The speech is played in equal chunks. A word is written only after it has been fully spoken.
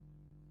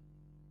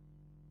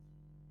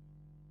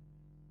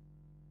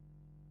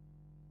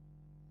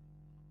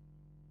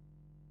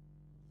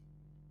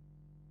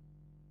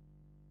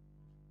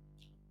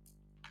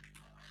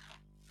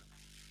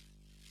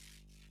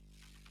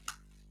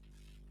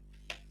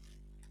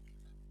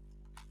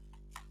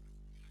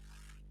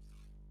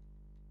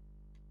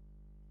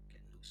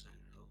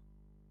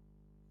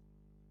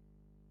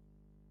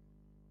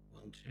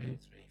1, 2, 3,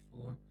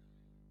 4,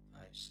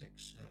 5,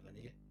 6, 7,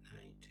 8,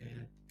 9,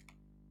 10,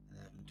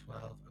 11,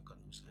 12. I've got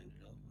no sound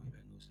at all. Why have I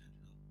no sound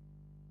at all?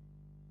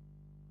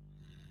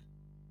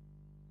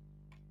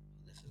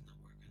 This is not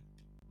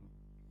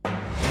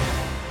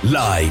working.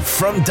 Live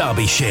from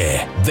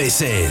Derbyshire,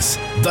 this is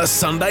The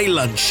Sunday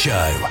Lunch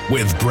Show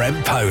with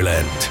Brent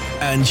Poland.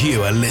 And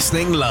you are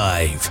listening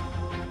live.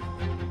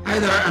 Hi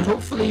there, and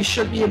hopefully you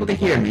should be able to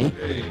hear me.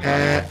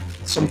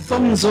 Some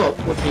thumbs up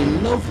would be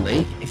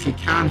lovely if you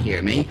can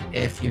hear me.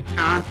 If you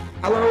can't,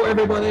 hello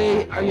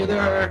everybody, are you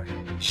there?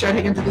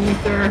 Shouting into the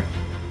ether.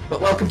 But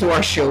welcome to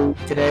our show.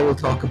 Today we'll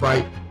talk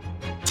about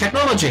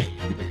technology,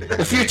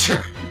 the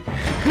future,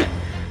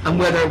 and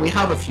whether we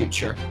have a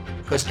future,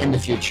 because in the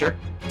future,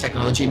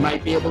 technology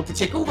might be able to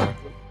take over.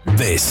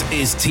 This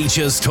is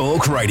Teachers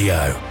Talk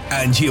Radio,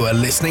 and you are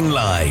listening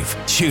live.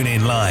 Tune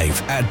in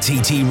live at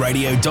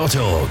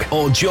ttradio.org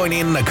or join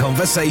in the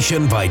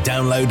conversation by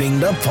downloading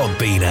the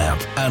Podbean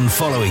app and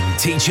following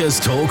Teachers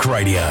Talk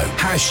Radio.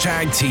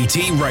 Hashtag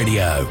TT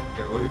Radio.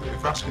 Yeah, well, if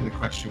we're asking the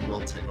question,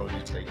 will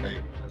technology take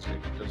over?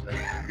 Does it?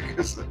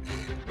 Because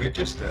we're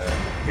just,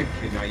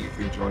 hopefully now you've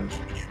been joined us,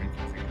 we're just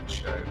reconfigured the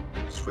show,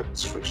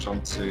 switched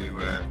on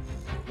to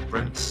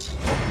Brent's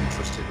often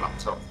trusted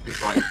laptop.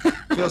 It's like,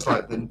 feels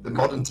like the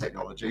modern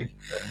technology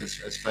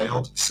has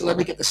failed. So let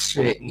me get this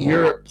straight.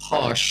 Your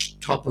posh,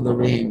 top of the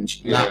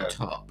range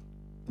laptop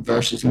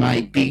versus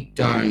my beat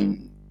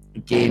down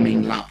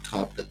gaming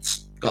laptop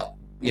that's got,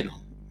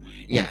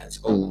 it's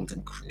old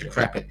and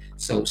decrepit.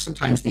 So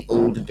sometimes the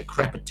old and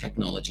decrepit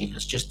technology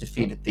has just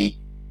defeated the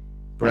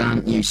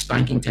brand new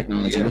spanking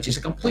technology, which is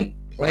a complete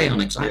play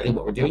on exactly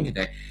what we're doing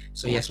today.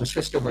 So yes, we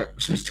switched over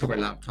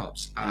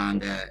laptops,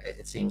 and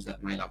it seems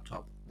that my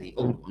laptop, the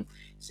old one,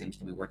 seems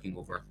to be working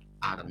over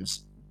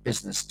Adam's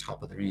business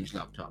top of the range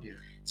laptop.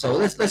 So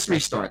let's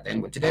restart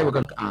then. But today we're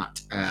going to look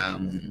at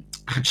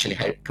actually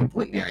how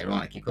completely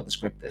ironic. You couldn't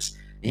script this.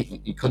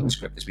 You couldn't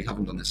script this. We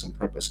haven't done this on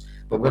purpose.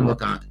 But we're going to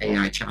look at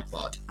AI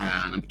chatbot,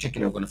 and in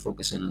particular we're going to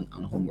focus in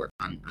on homework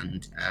and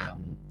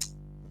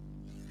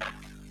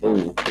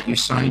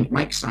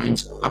Mike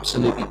sounds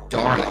absolutely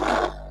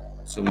Dalek.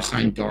 So we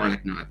sound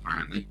Dalek now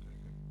apparently.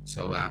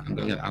 So I'm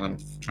going to let Adam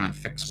try and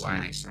fix why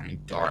I sound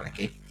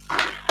Dalek-y.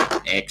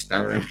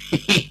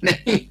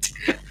 Exterminate.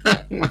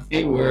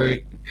 My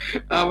word.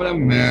 I'm a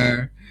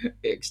mare.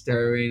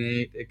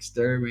 Exterminate.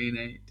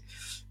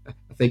 I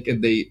think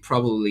in the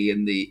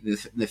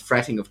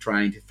fretting of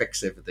trying to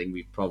fix everything,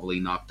 we've probably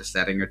knocked a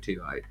setting or two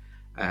out.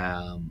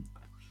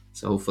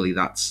 So hopefully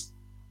that's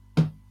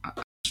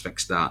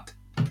fix that.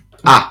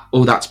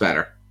 That's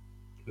better.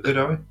 Good,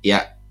 are we?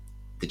 Yeah.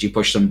 Did you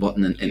push some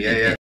button?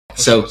 Yeah.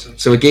 So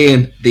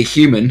again, the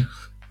human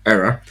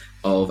error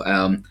of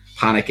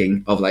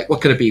panicking of like,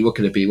 what could it be?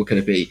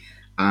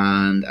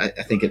 And I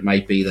think it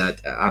might be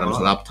that Adam's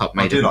laptop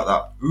might. I do like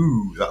that.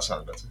 Ooh, that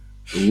sounds better.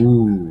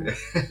 Ooh.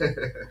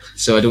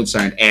 So I don't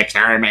sound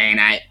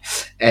exterminate.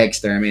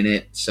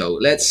 So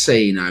let's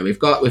see now. We've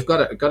got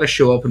a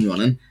show up and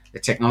running. The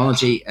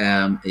technology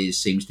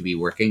seems to be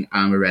working,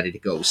 and we're ready to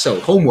go. So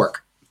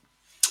homework.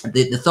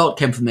 The thought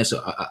came from this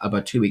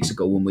about 2 weeks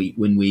ago when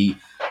we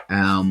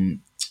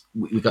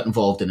got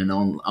involved in an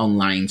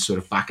online sort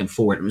of back and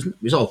forth. It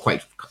was all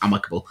quite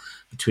amicable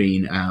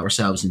between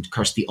ourselves and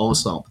Kirsty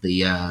Allsop,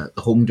 the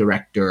home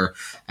director,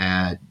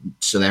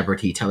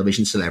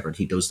 television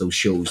celebrity, does those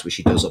shows where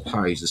she does up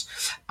houses,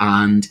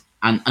 and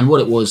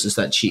what it was is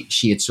that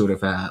she had sort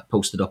of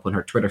posted up on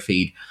her Twitter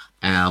feed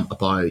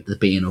about the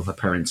bane of a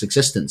parent's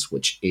existence,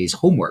 which is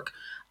homework.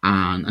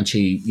 And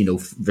she,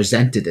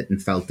 resented it and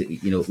felt that,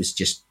 it was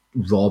just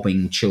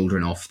robbing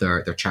children of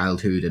their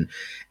childhood, and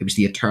it was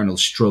the eternal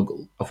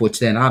struggle, of which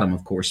then Adam,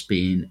 of course,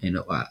 being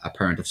a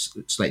parent of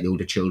slightly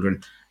older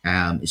children,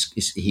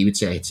 he would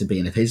say it's a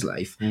bane of his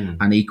life.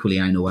 And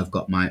equally, I know I've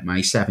got my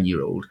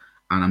 7-year-old,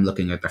 and I'm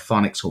looking at their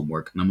phonics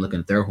homework, and I'm looking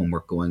at their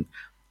homework going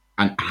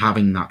and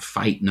having that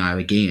fight now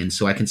again.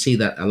 So I can see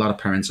that a lot of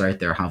parents out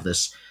there have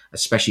this,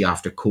 especially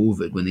after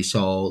COVID, when they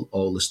saw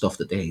all the stuff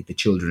that the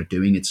children are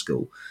doing at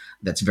school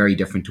that's very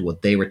different to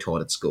what they were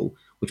taught at school,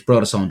 which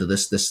brought us on to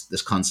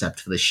this concept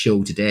for this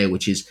show today,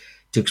 which is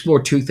to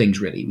explore two things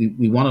really.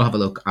 We want to have a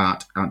look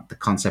at the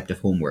concept of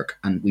homework,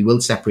 and we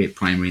will separate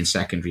primary and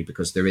secondary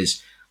because there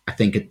is, I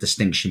think, a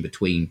distinction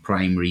between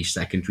primary,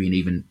 secondary, and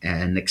even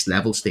next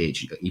level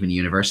stage, even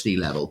university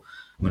level,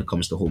 when it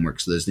comes to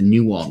homework. So there's the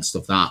nuance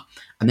of that.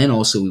 And then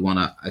also we want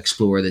to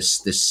explore this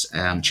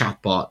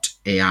chatbot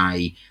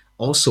AI,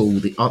 also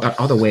the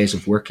other ways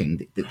of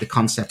working, the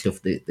concept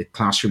of the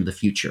classroom of the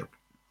future.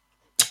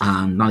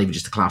 And not even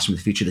just the classroom of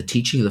the future, the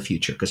teaching of the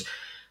future, because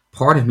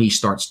part of me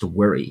starts to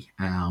worry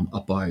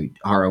about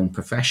our own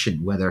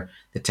profession, whether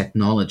the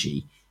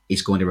technology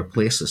is going to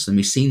replace us. And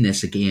we've seen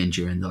this again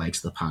during the likes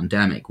of the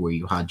pandemic, where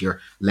you had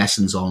your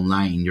lessons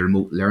online, your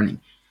remote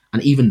learning.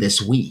 And even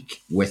this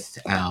week with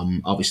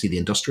obviously the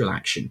industrial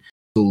action,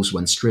 schools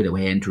went straight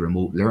away into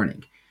remote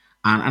learning.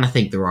 And I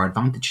think there are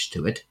advantages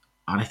to it,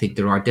 and I think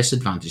there are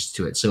disadvantages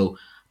to it. So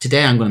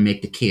today I'm going to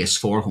make the case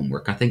for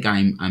homework. I think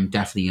I'm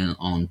definitely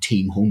on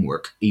team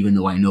homework, even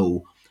though I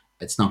know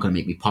it's not going to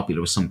make me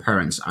popular with some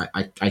parents.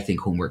 I think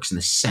homework's an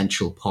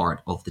essential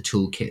part of the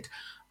toolkit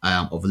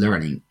of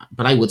learning.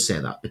 But I would say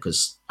that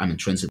because I'm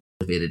intrinsically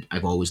motivated.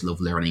 I've always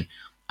loved learning,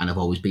 and I've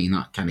always been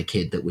that kind of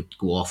kid that would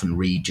go off and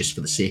read just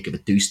for the sake of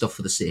it, do stuff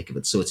for the sake of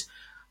it. So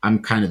I'm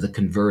kind of the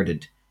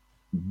converted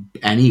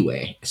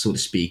anyway, so to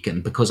speak.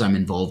 And because I'm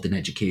involved in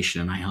education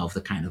and I have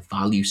the kind of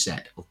value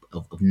set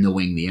of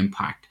knowing the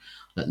impact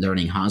that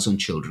learning has on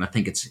children, I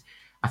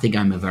think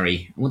I'm a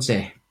very, I wouldn't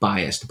say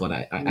biased, but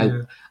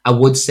I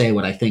would say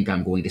what I think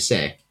I'm going to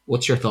say.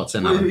 What's your thoughts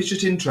on that? It's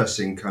just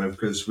interesting, kind of,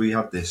 because we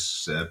had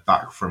this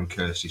back from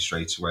Kirsty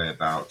straight away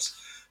about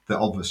that.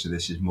 Obviously,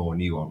 this is more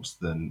nuanced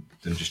than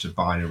just a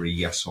binary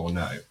yes or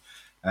no.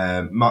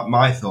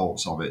 My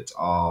thoughts of it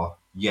are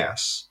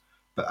yes,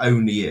 but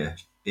only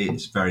if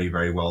it's very,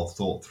 very well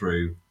thought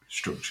through,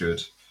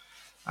 structured,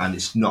 and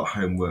it's not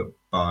homework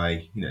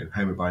by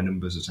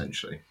numbers,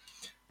 essentially.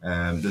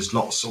 There's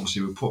lots,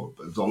 obviously,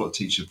 a lot of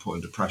teachers put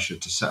under pressure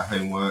to set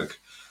homework,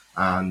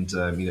 and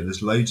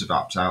there's loads of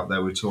apps out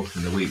there. We were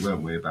talking in the week,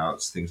 weren't we,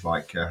 about things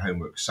like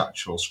Homework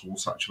Satchel, School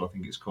Satchel, I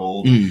think it's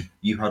called.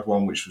 You had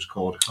one which was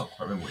called, I can't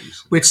quite remember what you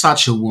said. With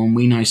Satchel One,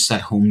 we now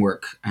set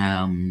homework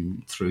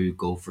through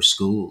Go for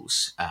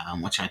Schools,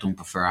 which I don't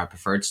prefer. I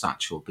preferred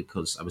Satchel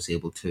because I was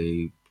able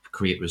to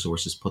create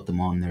resources, put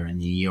them on there,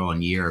 and year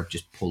on year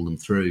just pull them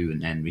through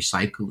and then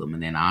recycle them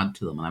and then add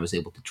to them. And I was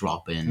able to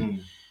drop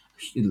in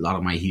a lot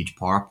of my huge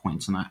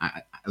PowerPoints and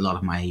a lot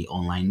of my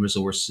online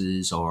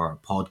resources or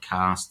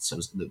podcasts.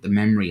 The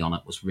memory on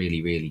it was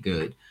really, really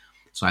good.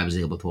 So I was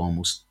able to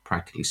almost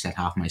practically set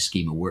half my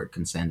scheme of work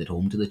and send it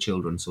home to the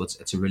children. So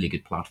it's a really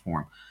good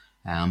platform.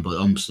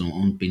 But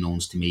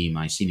unbeknownst to me,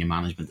 my senior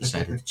management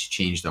decided to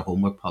change their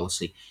homework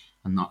policy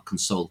and not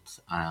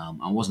consult. I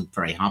wasn't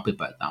very happy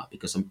about that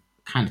because I'm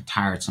kind of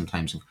tired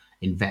sometimes of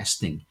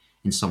investing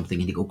in something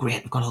and you go,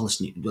 great, we've got all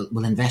this new,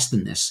 we'll invest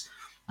in this.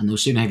 And no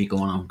sooner have you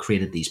gone on and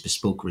created these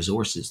bespoke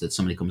resources that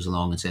somebody comes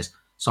along and says,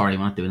 sorry,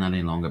 we're not doing that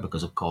any longer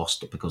because of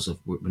cost, because of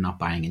we're not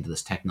buying into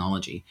this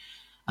technology.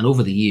 And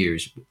over the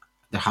years,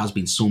 there has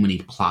been so many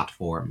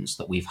platforms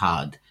that we've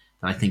had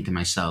that I think to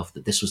myself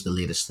that this was the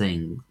latest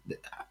thing,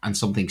 and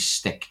some things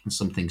stick and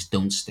some things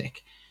don't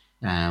stick.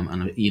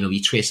 And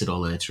you trace it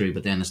all the way through,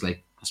 but then it's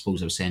like, I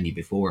suppose I was saying to you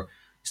before,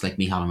 it's like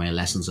me having my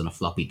lessons on a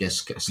floppy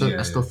disk. I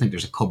still think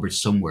there's a cupboard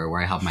somewhere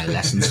where I have my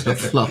lessons on a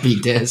floppy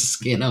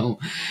disk,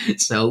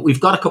 So we've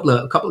got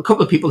a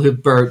couple of people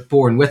who've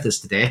borne with us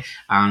today,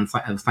 and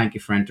thank you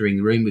for entering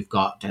the room. We've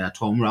got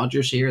Tom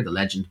Rogers here, the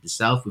legend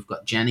himself. We've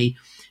got Jenny.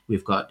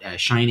 We've got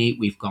Shiny.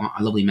 We've got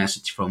a lovely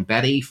message from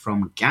Betty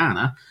from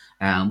Ghana,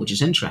 which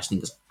is interesting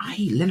because I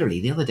literally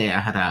the other day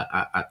I had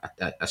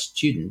a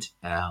student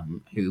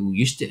who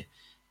used to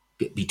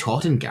be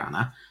taught in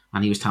Ghana.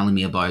 And he was telling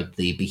me about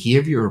the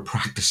behavioural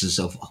practices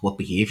of what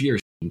behaviour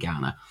is in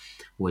Ghana,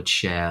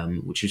 which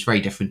was very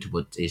different to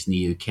what is in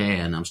the UK.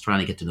 And I was trying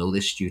to get to know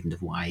this student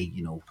of why,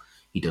 he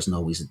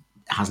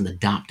hasn't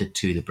adapted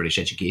to the British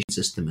education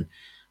system.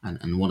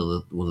 And one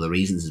of the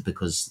reasons is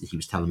because he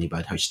was telling me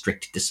about how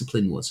strict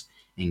discipline was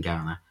in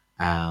Ghana.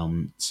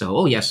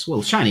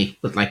 Shiny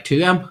would like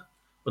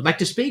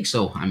to speak.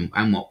 So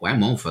I'm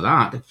all for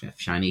that.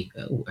 If Shiny,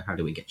 how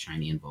do we get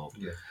Shiny involved?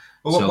 Yeah.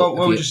 Well,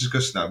 while we're just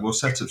discussing that, we'll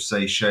set up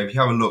today's show. If you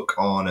have a look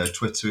on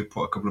Twitter, we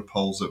put a couple of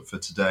polls up for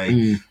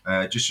today,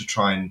 just to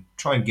try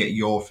and get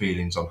your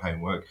feelings on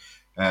homework.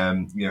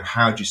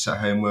 How do you set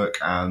homework,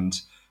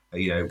 and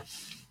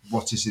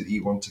what is it that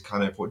you want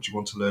to what do you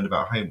want to learn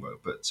about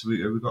homework? But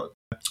we've got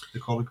the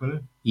caller coming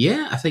in.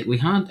 Yeah, I think we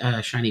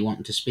had Shiny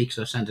wanting to speak,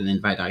 so I sent an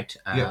invite out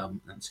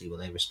and see will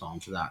they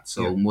respond to that.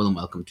 So more than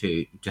welcome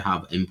to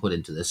have input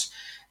into this,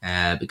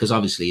 because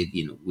obviously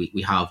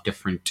we have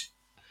different.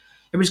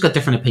 Everybody's got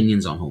different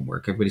opinions on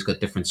homework. Everybody's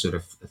got different sort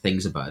of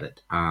things about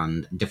it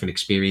and different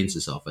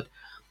experiences of it.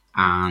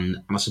 And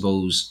I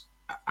suppose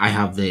I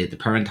have the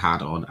parent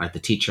hat on, I have the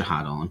teacher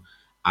hat on.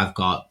 I've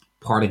got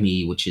part of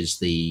me, which is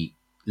the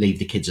leave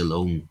the kids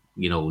alone,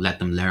 let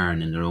them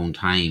learn in their own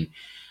time,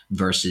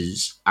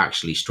 versus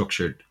actually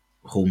structured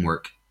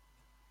homework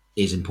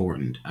is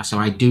important. So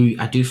I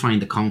do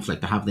find the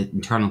conflict. I have the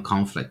internal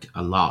conflict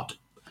a lot,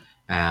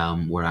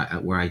 where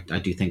I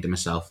do think to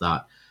myself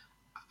that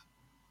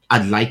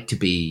I'd like to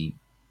be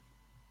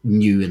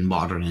new and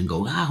modern and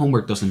go,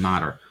 homework doesn't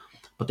matter.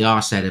 But the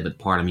other side of it,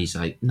 part of me is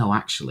like, no,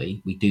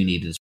 actually, we do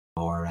need it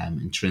for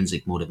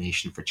intrinsic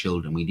motivation for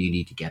children. We do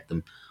need to get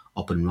them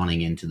up and running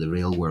into the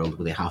real world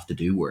where they have to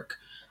do work.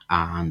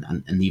 And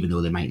even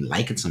though they might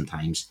like it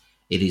sometimes,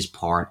 it is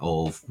part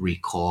of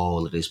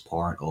recall. It is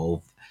part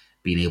of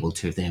being able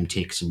to then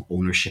take some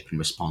ownership and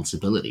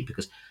responsibility.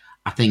 Because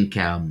I think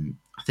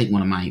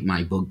one of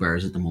my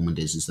bugbears at the moment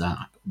is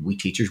that we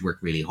teachers work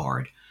really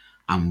hard.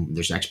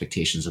 There's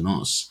expectations on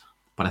us,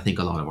 but I think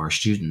a lot of our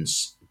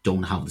students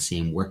don't have the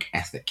same work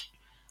ethic.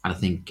 And I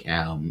think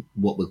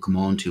what we'll come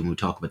on to when we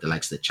talk about the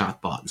likes of the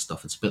chatbot and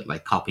stuff, it's a bit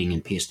like copying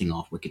and pasting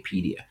off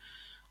Wikipedia.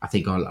 I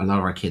think a lot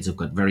of our kids have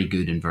got very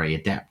good and very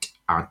adept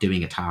at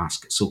doing a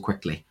task so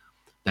quickly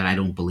that I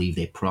don't believe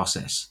they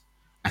process.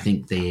 I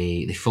think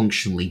they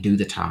functionally do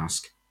the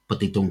task, but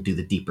they don't do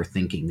the deeper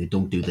thinking. They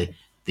don't do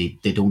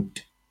they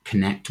don't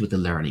connect with the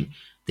learning.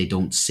 They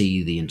don't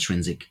see the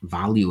intrinsic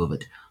value of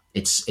it.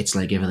 It's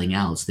like everything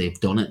else. They've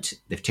done it.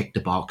 They've ticked the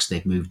box.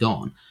 They've moved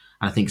on.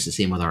 And I think it's the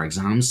same with our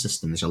exam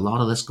system. There's a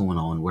lot of this going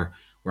on where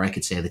I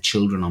could say the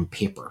children on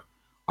paper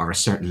are a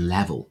certain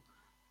level,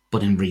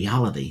 but in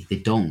reality they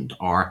don't.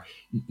 Or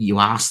you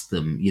ask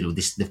them,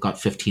 they've got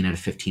 15 out of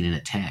 15 in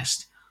a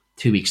test.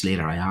 2 weeks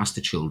later, I asked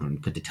the children,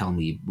 could they tell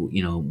me,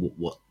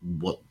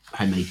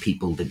 how many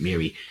people did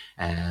Mary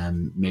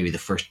the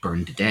First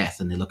burn to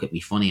death? And they look at me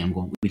funny. I'm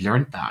going, we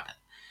learned that.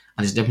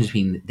 And there's a difference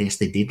between, yes,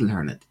 they did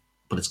learn it,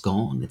 but it's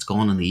gone. It's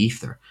gone in the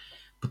ether.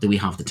 But do we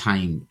have the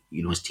time,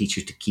 as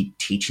teachers, to keep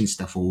teaching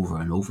stuff over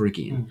and over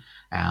again?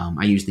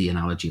 I use the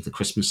analogy of the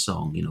Christmas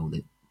song.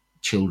 That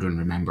children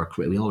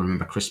we all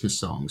remember Christmas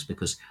songs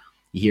because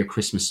you hear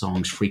Christmas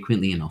songs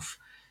frequently enough.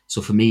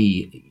 So for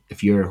me,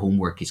 if your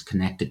homework is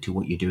connected to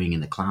what you're doing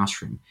in the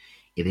classroom,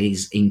 it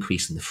is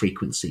increasing the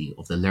frequency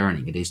of the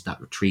learning. It is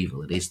that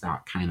retrieval. It is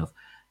that kind of,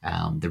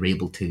 they're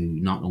able to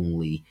not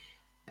only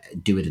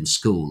do it in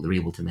school,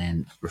 they're able to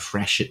then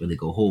refresh it when they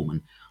go home.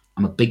 And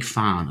I'm a big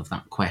fan of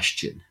that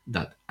question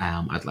that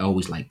I'd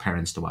always like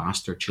parents to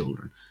ask their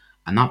children.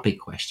 And that big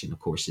question, of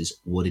course, is,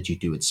 what did you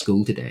do at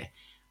school today?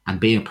 And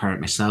being a parent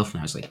myself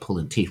now, it's like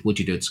pulling teeth. What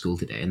did you do at school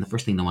today? And the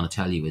first thing they want to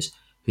tell you is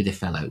who they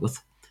fell out with,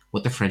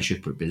 what their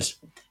friendship group is,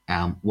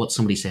 what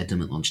somebody said to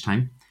them at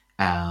lunchtime.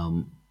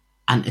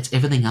 And it's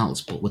everything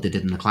else but what they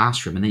did in the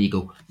classroom. And then you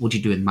go, what'd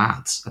you do in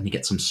maths? And you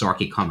get some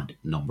sarky comment,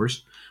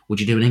 numbers.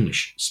 What'd you do in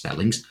English?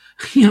 Spellings.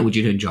 What'd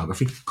you do in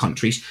geography?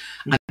 Countries.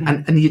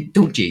 And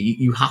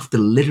you have to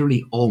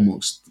literally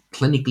almost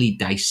clinically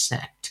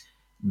dissect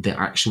the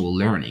actual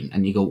learning.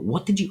 And you go,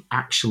 what did you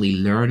actually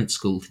learn at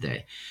school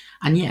today?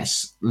 And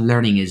yes,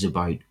 learning is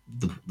about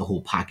the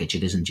whole package.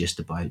 It isn't just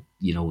about,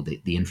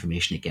 the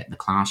information you get in the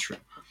classroom.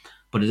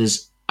 But it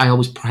is, I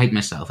always pride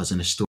myself as an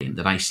historian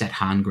that I set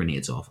hand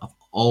grenades off. I've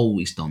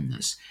always done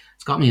this.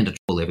 It's got me into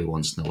trouble every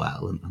once in a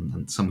while,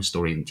 and some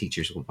historian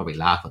teachers will probably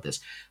laugh at this,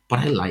 but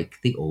I like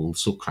the old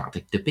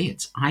Socratic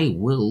debates. I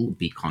will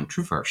be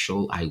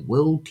controversial. I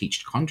will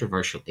teach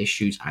controversial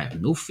issues. I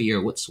have no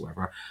fear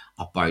whatsoever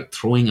about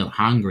throwing a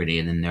hand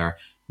grenade in there,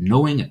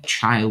 knowing a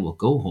child will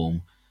go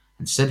home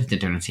and sit at the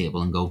dinner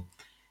table and go,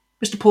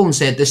 Mr. Poland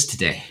said this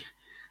today.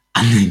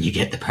 And then you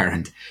get the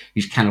parent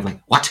who's kind of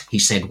like, what? He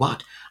said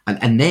what?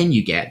 And then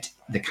you get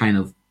the kind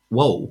of,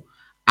 whoa.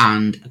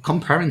 And come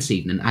parents'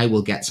 evening, I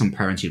will get some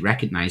parents who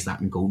recognize that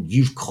and go,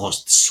 you've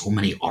caused so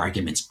many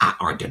arguments at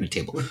our dinner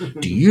table.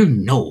 Do you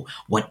know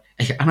what?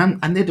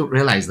 And they don't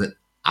realize that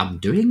I'm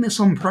doing this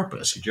on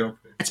purpose. It's your job.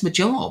 It's my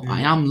job. Yeah.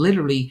 I am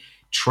literally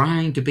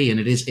trying to be, and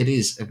it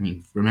is, I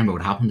mean, remember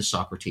what happened to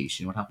Socrates?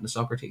 You know what happened to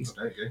Socrates?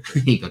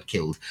 He got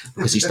killed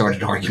because he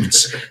started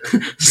arguments.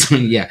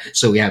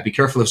 So be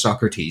careful of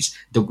Socrates.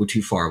 Don't go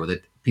too far with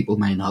it. People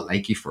might not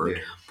like you for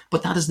it.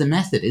 But that is the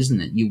method,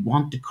 isn't it? You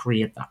want to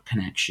create that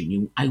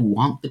connection. I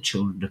want the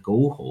children to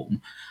go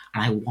home,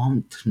 and I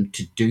want them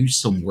to do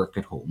some work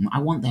at home. I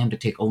want them to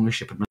take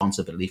ownership and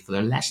responsibility for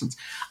their lessons.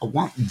 I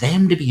want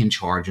them to be in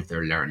charge of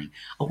their learning.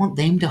 I want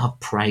them to have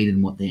pride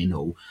in what they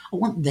know. I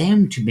want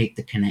them to make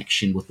the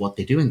connection with what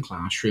they do in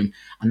classroom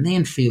and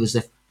then feel as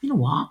if, you know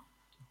what?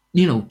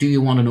 Do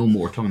you want to know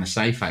more? Talking to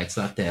sci-fi, it's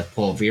that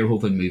Paul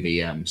Verhoeven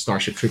movie,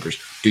 Starship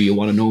Troopers. Do you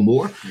want to know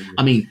more? Mm-hmm.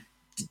 I mean,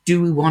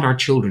 do we want our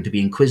children to be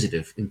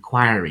inquisitive,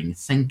 inquiring,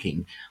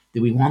 thinking?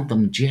 Do we want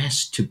them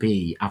just to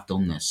be, I've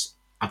done this,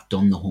 I've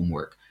done the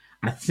homework?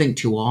 And I think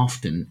too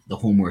often the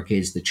homework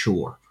is the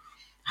chore.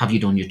 Have you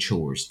done your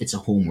chores? It's a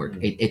homework.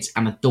 Mm-hmm.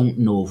 And I don't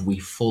know if we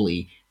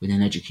fully,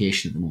 within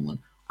education at the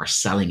moment, are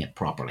selling it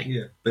properly.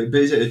 Yeah, but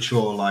is it a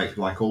chore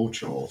like all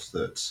chores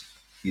that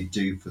you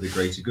do for the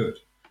greater good?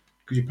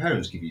 Because your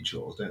parents give you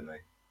chores, don't they?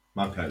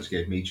 My parents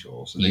gave me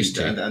chores, and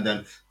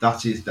then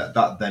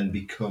that then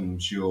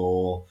becomes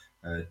your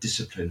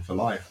discipline for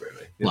life,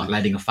 really. Like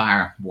lighting a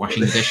fire,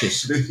 washing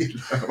dishes.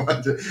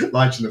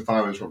 Lighting the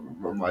fire is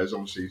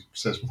obviously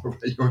says more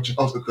about your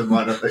childhood than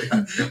mine. I don't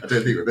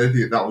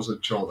think that was a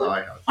chore that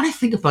I had. When I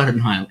think about it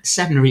now,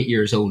 7 or 8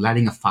 years old,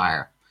 lighting a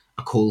fire,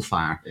 a coal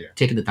fire,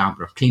 taking the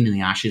damper, cleaning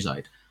the ashes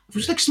out. It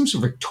was like some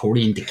sort of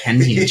Victorian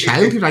Dickensian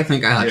childhood, I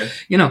think I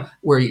had.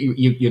 Where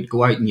you'd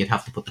go out and you'd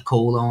have to put the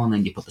coal on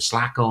and you put the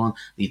slack on,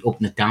 you'd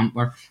open the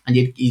damper and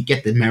you'd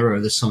get the Mirror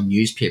of the Sun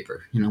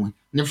newspaper, and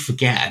never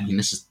forget, I mean,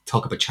 this is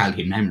talk about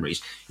childhood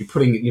memories. You're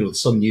putting, the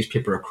Sun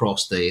newspaper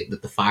across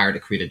the fire to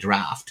create a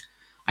draft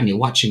and you're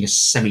watching a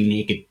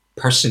semi-naked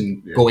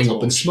person going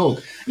up in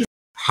smoke.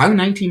 How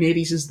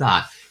 1980s is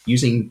that?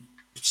 Using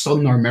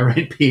Sun or Mirror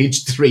at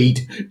page 3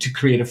 to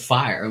create a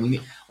fire. I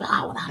mean,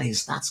 wow,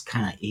 that's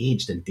kind of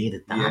aged and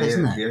dated,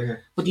 isn't it? Yeah.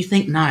 But you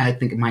think now, I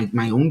think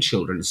my own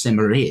children are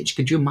similar age.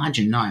 Could you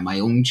imagine now my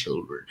own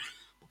children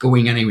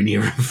going anywhere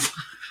near a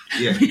fire?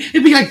 Yeah.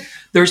 It'd be like,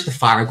 there's the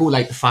fire, go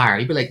light the fire.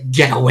 You'd be like,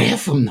 get away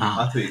from that.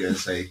 I thought you were going to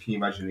say, can you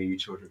imagine your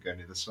children going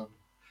near the sun?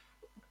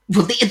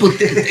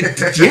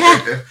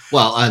 Yeah.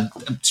 Well,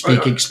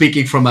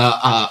 speaking from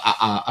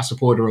a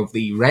supporter of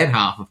the red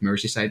half of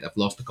Merseyside, I've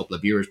lost a couple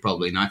of viewers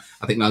probably now.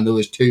 I think now I know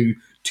there's two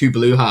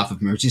blue half of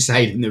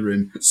Merseyside in the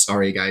room.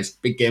 Sorry, guys.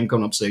 Big game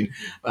coming up soon.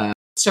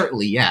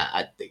 Certainly,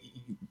 yeah.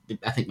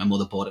 I think my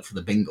mother bought it for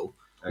the bingo,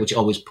 which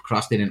always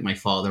procrastinated my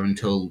father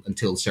until a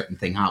certain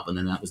thing happened,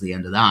 and that was the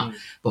end of that.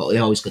 But I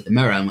always got the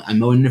mirror, and I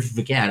will never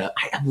forget.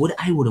 I would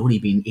have only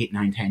been 8,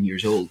 9, 10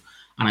 years old,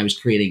 and I was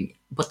creating.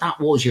 But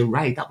you're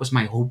right. That was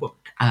my homework,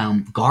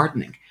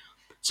 gardening.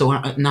 So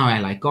now I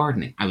like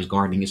gardening. I was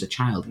gardening as a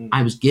child.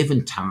 I was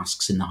given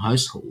tasks in the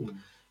household.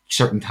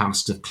 Certain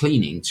tasks of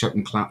cleaning,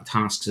 certain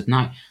tasks of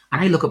now.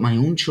 And I look at my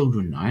own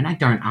children now, and I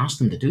don't ask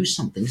them to do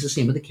something. It's the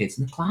same with the kids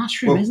in the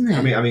classroom, isn't it?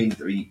 I mean,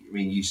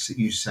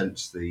 you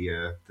sensed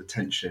the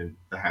tension in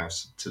the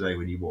house today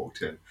when you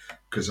walked in,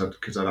 because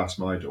I'd asked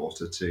my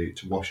daughter to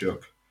wash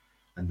up,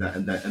 and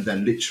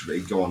then literally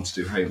go on to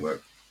do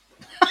homework.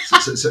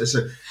 So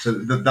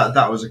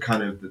that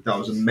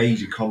was a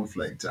major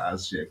conflict,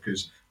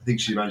 because I think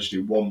she managed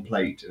to do one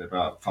plate in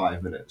about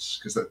 5 minutes,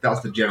 because that's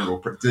the general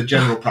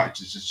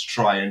practice, is to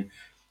try and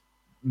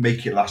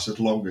make it last as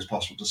long as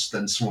possible. Just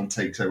then someone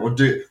takes over, or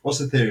do. What's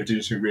the theory of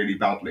doing something really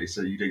badly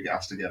so you don't get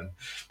asked again?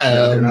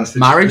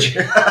 Marriage.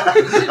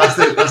 that's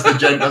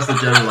the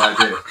general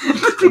idea.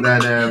 And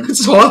then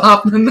it's all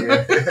happening.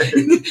 Yeah.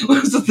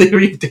 What's the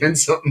theory of doing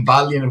something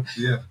badly and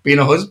being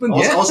a husband?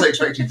 I was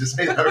expecting to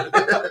say that.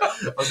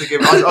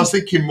 I was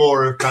thinking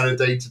more of kind of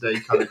day-to-day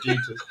kind of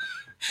duties.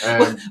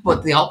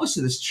 But the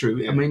opposite is true.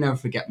 Yeah. I may never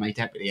forget my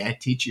deputy. I had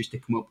teachers to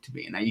come up to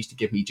me, and I used to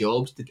give me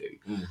jobs to do.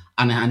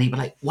 And he'd be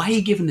like, "Why are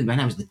you giving them?" When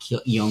I was the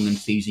young,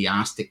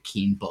 enthusiastic,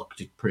 keen buck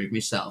to prove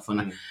myself, and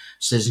a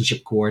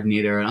citizenship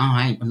coordinator. And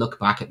I look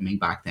back at me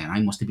back then.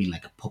 I must have been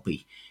like a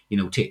puppy,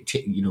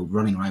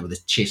 running around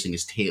with chasing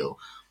his tail.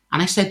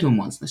 And I said to him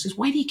once, and I says,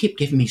 "Why do you keep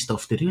giving me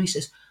stuff to do?" And he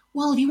says,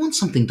 "Well, if you want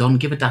something done,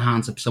 give it to the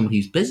hands of someone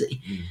who's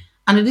busy."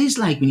 And it is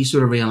like when you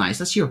sort of realise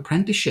that's your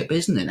apprenticeship,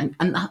 isn't it?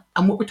 And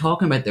what we're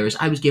talking about there is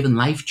I was given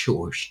life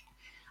chores.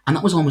 And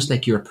that was almost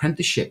like your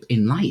apprenticeship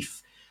in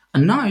life.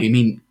 And now, I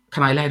mean,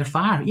 can I light a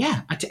fire?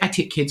 Yeah. I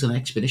take kids on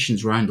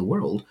expeditions around the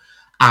world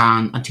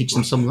and teach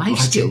them some life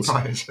skills.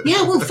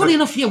 Yeah, well, funny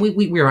enough,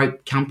 we were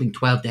out camping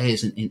 12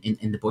 days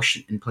in the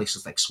bush in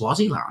places like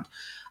Swaziland.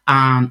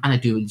 And I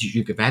do the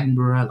Duke of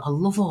Edinburgh. I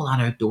love all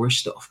that outdoor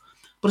stuff.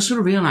 But I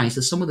sort of realised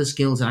that some of the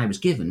skills that I was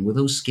given were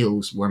those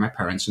skills where my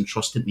parents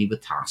entrusted me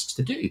with tasks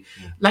to do,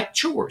 like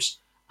chores.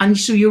 And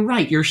so you're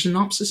right, your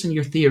synopsis and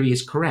your theory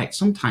is correct.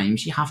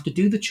 Sometimes you have to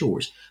do the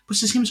chores. But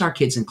it's the same as our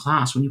kids in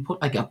class. When you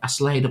put like a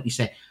slide up, you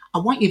say, "I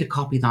want you to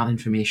copy that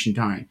information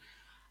down."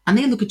 And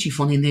they look at you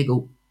funny and they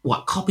go,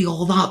 "What, copy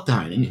all that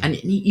down?" And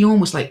you're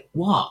almost like,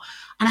 "What?"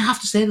 And I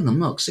have to say to them,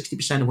 look,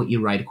 60% of what you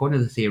write, according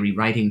to the theory,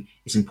 writing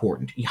is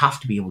important. You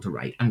have to be able to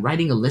write. And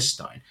writing a list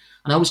down.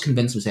 And I always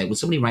convince them, say, when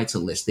somebody writes a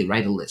list, they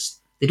write a list.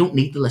 They don't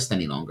need the list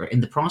any longer.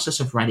 In the process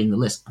of writing the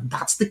list, and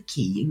that's the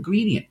key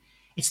ingredient.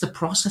 It's the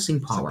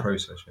processing power.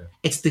 It's the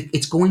process, yeah.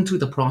 It's going through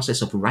the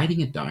process of writing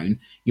it down.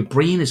 Your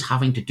brain is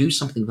having to do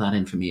something with that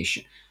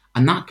information.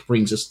 And that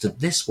brings us to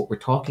this, what we're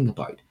talking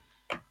about.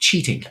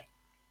 Cheating.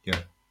 Yeah.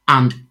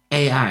 And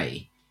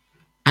AI.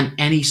 And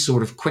any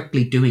sort of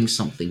quickly doing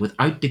something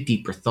without the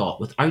deeper thought,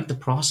 without the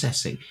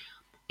processing,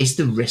 is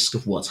the risk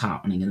of what's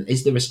happening, and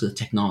is the risk of the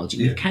technology.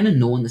 Yeah. We've kind of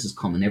known this is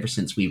coming ever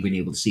since we've been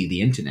able to see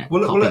the internet.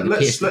 Well,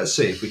 let's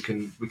see if we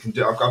can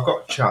do. I've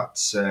got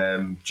Chat's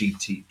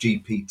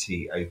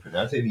GPT open.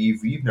 I think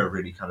you've never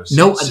really kind of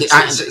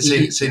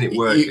seen it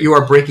work. You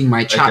are breaking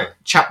my Chat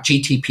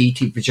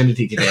GPT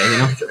virginity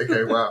today.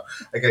 Okay, wow.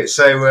 Okay,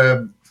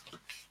 so.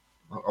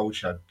 I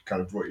wish I'd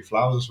kind of brought you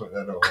flowers or something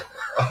then,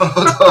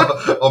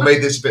 or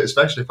made this a bit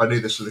special if I knew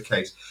this was the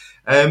case.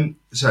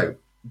 So,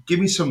 give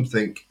me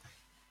something.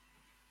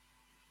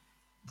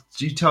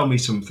 Do you tell me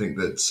something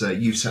that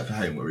you've set for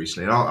homework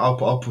recently? And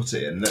I'll put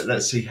it in.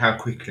 Let's see how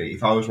quickly,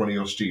 if I was one of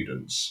your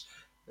students.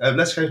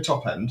 Let's go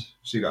top end.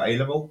 So you got A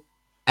level.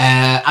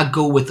 I'll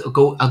go with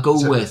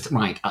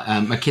right.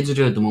 My kids are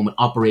doing at the moment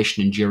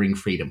Operation Enduring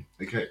Freedom.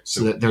 Okay,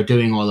 so they're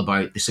doing all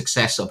about the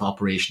success of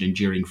Operation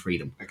Enduring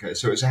Freedom. Okay,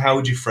 so how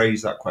would you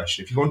phrase that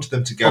question if you wanted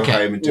them to go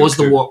home and do? Was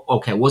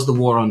the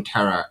war on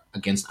terror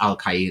against Al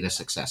Qaeda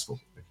successful?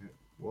 Okay,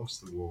 what's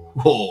the war?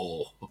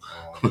 Oh,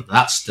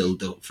 that's still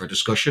for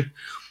discussion.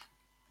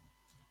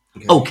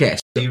 Okay.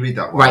 So you read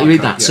that one. Right, you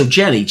read that. Yeah. So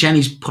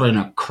Jenny's putting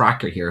a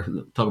cracker here.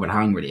 Talk about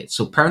how angry it is.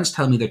 So parents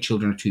tell me their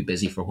children are too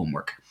busy for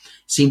homework.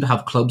 Seem to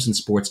have clubs and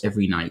sports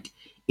every night.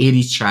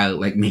 80s child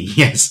like me.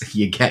 Yes,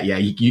 you get,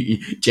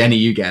 Jenny,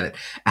 you get it.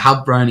 I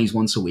have brownies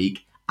once a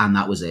week, and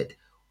that was it.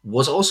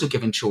 Was also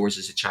given chores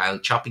as a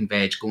child, chopping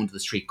veg, going to the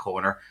street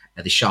corner,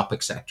 the shop,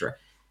 etc.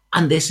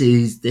 And this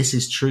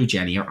is true,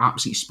 Jenny. You're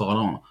absolutely spot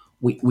on.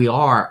 We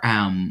are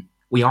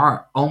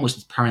almost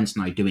as parents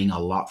now doing a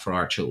lot for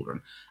our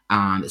children,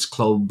 and it's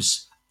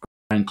clubs,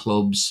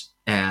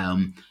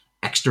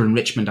 extra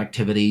enrichment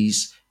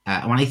activities.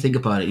 When I think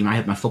about it, I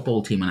had my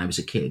football team when I was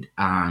a kid,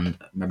 and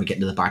I remember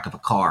getting to the back of a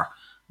car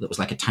that was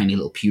like a tiny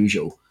little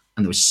Peugeot,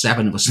 and there was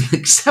 7 of us.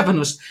 Like 7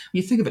 of us.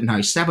 When you think of it now,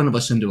 7 of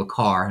us into a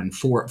car and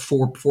four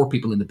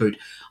people in the boot.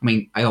 I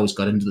mean, I always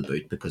got into the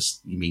boot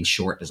because you mean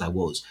short as I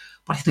was.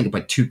 But I think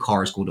about 2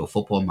 cars going to a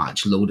football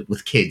match loaded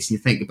with kids, and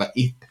you think about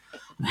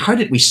how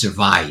did we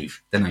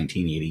survive the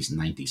 1980s and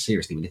 90s?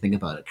 Seriously, when you think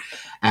about it.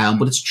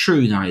 But it's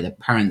true now that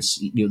parents,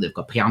 they've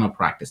got piano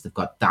practice, they've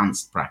got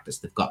dance practice,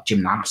 they've got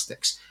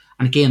gymnastics.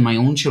 And again, my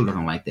own children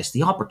are like this.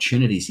 The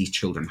opportunities these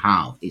children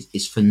have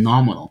is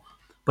phenomenal.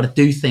 But I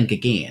do think,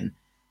 again,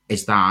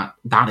 is that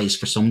is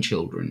for some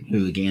children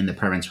who, again, the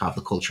parents have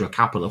the cultural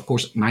capital. Of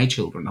course, my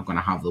children are going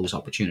to have those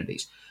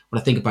opportunities. But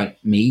I think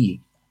about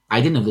me, I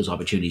didn't have those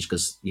opportunities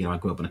because, I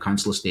grew up in a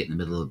council estate in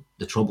the middle of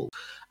the Trouble.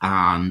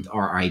 And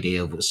our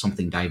idea of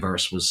something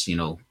diverse was,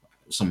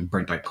 some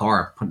burnt out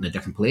car put in a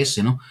different place,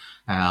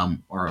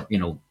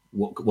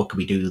 what could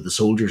we do with the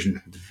soldiers,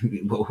 and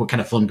what kind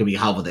of fun could we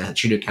have with a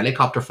Chinook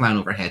helicopter flying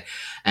overhead?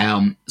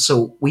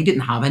 So we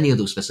didn't have any of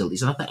those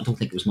facilities. And I don't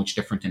think it was much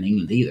different in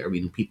England either.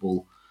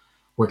 People,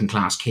 working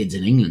class kids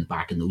in England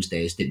back in those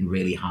days didn't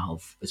really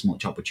have as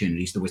much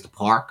opportunities. There was the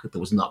park,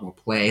 there was a lot more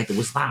play, there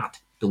was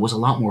a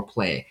lot more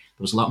play,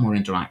 there was a lot more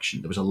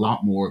interaction, there was a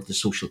lot more of the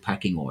social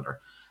pecking order.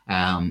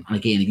 And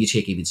again, if you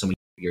take even some of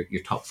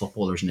your top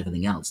footballers and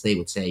everything else, they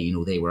would say,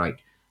 they were out,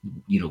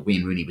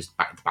 Wayne Rooney was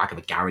at the back of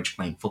a garage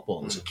playing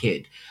football as a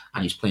kid,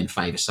 and he's playing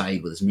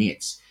 5-a-side with his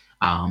mates.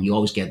 You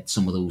always get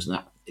some of those,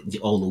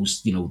 all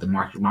those, the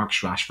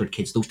Marcus Rashford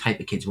kids, those type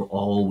of kids were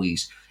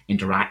always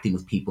interacting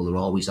with people. They're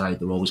always out,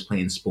 they're always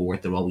playing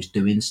sport, they're always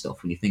doing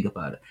stuff when you think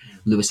about it.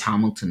 Lewis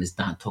Hamilton, his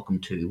dad took him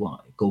to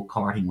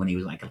go-karting when he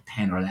was like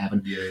 10 or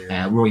 11.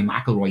 Rory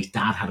McIlroy's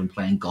dad had him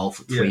playing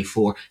golf at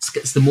 3-4.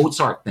 It's the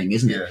Mozart thing,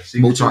 isn't it? So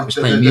Mozart was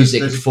playing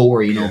music at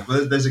 4, Yeah,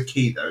 well, there's a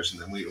key there, isn't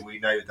there? We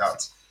know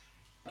that.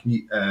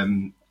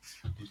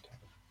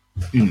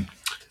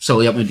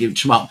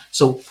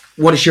 So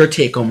what is your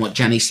take on what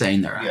Jenny's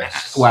saying there?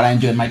 Yes. While I'm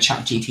doing my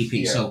chat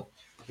GTP, so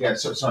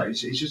sorry,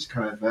 it's just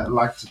kind of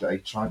like today,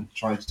 trying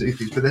to do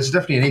things. But there's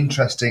definitely an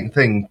interesting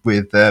thing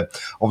with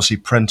obviously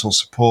parental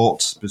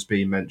support was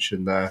being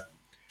mentioned there.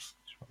 Just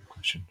write the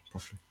question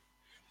properly.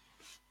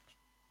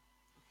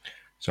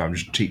 So I'm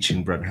just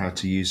teaching Brent how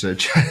to use a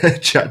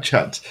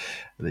chat.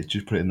 They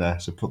just put it in there.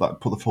 So put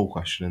the full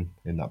question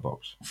in that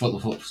box. So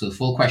the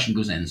full question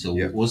goes in. So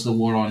was the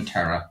war on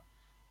terror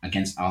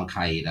against Al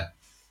Qaeda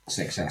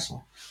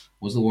successful?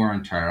 Was the war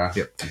on terror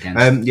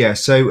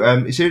against? So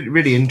it's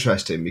really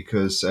interesting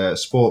because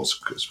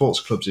sports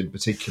clubs in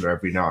particular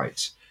every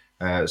night.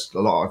 A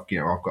lot of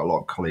I've got a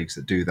lot of colleagues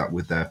that do that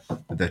with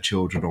their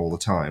children all the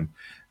time.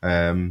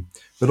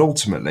 But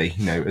ultimately,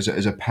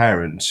 as a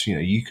parent,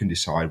 you can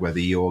decide whether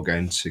you're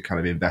going to kind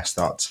of invest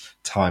that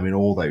time in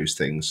all those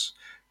things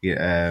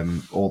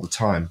all the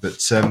time.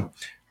 But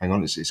hang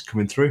on, it's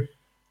coming through.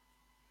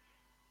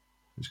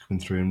 It's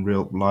coming through in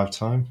real live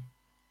time.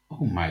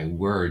 Oh my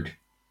word.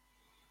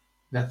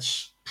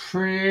 That's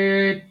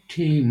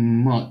pretty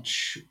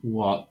much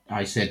what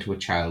I said to a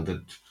child at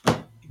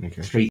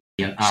 3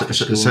 after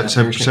school.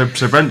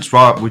 So Brent's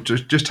right. We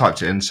just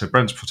typed it in. So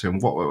Brent's put in,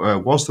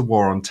 what was the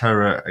war on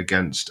terror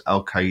against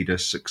Al Qaeda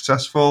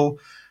successful?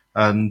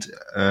 And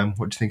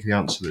what do you think of the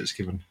answer that's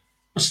given?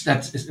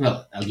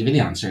 Well, I'll give you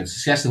the answer. The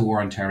success of the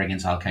war on terror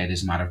against Al Qaeda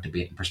is a matter of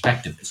debate and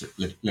perspective. It's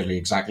literally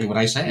exactly what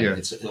I said. Yeah.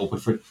 It's open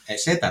for. I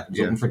said that. It's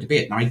open for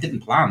debate. Now, I didn't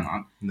plan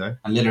that. No.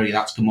 And literally,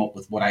 that's come up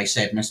with what I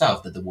said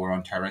myself, that the war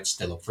on terror is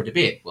still up for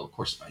debate. Well, of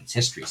course, it's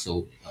history,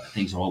 so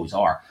things always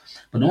are.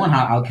 But knowing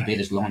how Al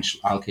Qaeda's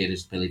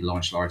ability to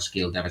launch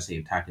large-scale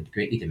devastating attack had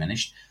greatly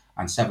diminished,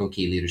 and several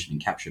key leaders have been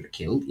captured or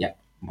killed. Yep,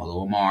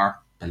 Mullah Omar,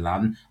 Bin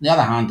Laden. On the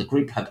other hand, the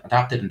group had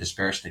adapted and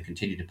dispersed and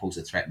continued to pose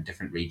a threat in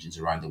different regions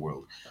around the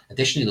world.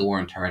 Additionally, the war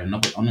on terror had a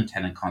number of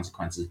unintended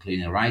consequences,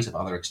 including the rise of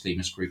other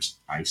extremist groups.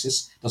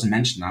 ISIS doesn't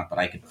mention that, but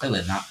I could fill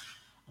in that.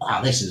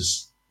 Wow, this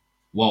is...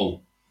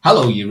 Whoa.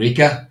 Hello,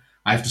 Eureka.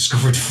 I've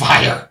discovered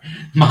fire.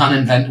 Man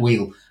invent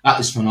wheel. That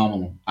is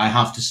phenomenal. I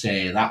have to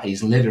say, that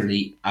is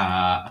literally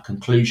a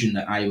conclusion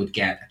that I would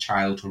get a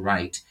child to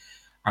write.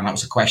 And that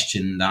was a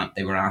question that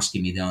they were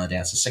asking me the other day.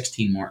 It's a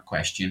 16-mark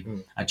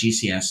question at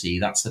GCSE.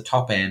 That's the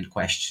top-end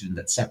question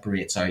that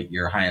separates out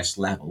your highest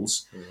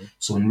levels.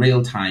 So in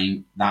real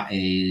time,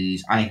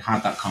 I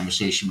had that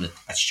conversation with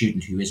a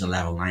student who is a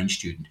level 9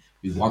 student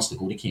who wants to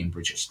go to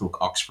Cambridge or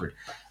Oxford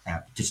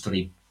to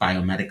study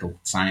biomedical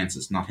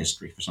sciences, not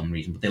history for some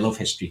reason. But they love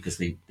history because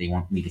they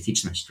want me to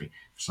teach them history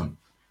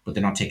but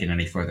they're not taking it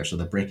any further, so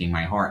they're breaking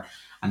my heart.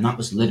 And that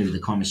was literally the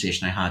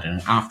conversation I had. And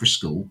after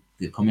school,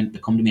 they come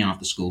to me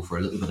after school for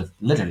a little bit of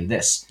literally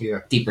this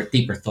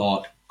deeper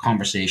thought,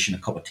 conversation, a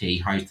cup of tea,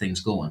 how's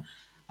things going?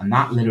 And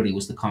that literally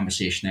was the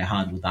conversation I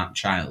had with that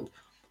child,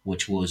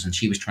 which was, and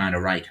she was trying to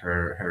write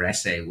her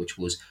essay, which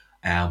was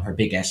her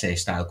big essay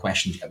style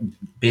question,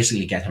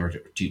 basically get her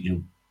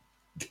to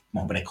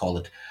what would I call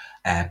it?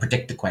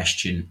 Predict the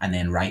question and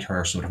then write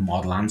her sort of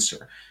model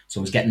answer. So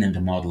I was getting them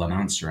to model an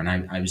answer, and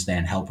I was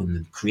then helping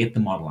them create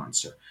the model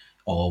answer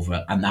of,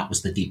 and that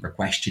was the deeper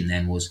question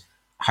then was,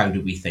 how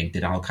do we think?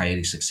 Did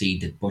Al-Qaeda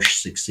succeed? Did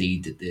Bush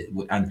succeed?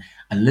 And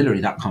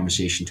literally that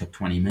conversation took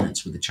 20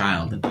 minutes with the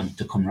child, and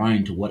to come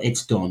round to what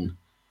it's done,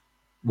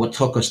 what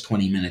took us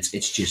 20 minutes,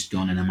 it's just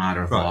done in a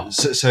matter of Right. what?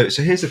 So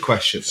here's the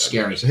question. Then.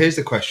 Scary. So here's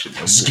the question.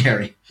 Then.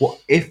 Scary.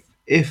 What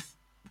if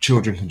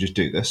children can just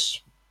do this?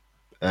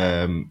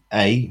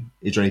 A,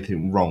 is there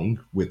anything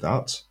wrong with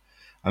that?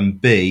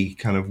 And B,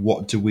 kind of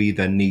what do we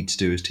then need to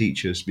do as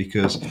teachers?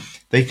 Because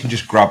they can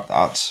just grab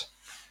that.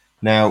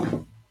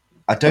 Now,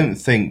 I don't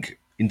think,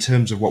 in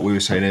terms of what we were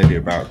saying earlier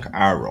about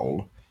our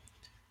role,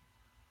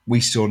 we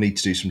still need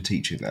to do some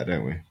teaching there,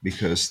 don't we?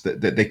 Because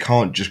they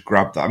can't just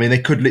grab that. I mean, they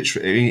could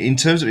literally, in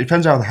terms of, it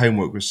depends how the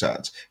homework was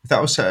set. If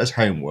that was set as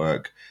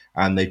homework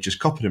and they've just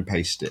copied and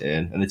pasted it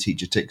in and the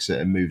teacher ticks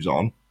it and moves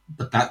on.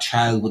 But that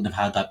child wouldn't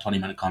have had that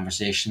 20-minute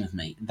conversation with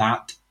me.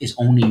 That is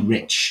only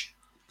rich.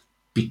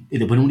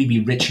 It would only be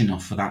rich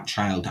enough for that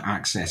child to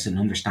access and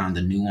understand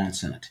the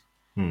nuance in it.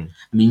 I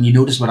mean, you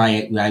notice what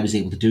I was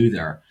able to do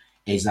there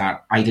is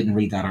that I didn't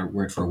read that out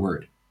word for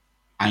word.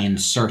 I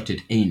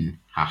inserted in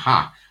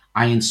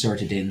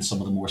some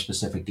of the more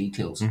specific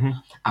details,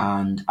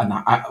 and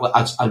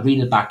I'll read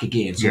it back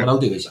again. So what I'll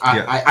do is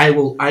I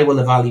will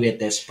evaluate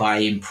this by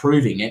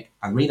improving it.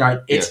 I'll read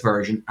out its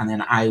version, and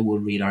then I will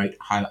read out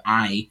how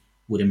I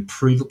would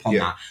improve upon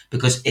that,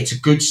 because it's a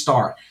good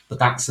start. But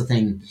that's the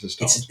thing;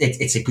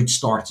 it's a good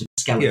start. It's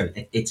a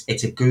skeleton.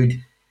 It's a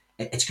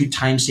good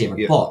time saver,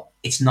 but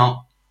it's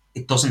not.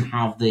 It doesn't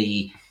have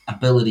the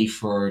ability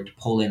to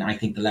pull in, I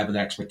think, the level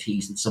of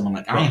expertise that someone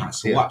like I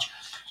has. So watch.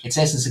 It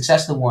says the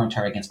success of the war on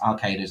terror against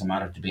Al-Qaeda is a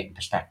matter of debate and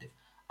perspective.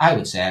 I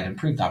would say I'd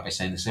improve that by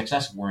saying the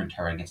success of war on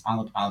terror against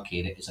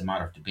Al-Qaeda is a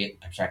matter of debate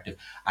and perspective,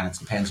 and it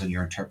depends on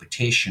your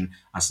interpretation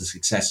as the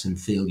success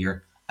and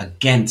failure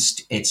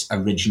against its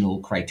original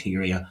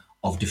criteria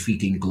of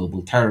defeating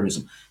global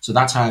terrorism. So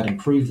that's how I'd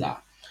improve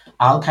that.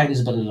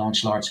 Al-Qaeda's ability to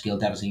launch large-scale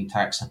devastating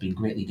attacks have been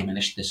greatly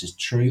diminished. This is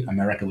true.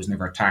 America was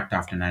never attacked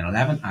after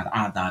 9/11. I'd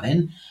add that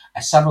in.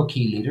 Several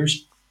key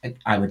leaders,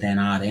 I would then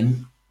add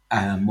in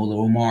Mullah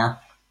Omar,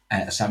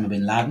 Osama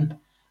bin Laden,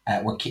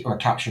 were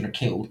captured or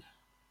killed.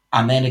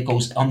 And then it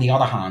goes on the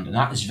other hand, and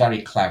that is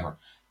very clever,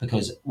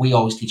 because we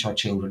always teach our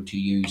children to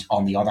use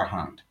on the other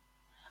hand.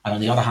 And on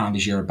the other hand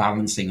is your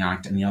balancing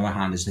act, and the other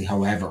hand is the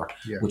however,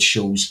 which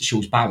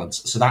shows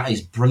balance. So that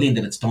is brilliant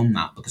that it's done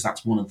that, because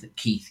that's one of the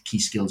key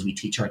skills we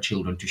teach our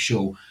children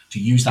to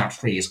use that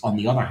phrase. On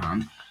the other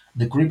hand,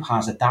 the group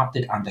has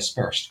adapted and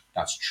dispersed.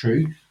 That's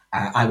true.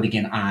 I would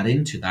again add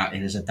into that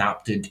it is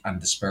adapted and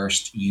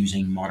dispersed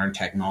using modern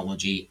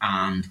technology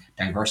and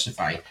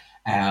diversified.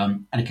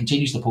 And it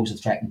continues to pose a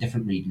threat in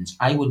different regions.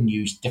 I wouldn't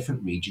use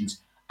different regions.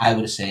 I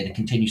would have said it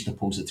continues to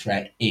pose a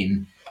threat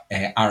in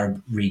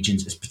Arab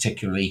regions, as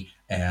particularly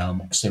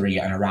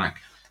Syria and Iraq.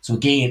 So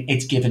again,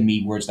 it's given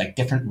me words like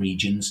different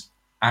regions.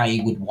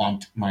 I would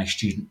want my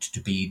student to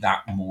be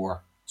that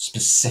more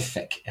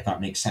specific, if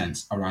that makes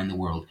sense, around the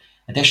world.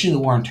 Additionally,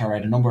 the war on terror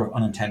had a number of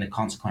unintended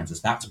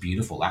consequences. That's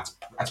beautiful. That's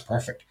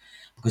perfect,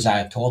 because I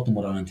have taught them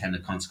what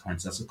unintended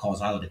consequences, that's the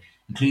causality,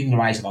 including the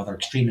rise of other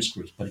extremist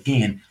groups. But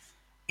again,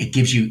 it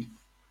gives you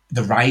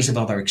the rise of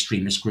other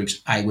extremist groups.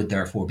 I would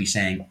therefore be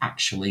saying,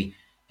 actually,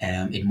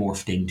 it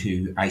morphed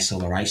into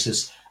ISIL or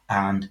ISIS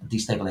and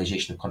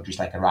destabilization of countries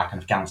like Iraq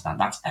and Afghanistan.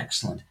 That's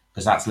excellent,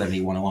 because that's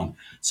literally 101.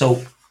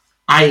 So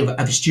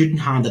if a student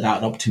handed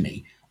that up to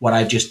me, what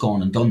I've just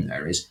gone and done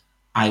there is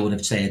I would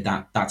have said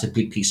that that's a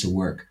good piece of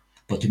work.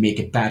 But to make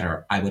it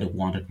better, I would have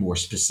wanted more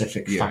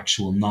specific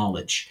factual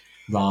knowledge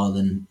rather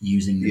than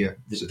using the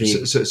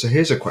big... So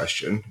here's a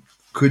question.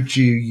 Could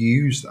you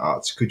use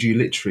that? Could you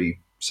literally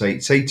say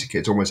to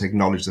kids, almost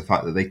acknowledge the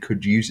fact that they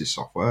could use this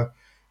software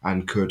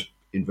and could,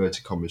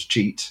 inverted commas,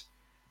 cheat?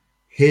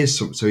 Here's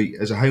some. So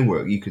as a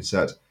homework, you could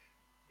say,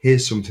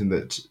 here's something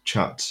that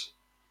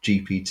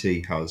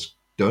ChatGPT has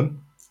done.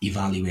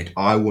 Evaluate.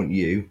 I want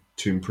you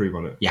to improve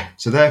on it. Yeah.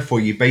 So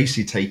therefore, you're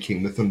basically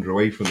taking the thunder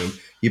away from them.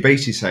 You're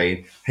basically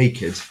saying, hey,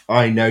 kids,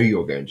 I know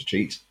you're going to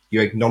cheat.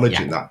 You're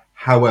acknowledging that.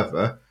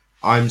 However,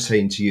 I'm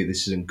saying to you,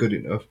 this isn't good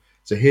enough.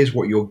 So here's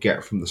what you'll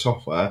get from the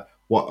software.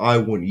 What I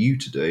want you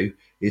to do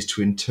is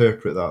to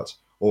interpret that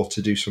or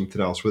to do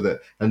something else with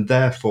it. And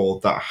therefore,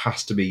 that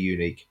has to be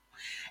unique.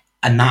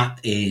 And that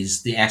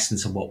is the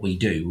essence of what we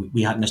do.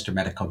 We had Mr.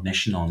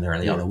 Metacognition on there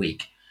the other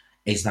week,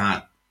 is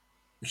that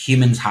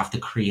humans have to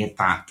create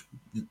that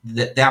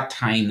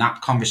time,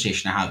 that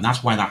conversation I have. And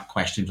that's why that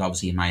question is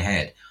obviously in my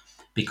head,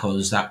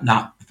 because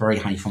that very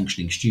high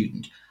functioning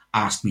student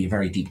asked me a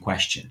very deep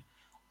question,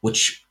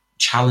 which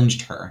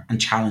challenged her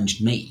and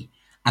challenged me.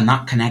 And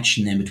that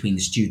connection then between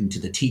the student to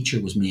the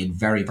teacher was made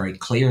very, very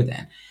clear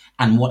then.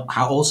 And what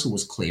also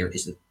was clear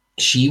is that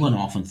she went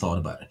off and thought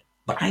about it,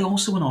 but I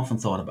also went off and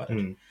thought about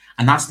it.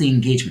 And that's the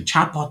engagement.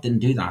 Chatbot didn't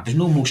do that. There's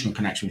no emotional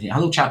connection between,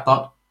 hello,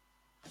 chatbot.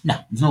 No,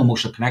 there's no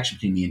emotional connection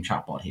between me and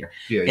chatbot here.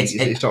 Yeah,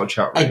 it's not a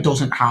chat room. It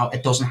doesn't have,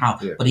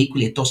 but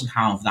equally it doesn't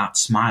have that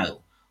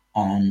smile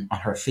on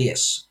her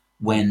face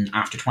when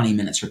after 20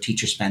 minutes her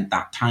teacher spent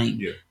that time.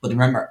 Yeah. But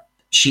remember,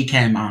 she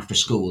came after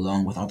school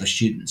along with other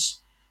students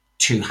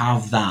to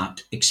have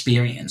that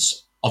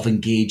experience of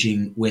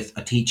engaging with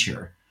a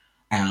teacher.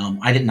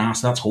 I didn't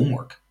ask, that's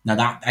homework. Now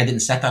that I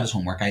didn't set that as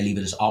homework, I leave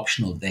it as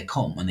optional. They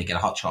come and they get a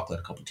hot chocolate,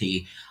 a cup of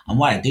tea. And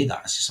why I do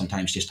that is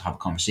sometimes just to have a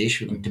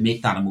conversation with them, to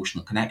make that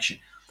emotional connection.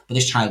 But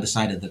this child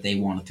decided that they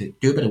wanted to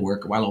do a bit of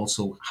work while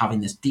also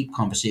having this deep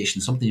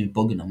conversation, something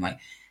bugging them, like,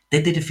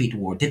 did they defeat the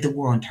war? Did the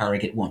war on terror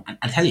get won? And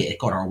I tell you, it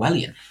got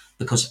Orwellian,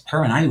 because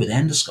her and I were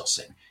then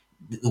discussing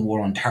the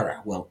war on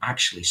terror. Well,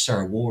 actually,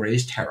 sir, war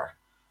is terror.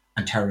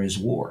 And terror is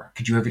war.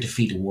 Could you ever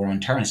defeat a war on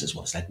terror? And says,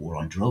 well, it's like war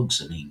on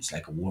drugs. I mean, it's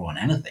like a war on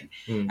anything.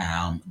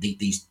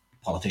 These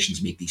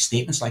politicians make these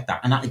statements like that.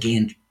 And that,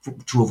 again,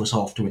 drove us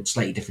off to a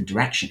slightly different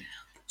direction.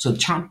 So the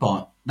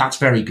chatbot, that's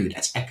very good.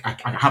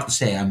 I have to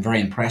say, I'm very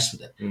impressed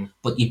with it.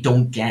 But you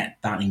don't get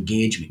that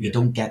engagement. You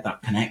don't get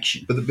that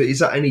connection. But is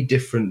that any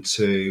different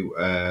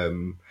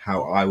to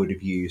how I would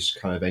have used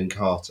kind of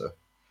Encarta?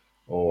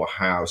 Or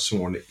how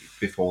someone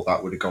before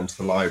that would have gone to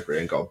the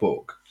library and got a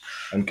book?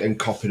 And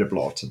copied a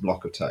block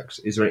of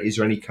text. Is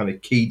there any kind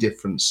of key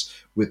difference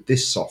with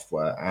this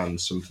software and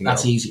something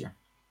else? That's easier.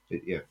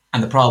 Yeah.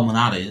 And the problem with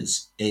that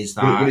is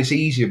that... Well, it's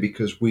easier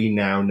because we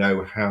now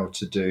know how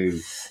to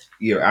do...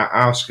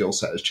 our skill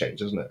set has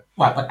changed, hasn't it?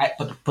 Well,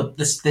 but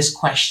this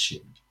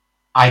question,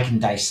 I can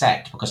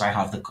dissect because I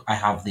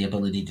have the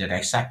ability to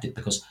dissect it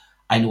because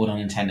I know what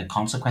unintended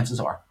consequences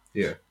are.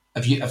 Yeah.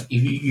 If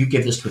you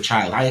give this to a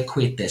child, I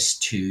equate this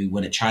to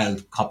when a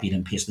child copied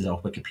and pasted it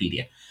off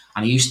Wikipedia.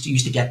 And I used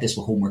to get this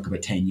with homework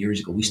about 10 years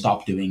ago. I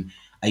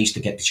used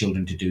to get the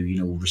children to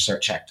do,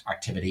 research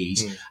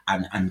activities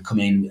and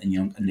come in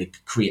and they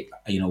create,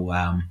 a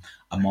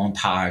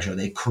montage, or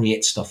they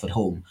create stuff at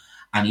home.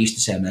 And I used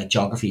to say in a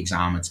geography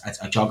exam,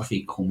 a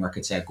geography homework,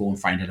 I'd say, go and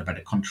find out about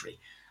a country.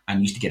 And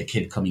I used to get a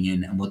kid coming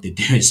in, and what they'd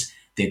do is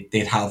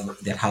they'd have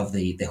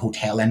the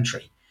hotel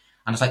entry.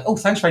 And it's like, oh,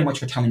 thanks very much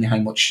for telling me how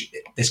much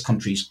this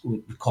country's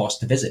would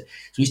cost to visit.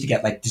 So we used to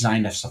get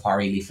designed a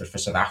safari leaflet for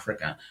South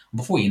Africa. And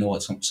before you know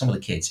it, some of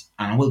the kids,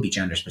 and I will be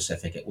gender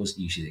specific, it was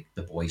usually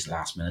the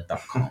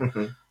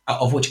boyslastminute.com,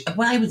 of which,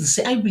 well, I would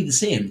be the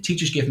same.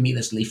 Teachers giving me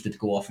this leaflet to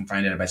go off and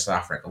find out about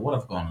South Africa. What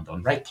have I gone and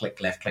done? Right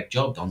click, left click,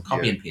 job done,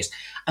 copy and paste.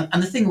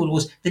 And the thing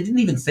was, they didn't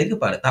even think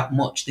about it that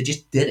much. They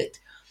just did it.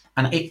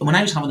 And when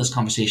I was having this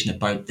conversation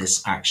about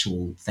this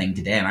actual thing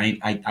today, and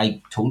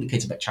I told the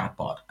kids about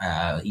Chatbot,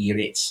 year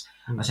 8s,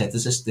 I said,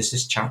 there's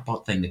this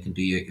chatbot thing that can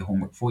do your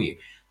homework for you.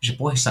 There's a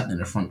boy sitting in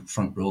the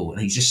front row, and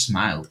he just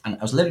smiled. And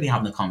I was literally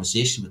having a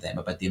conversation with them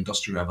about the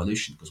Industrial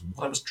Revolution, because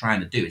what I was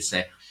trying to do is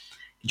say,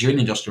 during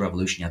the Industrial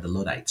Revolution, you had the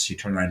Luddites who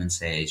turn around and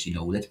says,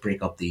 let's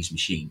break up these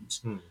machines.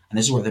 And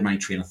this is where my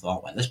train of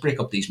thought went. Let's break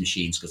up these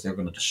machines because they're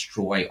going to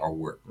destroy our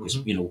work. Because,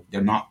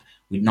 we're not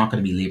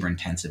going to be labor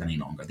intensive any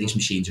longer. These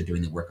machines are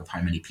doing the work of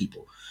how many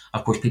people?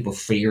 Of course, people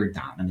feared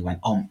that, and they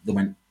went,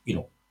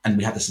 and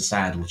we had the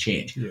societal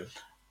change. Yeah.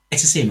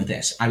 It's the same with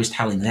this. I was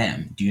telling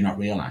them, do you not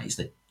realise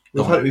that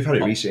we've had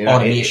it recently?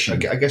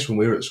 Automation. I guess when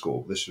we were at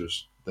school, this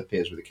was the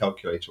peers with the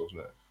calculator,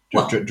 wasn't it? Do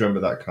you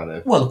remember that kind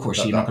of... Well, of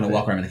course, you're not going to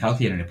walk around with a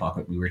calculator in your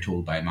pocket, we were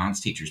told by maths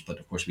teachers, but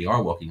of course we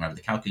are walking around with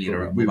a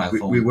calculator or a mobile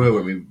phone. We were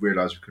when we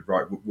realised we could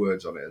write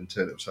words on it and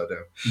turn it upside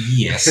down.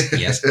 Yes,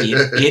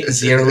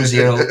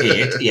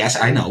 8008. Yes,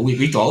 I know,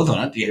 we've all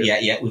done it.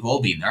 Yeah, we've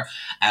all been there.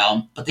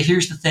 But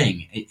here's the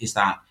thing, is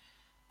that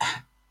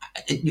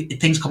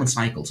things come in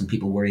cycles and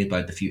people worry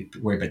about the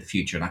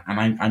future.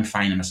 And I'm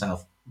finding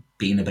myself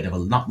being a bit of a,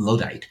 not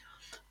Luddite,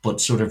 but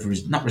sort of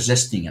not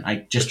resisting it.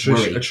 I just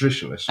worry. A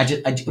traditionalist.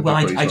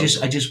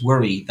 I just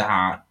worry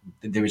that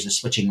there is a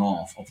switching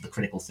off of the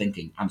critical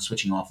thinking and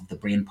switching off of the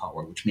brain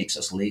power, which makes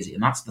us lazy.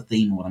 And that's the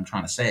theme of what I'm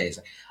trying to say is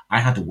I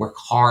had to work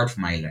hard for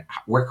my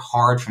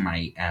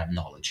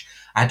knowledge.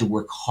 I had to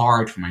work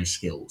hard for my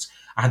skills.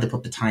 I had to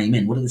put the time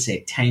in. What did they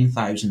say?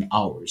 10,000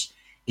 hours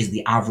is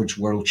the average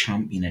world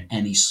champion at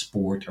any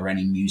sport or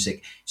any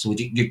music. So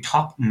your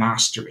top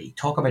mastery,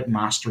 talk about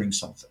mastering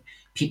something.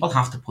 People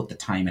have to put the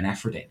time and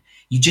effort in.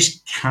 You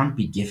just can't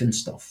be given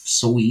stuff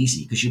so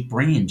easy because your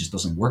brain just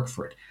doesn't work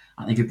for it.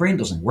 And if your brain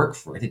doesn't work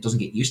for it, it doesn't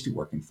get used to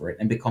working for it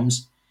and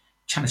becomes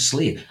kind of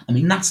slave. I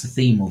mean, that's the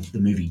theme of the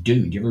movie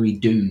Dune. Do you ever read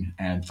Dune,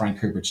 Frank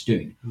Herbert's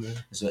Dune? Yeah.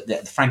 So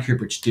the Frank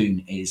Herbert's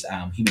Dune is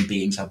human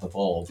beings have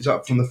evolved. Is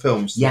that from the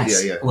films?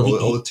 Yes. Yeah. Well,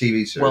 all the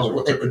TV series.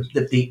 Well,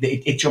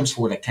 it jumps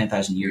forward like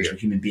 10,000 years where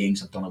human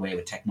beings have done away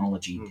with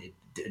technology.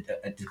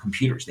 The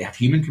computers. They have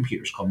human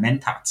computers called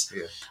mentats.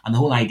 Yeah. And the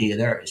whole idea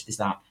there is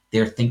that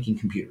they're thinking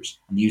computers,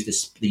 and they use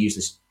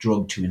this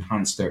drug to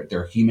enhance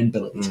their human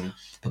abilities.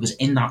 Because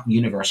in that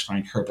universe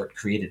Frank Herbert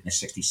created in the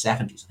 60s,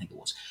 70s, I think it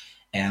was,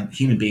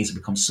 human beings have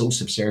become so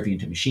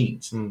subservient to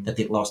machines that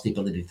they've lost the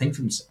ability to think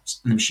for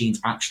themselves. And the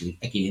machines actually,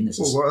 again, this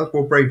is...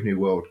 Well, Brave New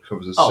World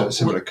covers a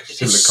similar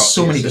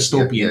so many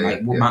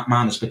dystopian,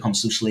 man has become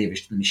so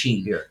slavish to the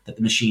machine that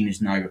the machine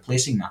is now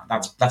replacing that.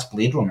 That's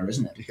Blade Runner,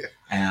 isn't it?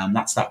 Yeah.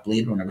 That's that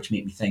Blade Runner, which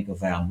made me think of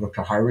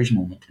Rutger Hauer's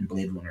moment in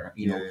Blade Runner.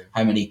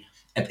 How many...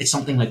 If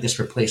something like this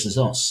replaces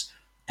us,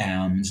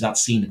 there's that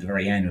scene at the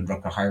very end when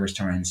Rutger Hauer's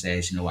turn and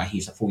says, he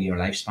has a 4-year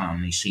lifespan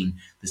and he's seen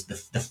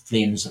the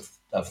flames of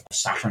of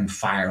Saturn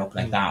fire up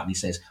like that, and he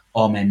says,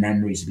 all my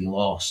memories will be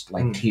lost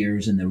like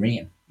tears in the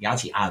rain. He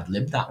actually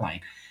ad-libbed that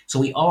line. So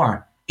we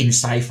are in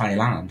sci-fi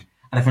land,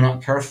 and if we're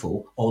not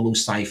careful, all those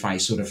sci-fi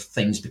sort of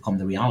things become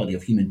the reality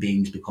of human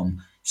beings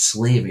become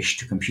slavish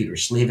to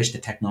computers, slavish to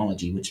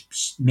technology, which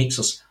makes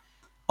us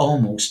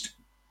almost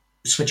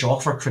switch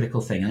off our critical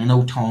thing. And I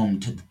know Tom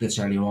did this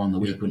earlier on in the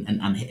week,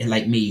 and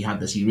like me, had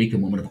this eureka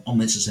moment of, oh,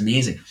 this is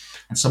amazing.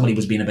 And somebody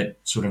was being a bit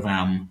sort of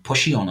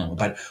pushy on him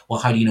about, well,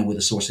 how do you know where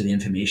the source of the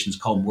information's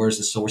come? Where's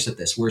the source of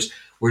this?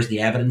 Where's the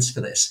evidence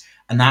for this?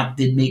 And that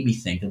did make me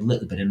think a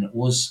little bit, and it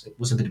was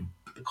a bit of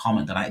a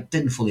comment that I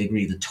didn't fully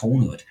agree with the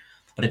tone of it,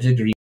 but I did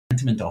agree with the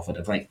sentiment of it,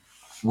 of like,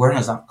 where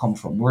has that come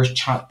from? Where's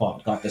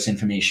Chatbot got this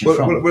information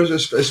from? Well,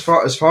 as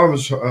far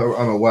as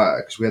I'm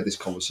aware, because we had this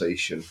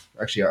conversation,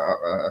 actually,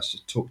 I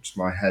talked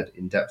my head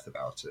in depth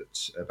about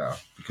it,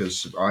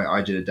 because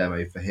I did a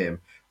demo for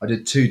him. I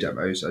did 2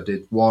 demos. I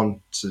did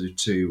one to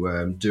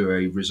do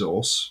a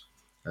resource.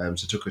 So I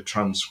took a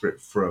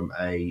transcript from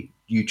a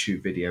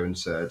YouTube video and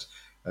said,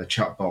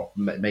 Chatbot,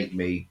 make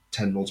me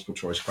 10 multiple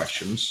choice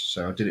questions.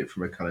 So I did it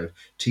from a kind of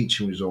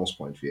teaching resource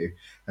point of view.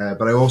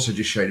 But I also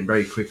just showed him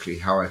very quickly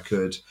how I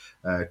could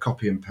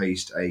copy and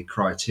paste a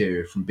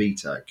criteria from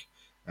BTEC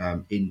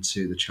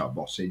into the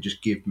chatbot. So it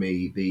just give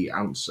me the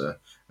answer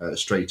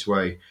straight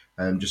away,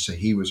 just so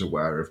he was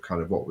aware of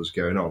kind of what was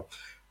going on.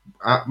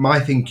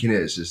 My thinking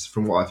is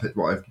from what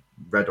I've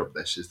read of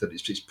this, is that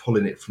it's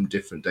pulling it from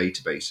different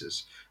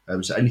databases.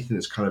 So anything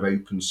that's kind of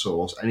open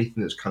source,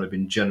 anything that's kind of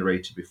been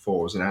generated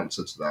before as an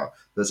answer to that,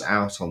 that's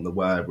out on the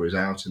web or is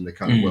out in the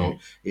kind of world,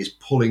 it's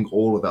pulling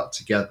all of that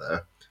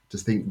together to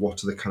think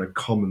what are the kind of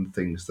common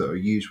things that are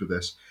used with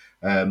this.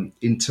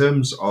 In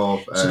terms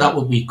of... so that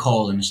what we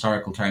call, in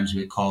historical terms,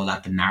 we call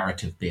that the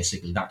narrative,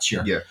 basically. That's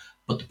your... Yeah.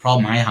 But the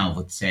problem I have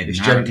with, say, the It's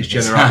narrative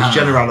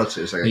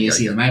generalities. Well, you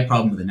see, my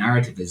problem with the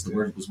narrative is the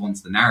world was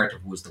once the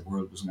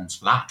world was once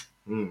flat.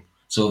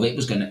 So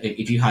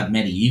if you had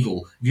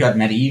medieval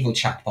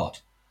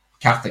chatbot,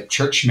 Catholic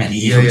Church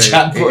medieval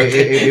chatbot,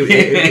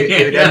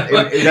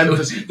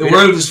 the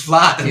world is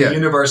flat and the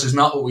universe is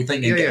not what we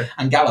think.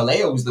 And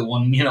Galileo was the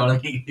one, you know what I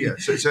mean? Yeah.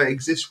 So it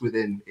exists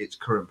within its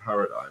current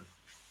paradigm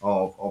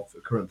of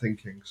current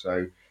thinking.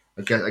 So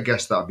I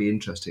guess that'd be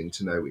interesting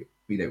to know.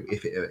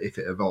 If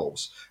it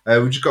evolves.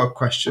 We've just got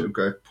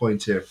a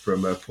point here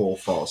from Paul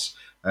Foss.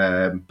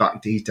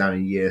 He's down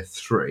in year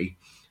 3,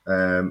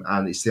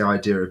 and it's the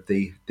idea of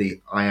the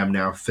I am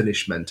now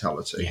finished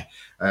mentality,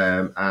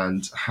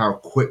 and how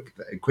quick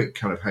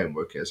kind of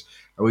homework is.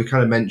 And we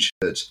kind of mentioned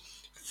that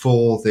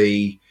for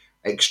the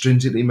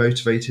extrinsically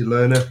motivated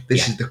learner,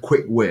 this is the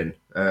quick win.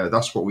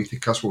 That's what we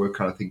think. That's what we were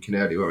kind of thinking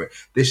earlier, weren't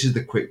we? This is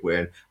the quick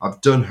win.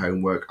 I've done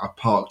homework. I've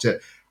parked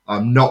it.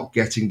 I'm not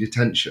getting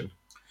detention.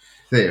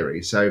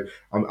 Theory. So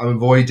I'm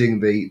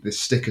avoiding the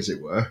stick, as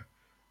it were,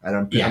 and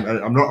I'm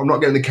not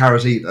getting the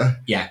carrot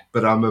either. Yeah.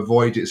 But I'm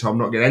avoiding. So I'm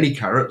not getting any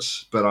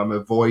carrots, but I'm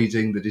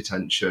avoiding the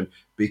detention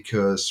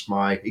because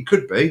it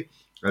could be.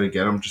 And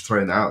again, I'm just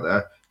throwing that out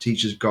there.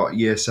 Teacher's got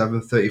year 7,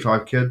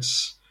 35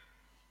 kids.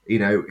 They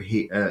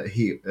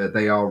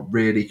are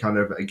really kind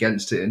of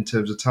against it in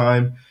terms of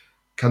time.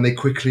 Can they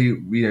quickly,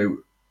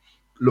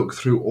 look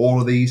through all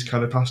of these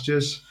kind of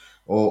pastures?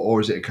 Or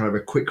is it kind of a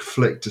quick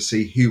flick to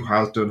see who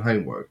has done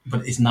homework?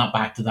 But isn't that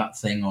back to that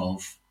thing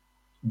of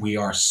we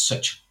are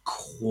such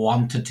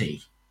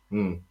quantity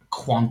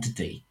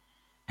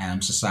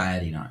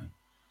society now?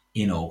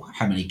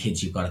 How many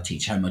kids you've got to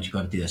teach, how much you've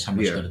got to do this, how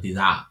much you've got to do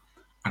that.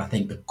 And I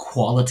think the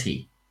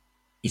quality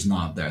is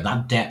not there.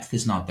 That depth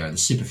is not there. The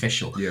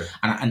superficial. Yeah.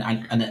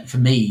 And for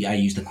me, I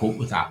use the quote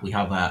with that. We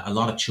have a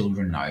lot of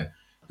children now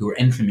who are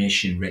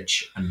information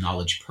rich and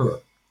knowledge poor.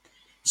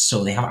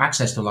 So they have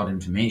access to a lot of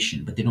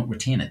information, but they don't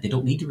retain it. They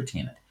don't need to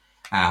retain it.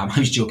 I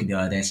was joking the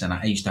other day, saying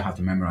I used to have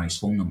to memorize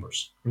phone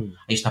numbers. I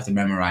used to have to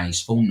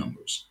memorize phone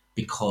numbers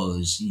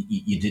because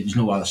there's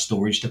no other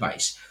storage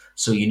device.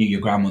 So you knew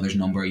your grandmother's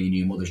number, you knew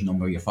your mother's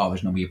number, your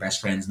father's number, your best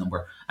friend's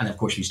number. And of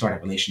course, if you start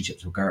up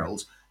relationships with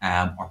girls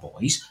or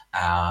boys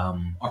or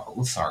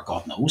both, or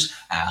God knows,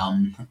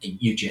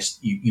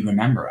 you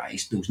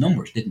memorized those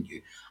numbers, didn't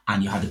you?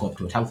 And you had to go up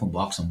to a telephone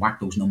box and whack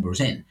those numbers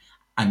in.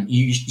 And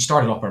you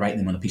started off by writing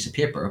them on a piece of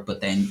paper,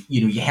 but then,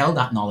 you held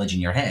that knowledge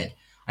in your head.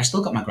 I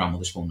still got my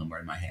grandmother's phone number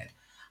in my head.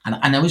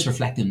 And I was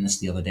reflecting on this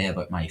the other day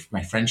about my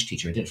French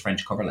teacher. I did a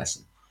French cover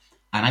lesson.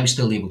 And I was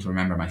still able to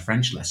remember my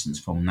French lessons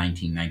from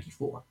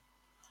 1994.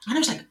 And I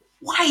was like,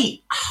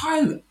 why?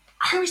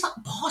 How is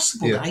that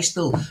possible that I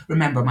still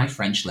remember my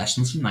French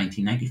lessons from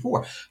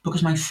 1994?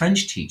 Because my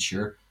French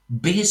teacher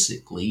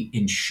basically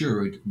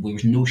ensured there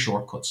was no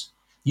shortcuts.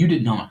 You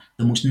did not.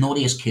 The most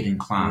naughtiest kid in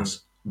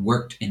class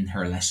worked in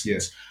her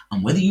lessons.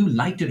 And whether you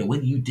liked it or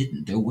whether you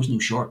didn't, there was no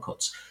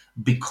shortcuts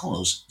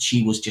because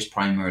she was just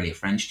primarily a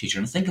French teacher.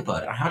 And think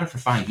about it, I had her for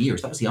 5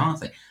 years. That was the other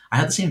thing. I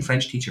had the same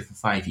French teacher for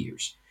 5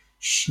 years.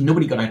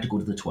 Nobody got out to go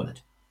to the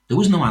toilet. There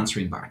was no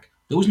answering back.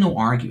 There was no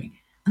arguing.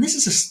 And this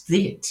is a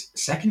state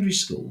secondary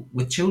school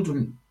with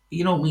children,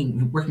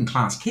 working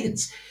class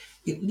kids.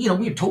 We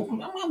were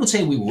told, I would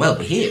say we were well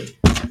behaved.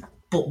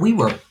 But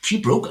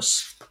she broke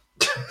us.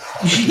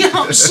 She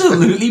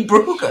absolutely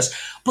broke us.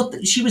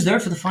 But she was there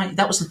for the fight.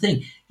 That was the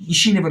thing.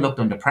 She never looked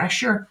under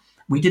pressure.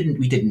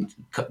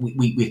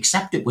 We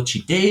accepted what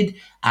she did,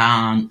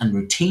 and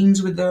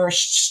routines were there,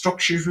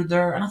 structures were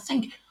there. And I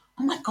think,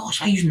 oh my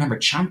gosh, I used to remember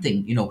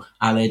chanting, Ale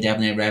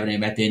Devne Revne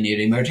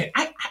Mette.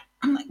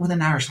 I'm like with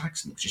an Irish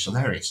accent, which is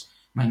hilarious.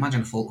 I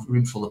imagine a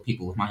room full of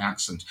people with my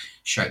accent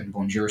shouting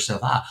Bonjour, ça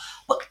va.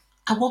 But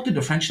I walked into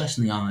a French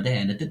lesson the other day,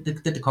 and I did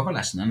the cover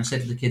lesson, and I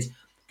said to the kids,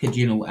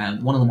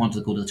 one of them wanted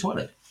to go to the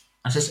toilet.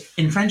 I says,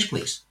 in French,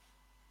 please.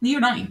 Year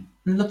 9. And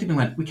they looked at me and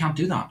went, we can't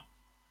do that.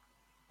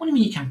 What do you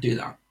mean you can't do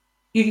that?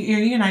 You're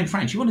year 9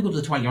 French. You want to go to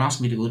the toilet, you're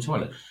asking me to go to the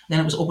toilet. Then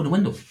it was open a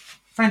window.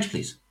 French,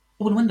 please.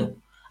 Open a window.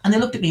 And they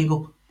looked at me and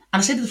go, and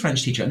I said to the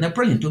French teacher, and they're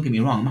brilliant, don't get me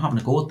wrong, I'm not having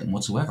a go at them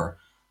whatsoever.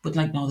 But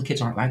no, the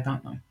kids aren't like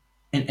that now.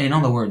 In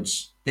other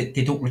words, they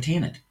don't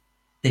retain it.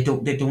 They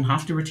don't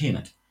have to retain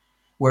it.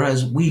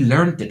 Whereas we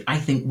learned it. I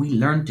think we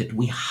learned it.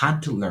 We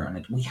had to learn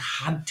it.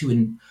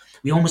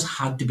 We almost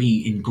had to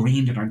be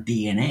ingrained in our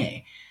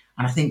DNA.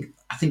 And I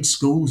think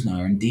schools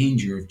now are in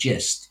danger of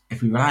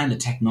if we rely on the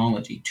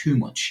technology too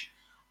much,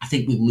 I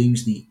think we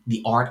lose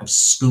the art of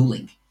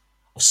schooling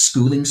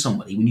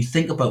somebody. When you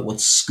think about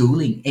what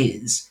schooling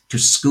is, to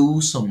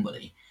school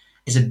somebody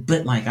is a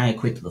bit like I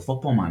equate to the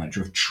football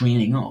manager of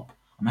training up.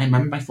 And I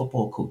remember my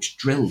football coach,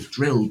 drill.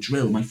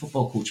 My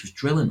football coach was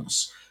drilling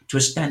us to a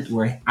extent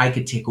where I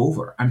could take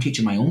over. I'm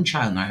teaching my own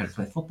child now how to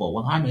play football.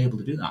 Well, I'm able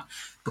to do that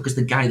because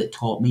the guy that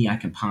taught me, I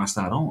can pass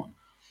that on.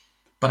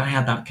 But I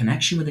had that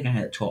connection with the guy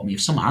that taught me.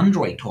 If some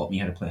Android taught me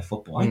how to play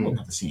football, I wouldn't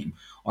have the same.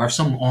 Or if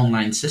some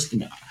online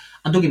system,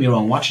 and don't get me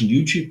wrong, watching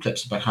YouTube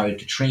clips about how to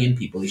train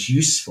people is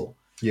useful.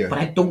 Yeah. But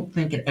I don't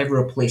think it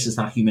ever replaces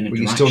that human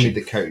interaction. You still need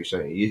the coach,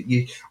 don't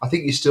you? I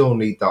think you still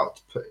need that.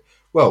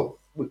 Well,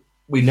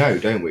 we know,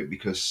 don't we?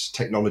 Because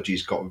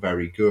technology's got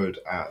very good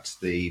at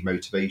the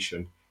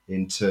motivation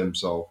in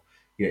terms of,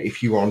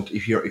 if you're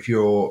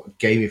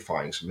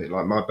gamifying something,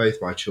 like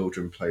both my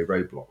children play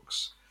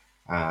Roblox,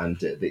 and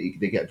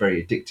they get very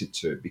addicted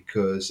to it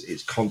because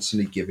it's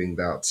constantly giving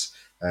that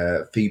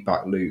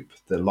feedback loop,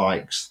 the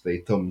likes, the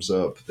thumbs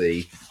up,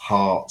 the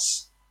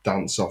hearts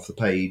dance off the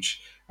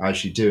page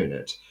as you're doing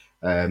it.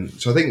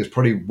 So I think it's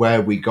probably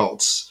where we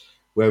got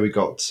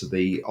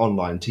the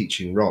online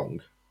teaching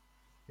wrong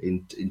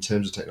in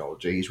terms of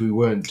technology, is we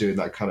weren't doing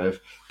that kind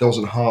of, there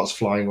wasn't hearts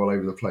flying all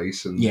over the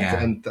place and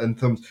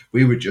thumbs.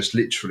 We were just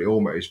literally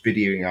almost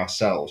videoing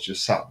ourselves,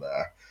 just sat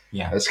there.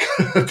 Yeah. As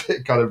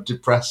kind of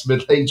depressed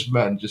middle-aged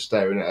men just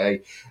staring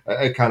at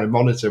a kind of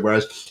monitor.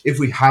 Whereas if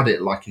we had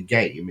it like a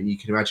game, and you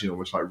can imagine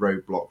almost like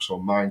Roblox or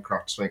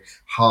Minecraft, something,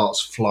 hearts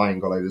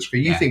flying all over the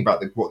screen. You think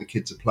about what the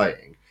kids are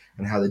playing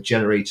and how they're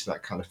generating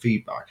that kind of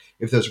feedback.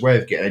 If there's a way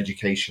of getting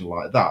education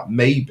like that,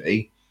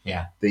 maybe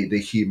the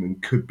human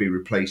could be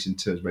replaced in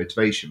terms of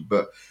motivation.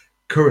 But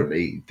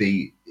currently,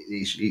 I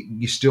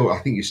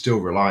think you're still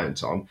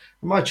reliant on,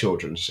 and my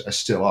children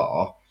still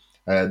are,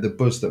 the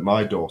buzz that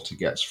my daughter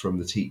gets from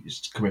the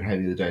teachers coming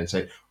home the other day and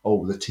saying,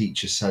 "Oh, the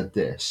teacher said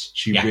this.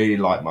 She really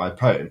liked my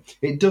poem."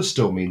 It does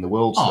still mean the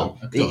world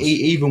to them,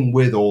 even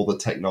with all the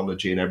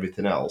technology and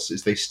everything else.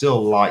 Is they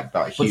still like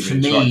that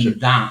human interaction. But for me,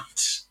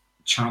 that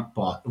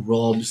chatbot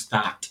robs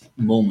that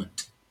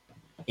moment.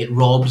 It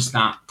robs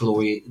that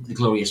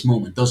glorious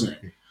moment, doesn't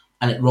it?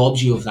 And it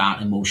robs you of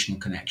that emotional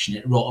connection.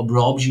 It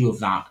robs you of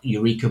that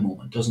eureka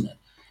moment, doesn't it?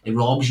 It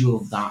robs you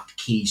of that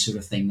key sort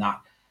of thing,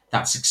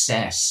 that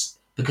success.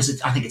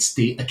 Because I think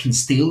it can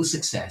steal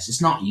success.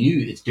 It's not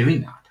you, it's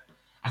doing that.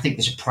 I think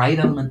there's a pride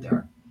element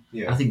there.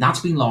 Yeah. I think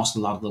that's been lost a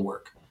lot of the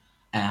work.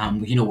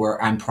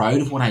 Where I'm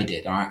proud of what I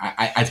did.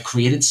 I've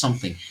created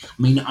something.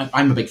 I mean,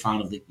 I'm a big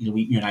fan of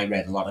you and I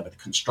read a lot about the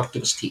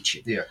constructivist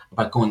teaching,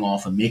 about going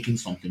off and making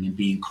something and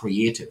being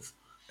creative.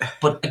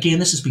 But again,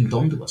 this has been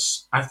done to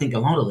us. I think a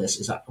lot of this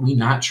is that we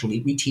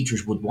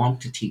teachers would want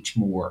to teach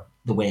more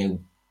the way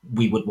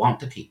we would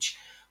want to teach.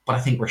 But I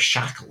think we're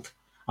shackled.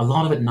 A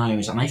lot of it now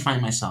is, and I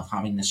find myself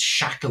having this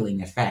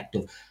shackling effect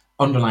of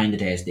underlying the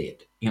day's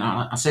date.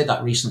 I said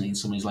that recently, and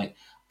somebody's like,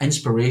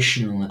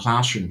 inspirational in the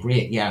classroom,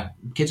 great. Yeah,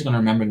 kids are going to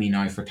remember me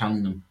now for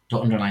telling them to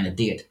underline a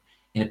date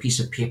in a piece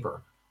of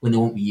paper when they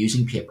won't be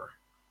using paper.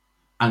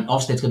 And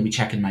Ofsted's going to be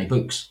checking my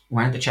books.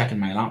 Why aren't they checking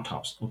my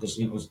laptops? Because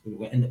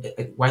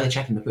why are they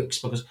checking the books?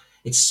 Because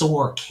it's so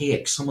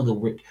archaic. Some of the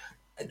work,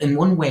 in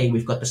one way,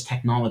 we've got this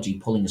technology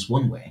pulling us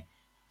one way.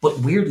 But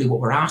weirdly,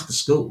 what we're asked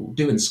to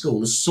do in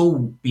school is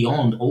so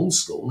beyond old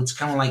school. It's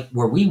kind of like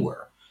where we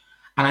were.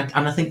 And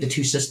I think the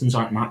two systems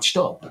aren't matched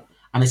up.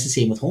 And it's the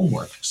same with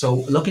homework. So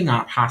looking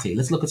at Hattie,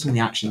 let's look at some of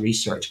the action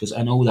research, because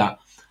I know that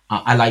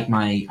I like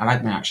my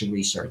action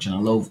research, and I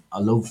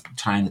love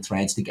tying the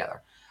threads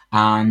together.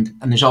 And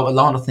there's a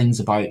lot of things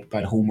about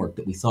homework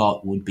that we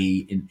thought would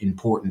be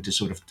important to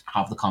sort of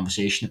have the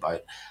conversation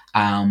about.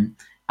 And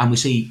we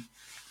see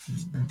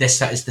this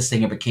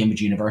thing about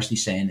Cambridge University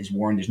saying is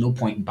warned there's no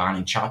point in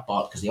banning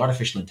chatbot because the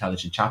artificial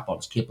intelligence chatbot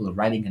is capable of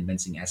writing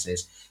convincing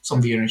essays. Some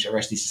of the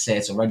universities say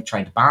it's already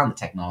trying to ban the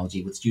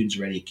technology, with students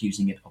already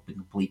accusing it of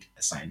incomplete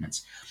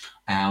assignments.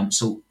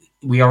 So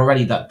we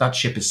already that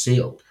ship is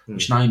sailed,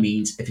 which now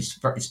means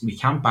if we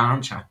can't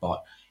ban chatbot,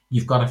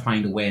 you've got to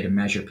find a way to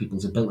measure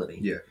people's ability.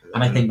 Yeah.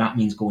 And I think that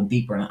means going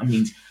deeper, and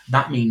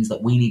that means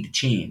that we need to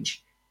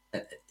change.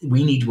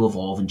 We need to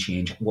evolve and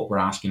change what we're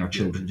asking our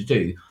children to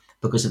do,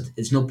 because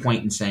it's no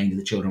point in saying to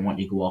the children, "Want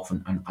you to go off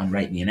and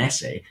write me an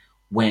essay,"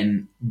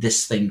 when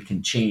this thing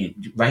can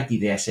change. Write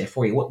the essay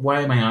for you.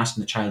 Why am I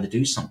asking the child to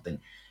do something?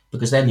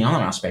 Because then the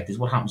other aspect is,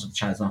 what happens if the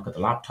child's not got the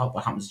laptop?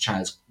 What happens if the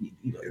child's...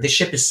 The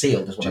ship is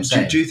sailed, is what I'm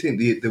saying. Do you think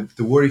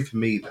the worry for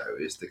me, though,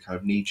 is the kind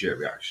of knee-jerk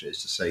reaction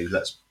is to say,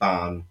 let's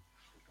ban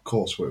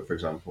coursework, for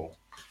example?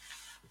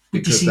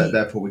 Because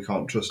therefore we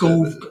can't trust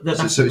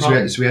it.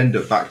 So we end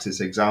up back to this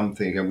exam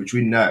thing again, which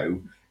we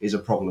know is a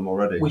problem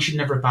already. We should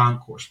never ban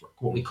coursework.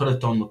 What we could have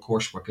done with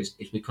coursework is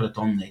we could have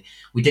done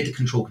we did the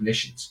control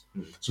conditions.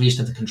 So we used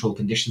to have the control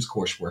conditions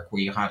coursework,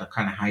 where you had a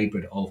kind of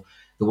hybrid of,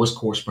 there was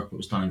coursework that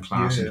was done in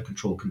class in the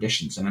control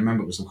conditions, and I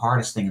remember it was the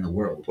hardest thing in the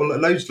world. Well,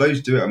 loads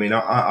do it. I mean,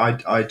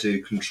 I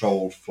do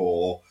control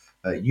for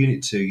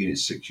Unit 2, Unit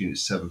 6, Unit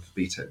 7 for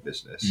BTEC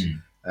Business.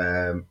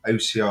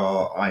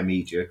 OCR,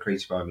 iMedia,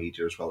 Creative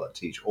iMedia as well, that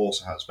teach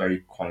also has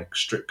very kind of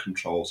strict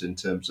controls in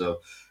terms of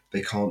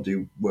they can't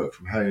do work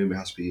from home, it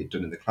has to be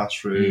done in the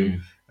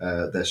classroom.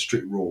 There's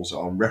strict rules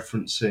on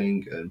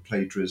referencing and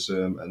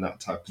plagiarism and that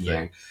type of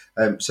thing.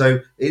 So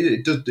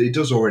it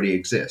does already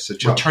exist.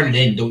 So turn it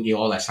in, don't you?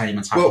 All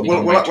assignments have to be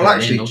done. Well,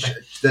 actually,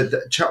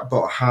 the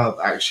chatbot have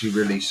actually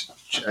released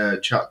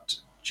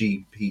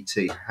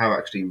ChatGPT have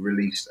actually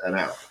released an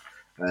app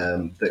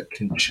that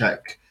can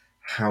check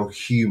how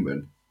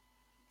human.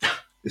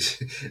 I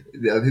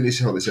think this is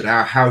how they said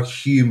how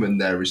human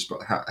their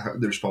how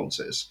the response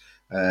is.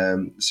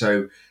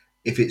 So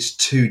if it's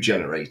too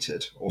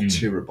generated or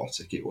too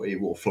robotic, it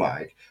will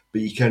flag.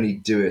 But you can only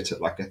do it at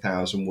like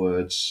 1,000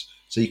 words.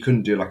 So you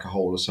couldn't do like a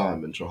whole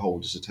assignment or a whole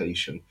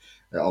dissertation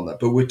on that.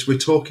 But we're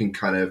talking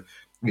kind of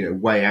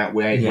way out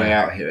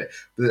here.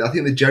 But I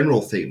think the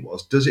general theme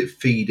was: does it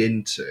feed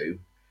into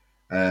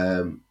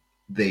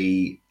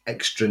the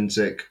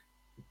extrinsic,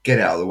 get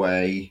out of the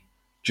way,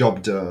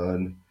 job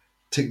done,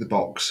 tick the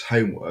box,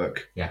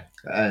 homework? Yeah.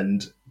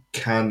 And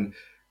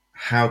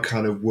how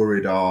kind of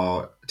worried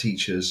are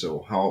teachers,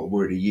 or how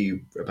worried are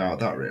you about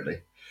that, really?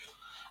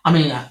 I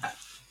mean,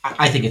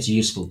 I think it's a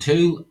useful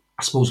tool.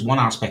 I suppose one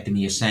aspect of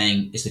me is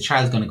saying, is the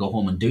child going to go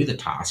home and do the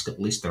task?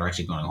 At least they're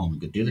actually going home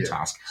and do the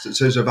task.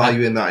 So there's a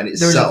value in that in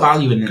itself. There's a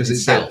value in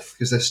itself.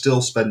 Because they're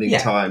still spending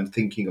time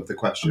thinking of the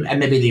question. And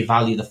maybe they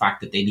value the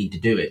fact that they need to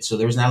do it. So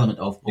there's an element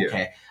of,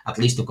 at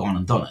least they've gone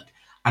and done it.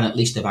 And at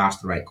least they've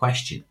asked the right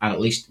question. And at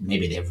least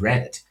maybe they've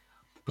read it.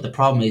 But the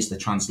problem is the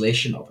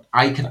translation of it.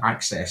 I can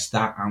access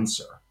that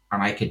answer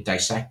and I could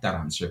dissect that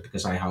answer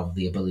because I have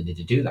the ability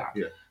to do that.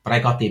 Yeah. But I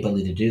got the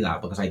ability to do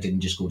that because I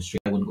didn't just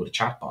I wouldn't go to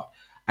chatbot.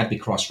 I'd be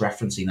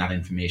cross-referencing that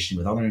information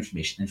with other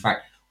information. In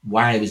fact,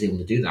 why I was able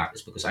to do that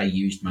is because I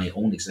used my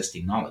own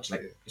existing knowledge.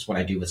 It's what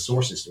I do with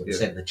sources, what I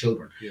said to the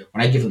children. Yeah.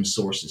 When I give them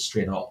sources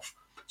straight off,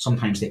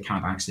 sometimes they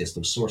can't access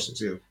those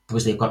sources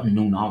because they've got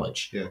no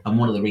knowledge. Yeah. And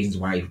one of the reasons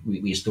why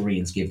we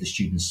historians give the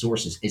students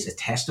sources is a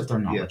test of their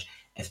knowledge.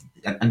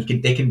 Yeah.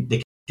 They can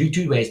do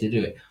two ways to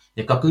do it.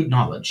 They've got good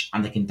knowledge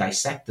and they can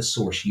dissect the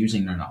source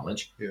using their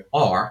knowledge. Yeah.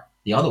 Or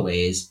the other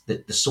way is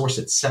that the source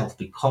itself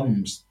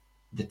becomes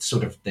the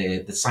sort of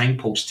the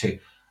signpost to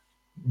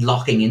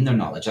locking in their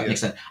knowledge. That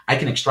makes sense. I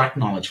can extract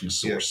knowledge from a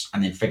source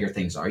and then figure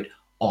things out,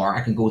 or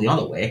I can go the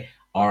other way,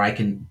 or I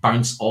can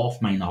bounce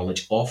off my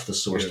knowledge off the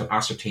source to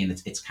ascertain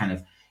its kind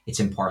of its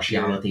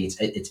impartiality,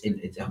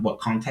 it's what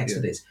context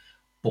it is.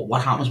 But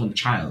what happens when the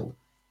child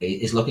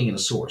is looking at a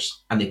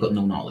source and they've got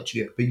no knowledge?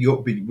 Yeah, but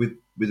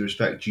with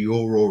respect,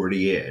 you're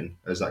already in,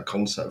 as that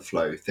concept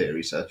flow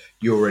theory says,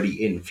 you're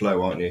already in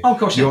flow, aren't you? Oh, of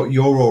course. You're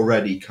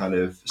already kind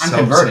of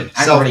converted.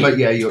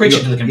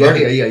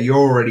 You're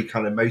already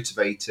kind of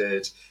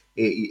motivated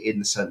in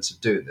the sense of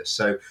doing this.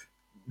 So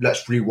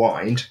let's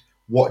rewind.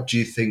 What do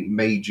you think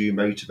made you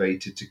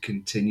motivated to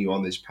continue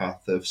on this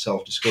path of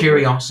self-discovery?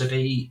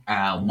 Curiosity.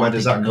 Where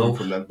does that come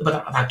from then?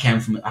 But that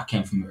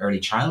came from early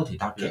childhood.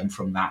 That came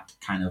from that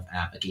kind of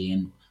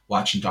again,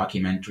 watching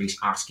documentaries,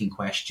 asking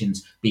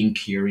questions, being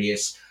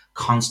curious,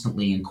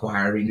 constantly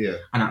inquiring. Yeah.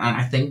 And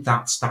I think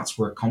that's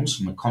where it comes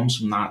from. It comes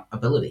from that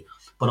ability.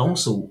 But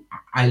also,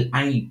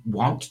 I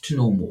want to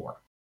know more.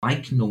 I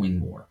like knowing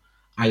more.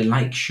 I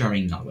like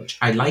sharing knowledge.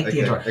 I like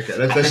the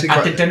interaction.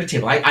 At the dinner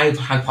table, I've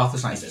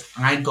hypothesized this.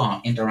 I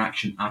got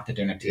interaction at the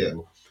dinner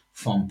table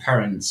from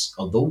parents,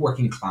 although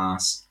working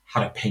class,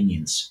 had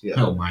opinions. Yeah.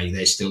 Oh my,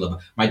 they still have.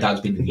 My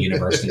dad's been to the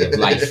University of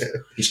Life.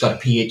 He's got a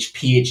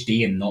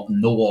PhD in know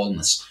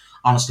allness,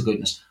 honest to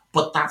goodness.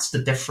 But that's the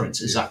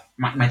difference. Is that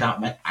my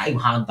dad? I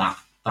had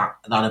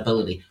that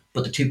ability.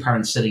 But the two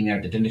parents sitting there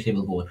at the dinner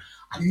table going,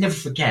 I'll never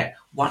forget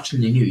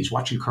watching the news,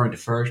 watching current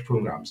affairs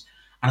programs.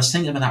 And I was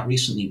thinking about that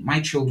recently. My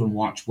children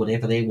watch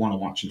whatever they want to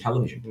watch on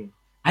television.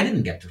 I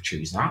didn't get to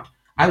choose that.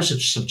 I was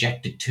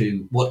subjected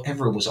to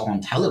whatever was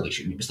on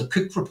television. It was the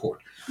Cook Report.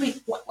 I mean,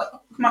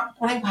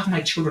 why have my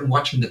children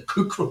watching the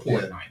Cook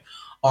Report now?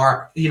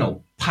 Or,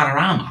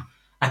 Panorama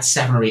at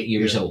 7 or 8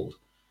 years old.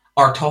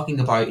 are talking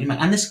about,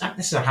 and this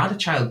is, I had a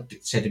child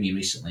said to me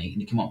recently,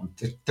 and he came up,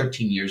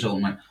 13 years old,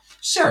 and went,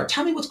 "Sir,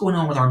 tell me what's going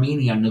on with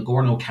Armenia and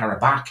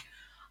Nagorno-Karabakh."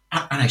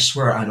 And I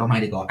swear,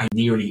 Almighty God, I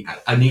nearly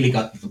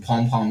got the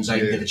pom-poms out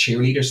and did a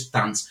cheerleader's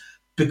dance,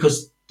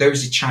 because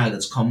there's a child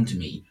that's come to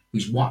me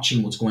who's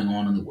watching what's going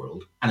on in the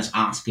world and is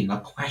asking a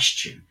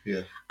question.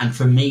 Yeah. And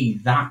for me,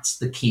 that's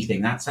the key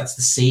thing. That's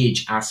the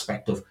sage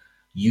aspect of,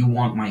 you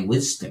want my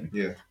wisdom.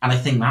 Yeah. And I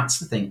think that's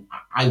the thing.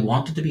 I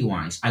wanted to be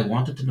wise. I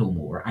wanted to know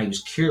more. I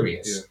was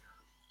curious. Yeah.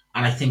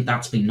 And I think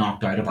that's been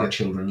knocked out of our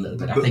children a little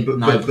bit. I think but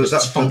now because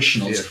that's it's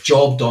functional, it's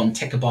job done,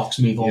 tick a box,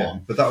 move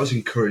on. But that was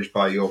encouraged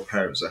by your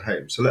parents at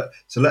home. So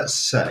let's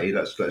say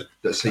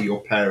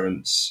your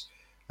parents,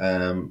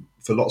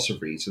 for lots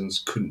of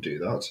reasons, couldn't do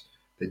that.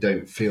 They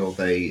don't feel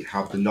they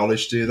have the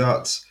knowledge to do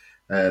that.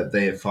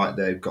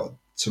 They've got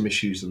some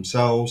issues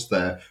themselves.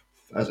 They're,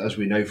 as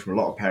we know from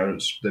a lot of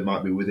parents, they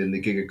might be within the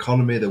gig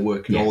economy. They're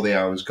working all the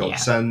hours God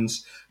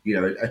sends.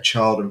 A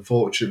child,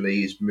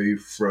 unfortunately, is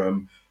moved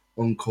from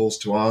uncles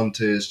to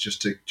aunties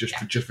just for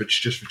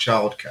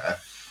childcare.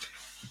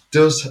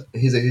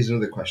 Here's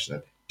another question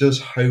then. Does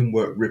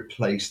homework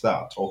replace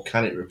that, or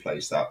can it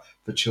replace that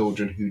for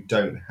children who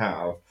don't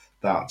have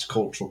that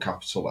cultural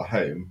capital at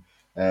home,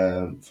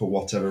 for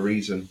whatever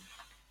reason?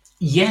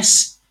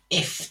 Yes,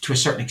 if to a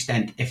certain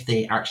extent, if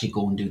they actually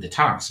go and do the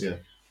task. Yeah.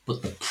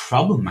 But the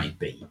problem might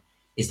be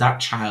is that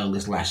child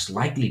is less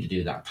likely to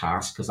do that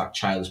task, because that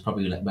child is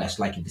probably less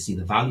likely to see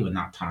the value in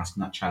that task,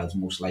 and that child is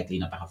most likely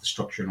not to have the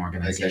structure and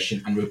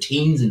organisation and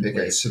routines in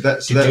place to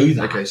do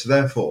that. Okay, so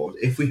therefore,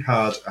 if we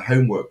had a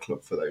homework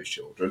club for those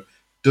children,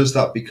 does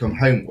that become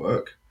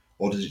homework,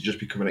 or does it just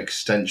become an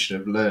extension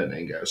of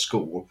learning at a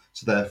school?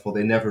 So therefore,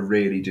 they never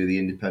really do the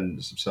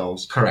independence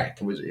themselves.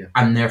 Correct.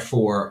 And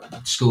therefore,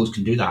 schools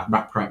can do that.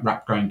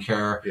 Wraparound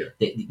care.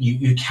 Yeah.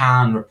 You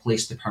can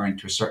replace the parent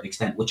to a certain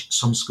extent, which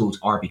some schools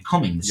are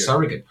becoming, the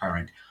surrogate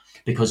parent.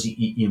 Because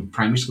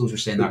primary schools were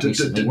saying that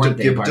recently, weren't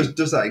they?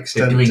 Does that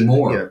extend? They're doing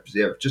more.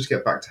 Yeah. Just to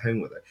get back to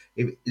homework,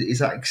 is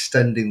that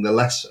extending the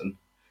lesson,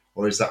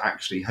 or is that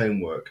actually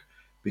homework?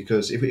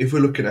 Because if we're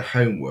looking at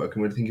homework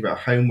and we're thinking about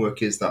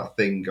homework, is that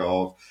thing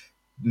of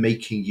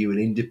making you an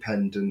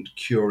independent,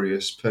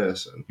 curious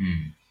person,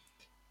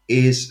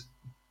 is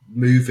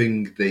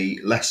moving the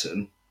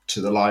lesson to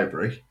the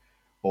library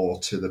or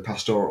to the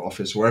pastoral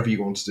office, wherever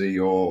you want to do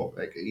your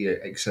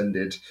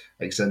extended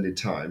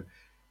time.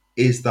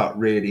 Is that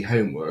really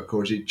homework,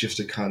 or is it just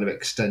a kind of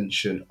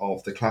extension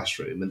of the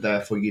classroom, and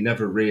therefore you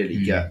never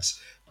really get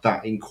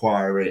that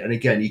inquiry? And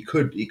again, it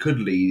could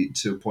lead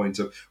to a point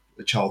of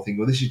the child thinking,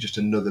 well, this is just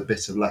another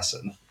bit of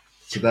lesson,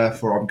 so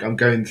therefore I'm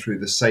going through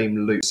the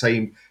same loop,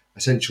 same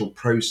essential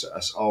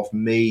process of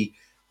me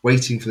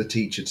waiting for the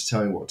teacher to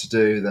tell me what to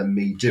do, then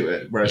me do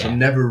it, whereas I'm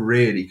never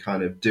really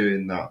kind of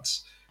doing that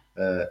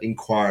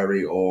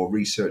inquiry or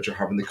research or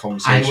having the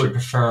conversation. I would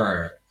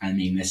prefer,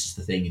 this is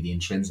the thing of the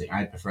intrinsic,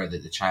 I'd prefer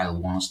that the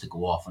child wants to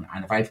go off, and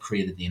if I've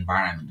created the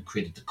environment and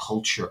created the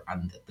culture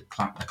and the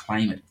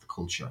climate of the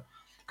culture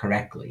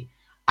correctly,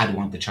 I'd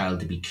want the child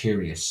to be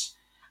curious.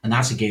 And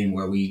that's again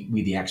where we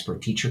the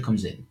expert teacher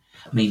comes in.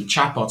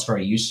 Chatbot's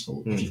very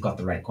useful if you've got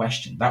the right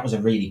question. That was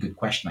a really good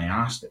question, I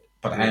asked it,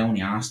 but I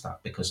only asked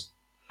that because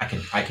I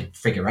could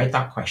figure out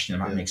that question,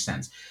 and that makes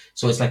sense.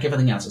 So it's like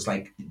everything else. It's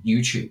like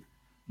YouTube.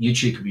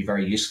 YouTube could be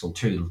very useful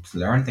too, to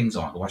learn things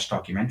on, to watch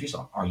documentaries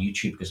on, or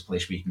YouTube is a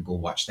place where you can go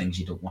watch things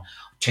you don't want.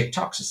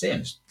 TikTok's the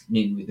same.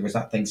 There was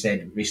that thing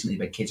said recently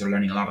about kids are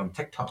learning a lot on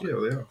TikTok. Yeah,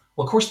 they are.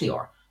 Well, of course they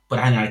are. But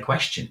I had a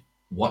question.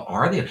 What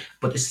are they?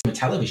 But this is with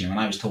television. When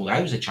I was told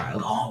I was a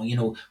child,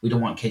 we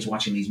don't want kids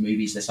watching these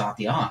movies, this, that,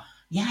 the other.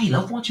 Yeah, I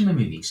love watching the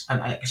movies. And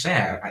like I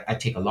say, I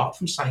take a lot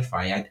from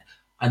sci-fi.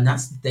 And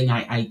that's the thing,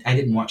 I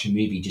didn't watch a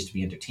movie just to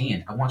be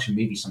entertained. I watch a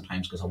movie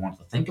sometimes because I want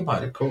to think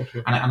about it. Of course,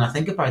 yeah. And I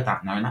think about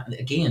that now. And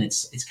again,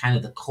 it's kind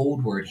of the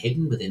code word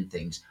hidden within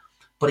things.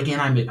 But again,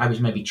 I was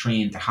maybe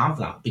trained to have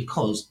that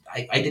because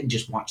I didn't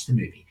just watch the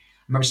movie.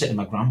 I remember sitting in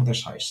my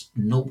grandmother's house.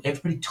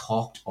 Everybody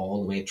talked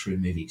all the way through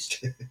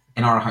movies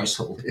in our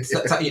household. Is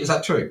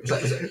that true?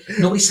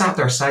 Nobody sat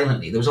there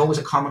silently. There was always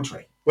a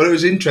commentary. Well, it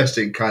was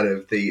interesting kind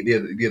of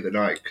the other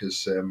night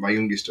because my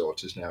youngest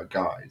daughter's now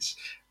guides.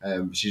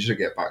 She doesn't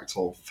get back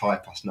till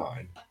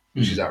 9:05,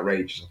 which is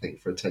outrageous, I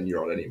think, for a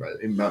 10-year-old anyway,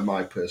 in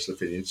my personal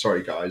opinion.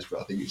 Sorry, guys,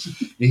 but I think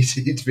it needs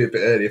to be a bit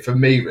earlier for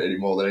me, really,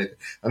 more than anything.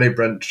 I know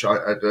Brent,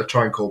 I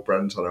try and call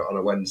Brent on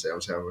a Wednesday.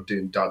 I'm saying I'm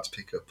doing dad's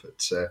pickup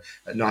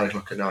at 9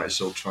 o'clock at night,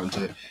 still trying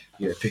to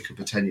pick up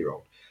a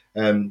 10-year-old.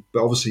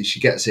 But obviously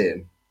she gets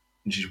in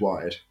and she's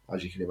wired,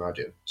 as you can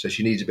imagine. So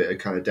she needs a bit of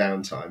kind of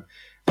downtime.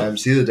 So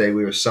the other day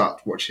we were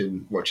sat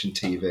watching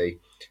TV.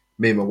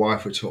 Me and my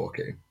wife were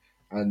talking,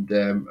 and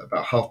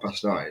about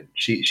 9:30,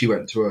 she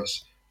went to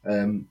us.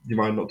 Do you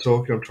mind not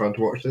talking? I'm trying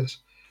to watch this.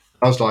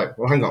 I was like,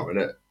 well, hang on a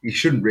minute. You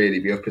shouldn't really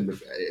be up in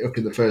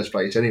the first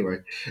place anyway.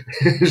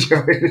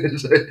 So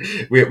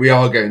we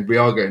are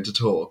going to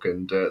talk,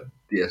 and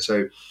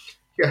so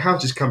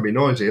houses can be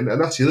noisy, and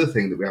that's the other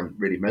thing that we haven't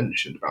really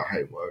mentioned about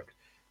homework.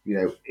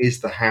 Is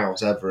the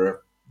house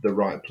ever the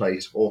right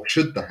place, or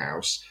should the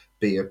house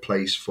be a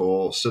place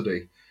for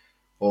study,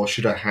 or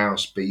should a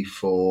house be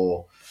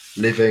for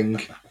living?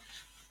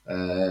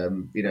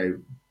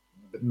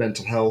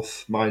 Mental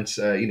health,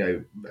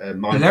 mindset,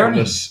 mindfulness.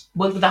 Learning.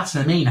 Well, that's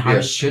what I mean.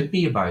 House should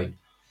be about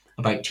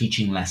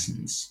teaching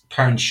lessons.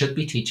 Parents should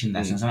be teaching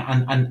lessons.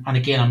 And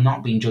again, I'm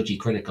not being judgy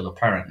critical of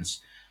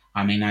parents.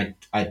 I mean, I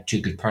had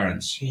two good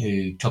parents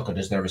who took it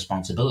as their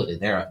responsibility.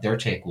 Their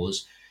take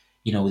was,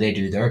 they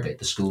do their bit.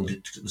 The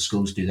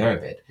schools do their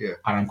bit. Yeah.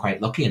 And I'm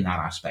quite lucky in that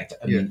aspect.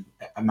 I mean,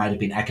 I might have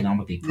been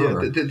economically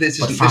poor, this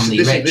but family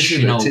rich.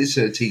 It's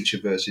a teacher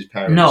versus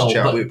parents.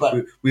 No,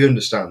 but we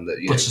understand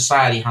that. But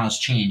society has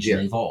changed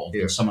and evolved,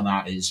 Yeah. and some of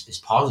that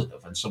is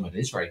positive, and some of it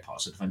is very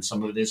positive, and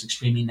some of it is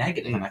extremely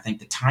negative. And I think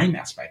the time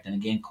aspect, and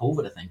again,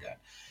 COVID, I think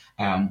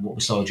what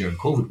we saw during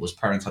COVID was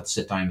parents had to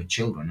sit down with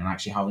children and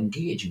actually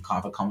engage and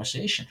have a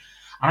conversation.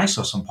 And I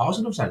saw some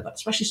positives out of that,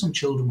 especially some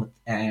children with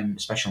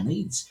special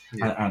needs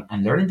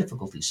and learning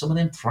difficulties. Some of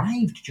them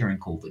thrived during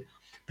COVID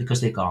because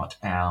they got,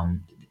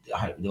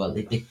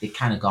 they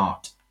kind of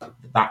got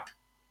that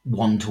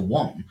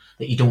one-to-one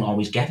that you don't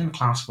always get in a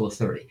class full of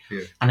 30.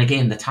 Yeah. And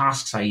again, the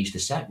tasks I used to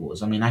set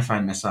was, I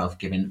find myself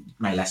giving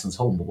my lessons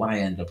home, but what I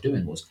ended up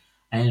doing was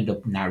I ended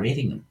up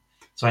narrating them.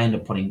 So I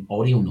ended up putting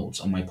audio notes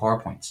on my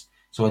PowerPoints.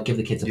 So I'd give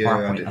the kids a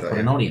PowerPoint, I'd put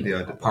an audio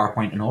note, a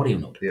PowerPoint, an audio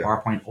note,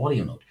 PowerPoint,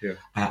 audio note. Yeah.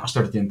 I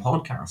started doing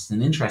podcasts.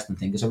 And an interesting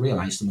thing is I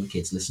realised some of the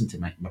kids listened to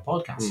my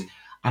podcasts.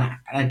 And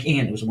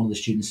again, it was one of the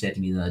students said to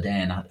me the other day,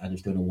 and I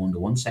was doing a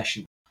one-to-one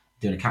session,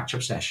 doing a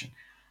catch-up session.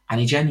 And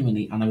he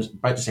genuinely, and I was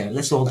about to say,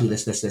 let's all do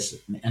this.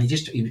 And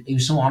he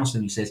was so honest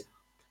with me. He says,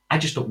 I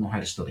just don't know how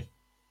to study.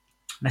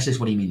 And I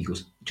says, what do you mean? He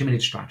goes, too many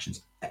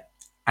distractions.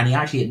 And he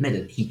actually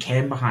admitted he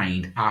came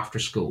behind after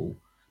school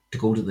to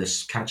go to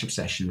this catch-up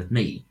session with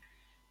me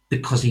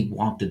because he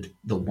wanted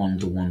the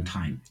one-to-one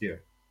time. Yeah.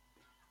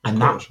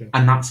 And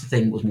that's the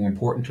thing that was more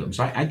important to him.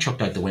 So I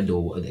chucked out the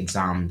window the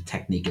exam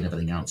technique and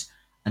everything else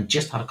and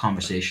just had a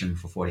conversation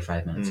for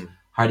 45 minutes.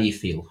 How do you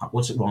feel?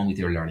 What's wrong with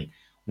your learning?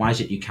 Why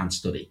is it you can't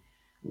study?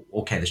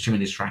 Okay, there's too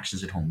many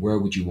distractions at home. Where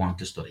would you want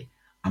to study?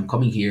 I'm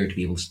coming here to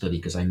be able to study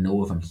because I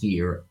know if I'm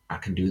here, I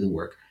can do the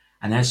work.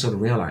 And I sort of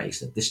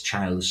realised that this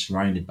child is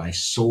surrounded by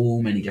so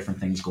many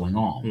different things going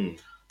on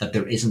that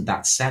there isn't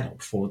that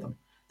setup for them,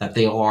 that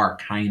they are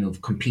kind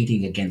of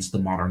competing against the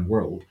modern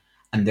world.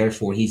 And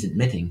therefore he's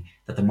admitting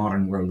that the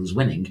modern world is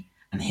winning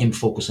and him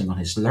focusing on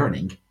his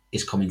learning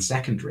is coming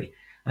secondary.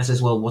 And I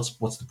says, well,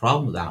 what's the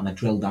problem with that? And I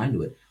drilled down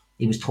to it.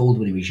 He was told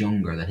when he was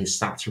younger that his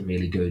stats were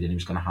really good and he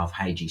was going to have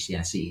high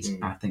GCSEs.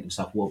 And I think to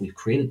myself, what we've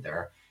created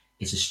there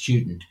is a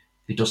student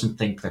who doesn't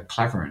think they're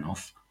clever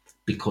enough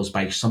because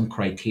by some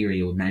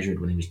criteria measured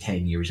when he was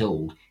 10 years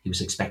old, he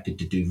was expected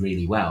to do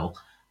really well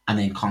and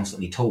then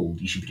constantly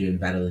told you should be doing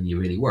better than you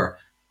really were.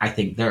 I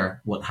think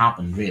what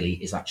happened really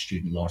is that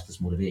student lost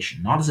his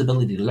motivation, not his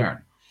ability to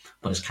learn,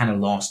 but has kind of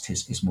lost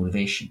his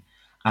motivation.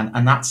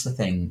 And that's the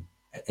thing,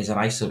 is that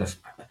I sort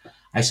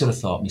of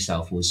thought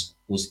myself was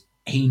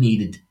he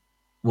needed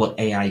what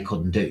AI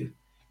couldn't do.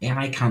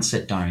 AI can't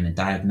sit down and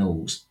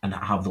diagnose and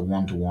have the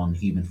one-to-one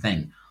human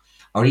thing,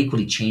 or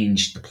equally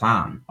change the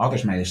plan.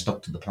 Others might have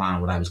stuck to the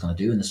plan what I was going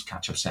to do in this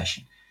catch-up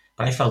session,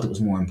 but I felt it was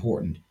more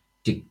important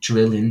to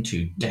drill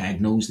into,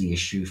 diagnose the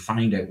issue,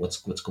 find out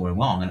what's going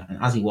wrong. And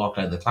as he walked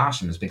out of the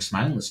classroom, there's a big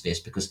smile on his face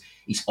because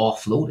he's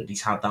offloaded.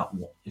 He's had that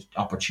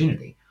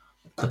opportunity.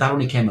 But that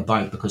only came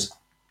about because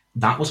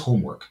that was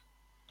homework.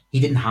 He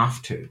didn't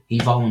have to. He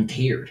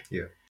volunteered.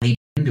 Yeah. He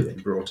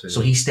didn't do it. So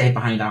he stayed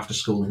behind after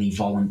school and he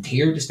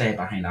volunteered to stay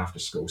behind after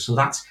school. So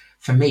that's,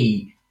 for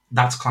me,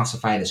 that's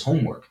classified as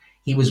homework.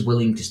 He was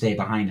willing to stay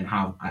behind and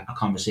have a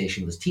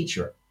conversation with his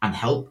teacher and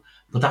help.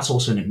 But that's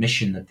also an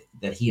admission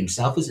that he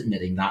himself is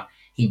admitting that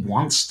he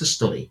wants to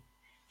study.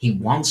 He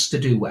wants to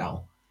do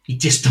well. He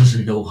just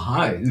doesn't know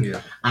how.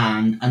 Yeah.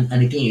 And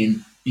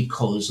again,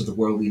 because of the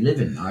world we live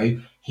in now,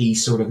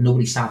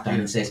 nobody sat down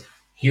and says,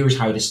 here's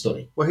how to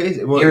study.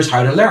 Here's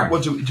how to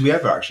learn. Do we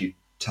ever actually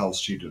tell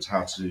students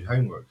how to do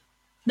homework?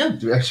 No.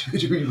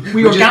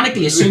 We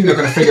organically assume they're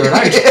going to figure it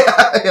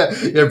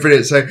out. Yeah,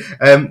 brilliant. So,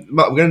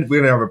 Mark, we're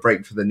going to have a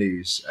break for the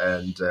news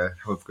and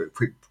have a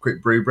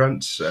quick brew,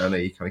 Brent. I know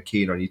you're kind of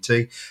keen on your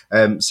tea.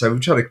 So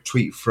we've had a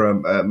tweet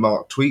from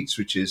Mark Tweets,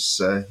 which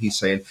is he's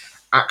saying,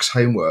 axe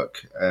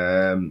homework.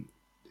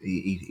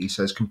 He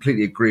says,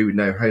 completely agree with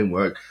no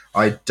homework.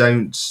 I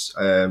don't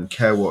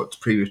care what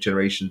previous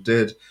generations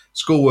did.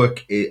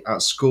 Schoolwork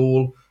at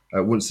school,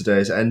 once the day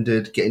has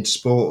ended, get into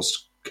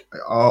sports,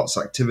 arts,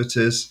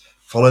 activities,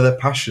 follow their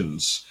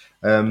passions.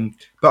 But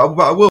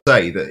I will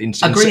say that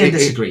agree and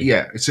disagree.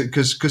 Yeah,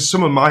 because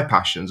some of my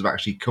passions have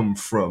actually come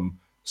from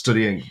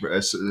studying.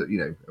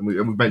 And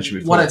we've mentioned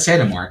before. What I'd say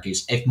to Mark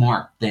is, if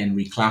Mark then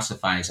if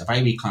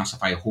I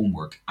reclassify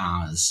homework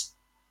as,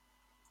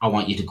 I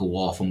want you to go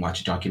off and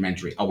watch a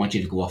documentary, I want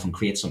you to go off and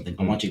create something,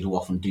 I want you to go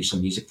off and do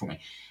some music for me.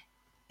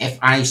 If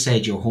I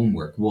said your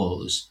homework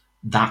was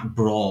that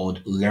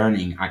broad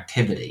learning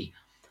activity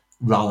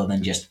rather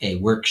than just a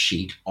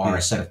worksheet or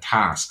a set of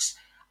tasks,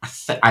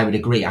 I would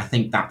agree. I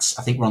think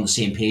we're on the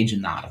same page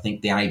in that. I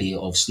think the idea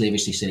of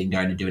slavishly sitting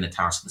down and doing a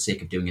task for the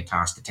sake of doing a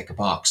task to tick a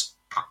box,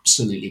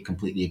 absolutely,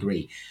 completely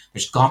agree.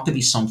 There's got to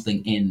be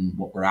something in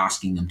what we're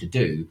asking them to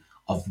do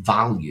of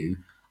value,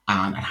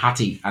 and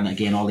Hattie, and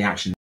again, all the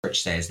action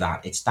research says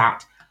that it's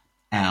that.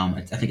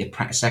 I think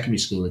at secondary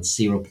school it's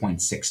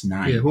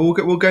 0.69. Yeah, we'll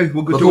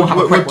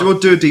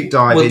do a deep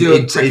dive. We'll do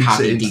a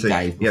quick deep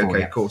dive. Yeah,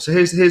 okay, cool. So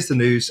here's the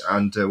news,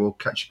 and we'll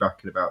catch you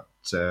back in about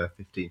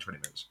 15, 20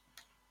 minutes.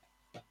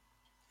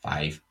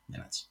 5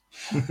 minutes.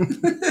 Is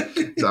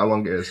that how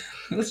long it is?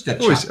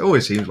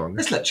 Always seems long.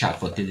 Let's let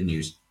Chatbot do the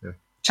news. Yeah.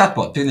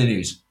 Chatbot, do the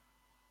news.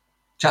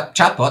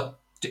 Chatbot.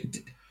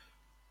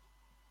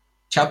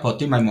 Chatbot,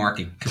 do my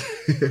marking.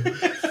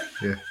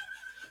 Yeah.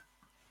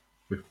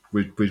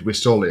 We're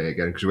stalling it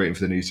again because we're waiting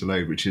for the news to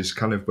load, which is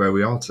kind of where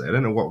we are today. I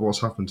don't know what's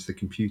happened to the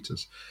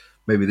computers.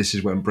 Maybe this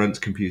is when Brent's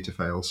computer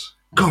fails.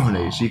 Go on,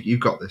 news. You've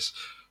got this.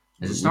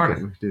 Is it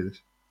starting? We can do this.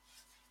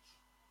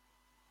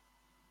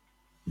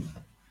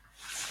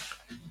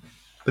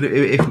 But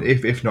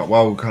if not,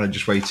 while we're kind of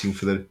just waiting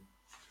for the...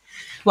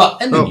 Well,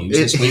 in the news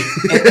this week...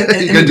 You're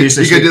going to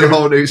do the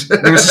whole news.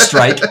 There was a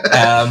strike.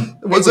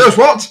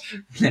 What?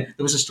 There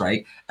was a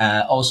strike.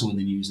 Also in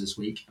the news this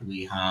week,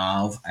 we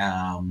have...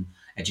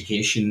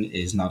 education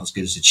is not as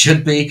good as it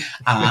should be,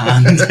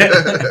 and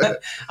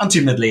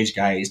two middle-aged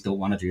guys don't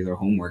want to do their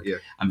homework. Yeah.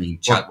 I mean,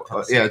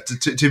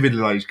 two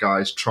middle-aged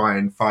guys try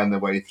and find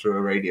their way through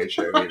a radio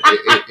show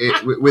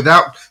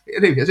without.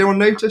 Has anyone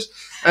noticed?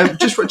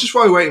 Just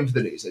while we're waiting for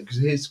the news, because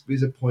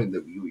here's a point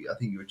that I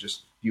think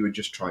you were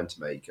just trying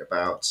to make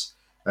about.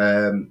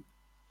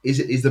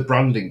 Is the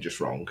branding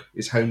just wrong?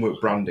 Is homework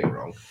branding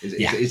wrong? Is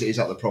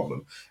that the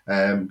problem?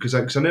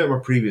 Because I know at my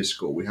previous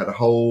school we had a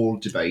whole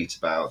debate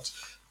about.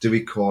 Do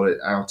we call it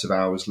out of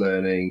hours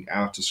learning,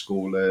 out of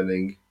school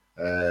learning,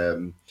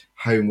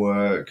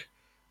 homework?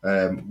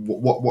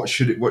 What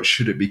should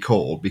it be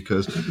called?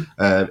 Because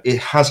it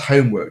has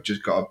homework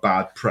just got a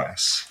bad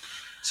press,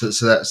 so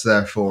that's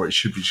therefore it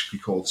should be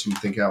called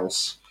something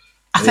else.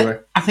 Anyway,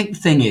 I think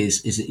the thing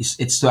is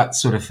it's that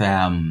sort of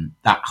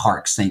that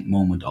heart sink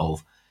moment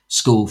of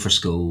school for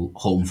school,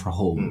 home for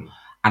home.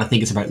 And I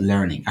think it's about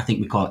learning. I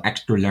think we call it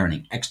extra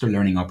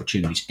learning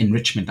opportunities,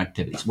 enrichment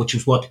activities, which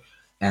is what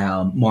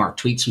Mark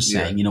Tweets was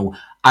saying. You know,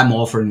 I'm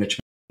all for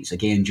enrichment activities.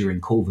 Again, during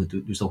COVID,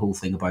 there was the whole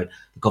thing about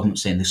the government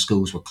saying the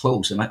schools were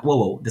closed. And like,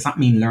 whoa, does that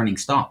mean learning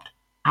stopped?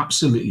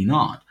 Absolutely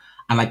not.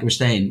 And like we were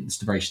saying, it's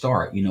the very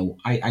start. You know,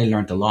 I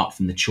learned a lot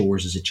from the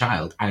chores as a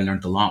child. I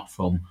learned a lot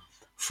from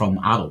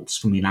adults,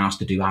 from being asked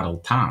to do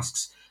adult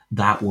tasks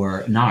that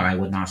were now I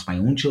wouldn't ask my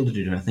own children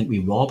to do. And I think we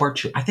rob our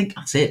children. I think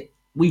that's it.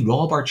 We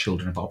rob our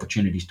children of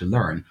opportunities to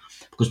learn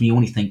because we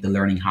only think the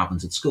learning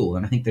happens at school.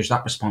 And I think there's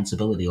that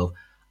responsibility of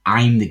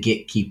I'm the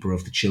gatekeeper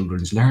of the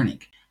children's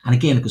learning. And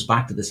again, it goes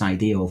back to this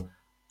idea of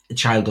the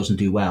child doesn't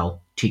do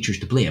well, teachers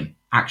to blame.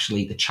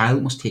 Actually, the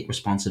child must take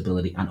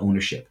responsibility and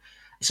ownership.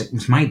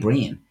 It's my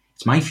brain.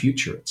 It's my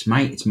future. It's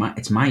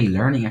my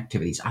learning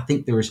activities. I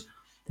think there's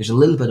a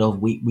little bit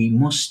of we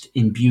must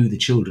imbue the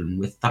children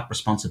with that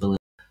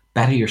responsibility.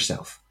 Better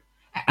yourself.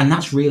 And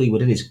that's really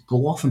what it is.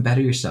 Go off and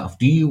better yourself.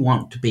 Do you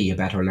want to be a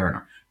better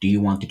learner? Do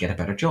you want to get a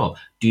better job?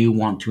 Do you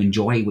want to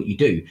enjoy what you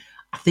do?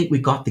 I think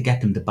we've got to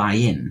get them to buy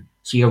in.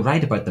 So you're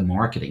right about the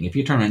marketing. If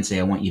you turn around and say,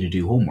 I want you to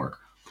do homework,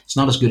 it's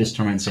not as good as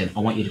turn around and saying, I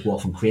want you to go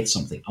off and create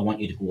something. I want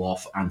you to go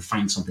off and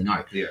find something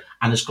out. Yeah.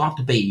 And there's got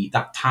to be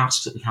that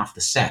tasks that we have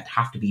to set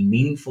have to be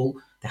meaningful.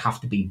 They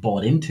have to be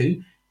bought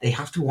into. They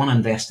have to want to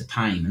invest the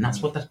time. And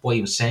that's what that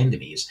boy was saying to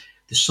me is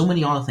there's so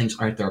many other things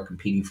out there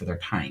competing for their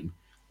time.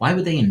 Why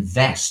would they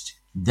invest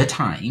the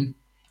time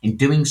in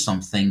doing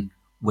something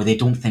where they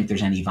don't think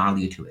there's any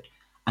value to it?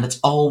 And it's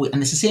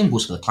the same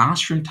goes for the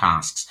classroom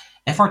tasks.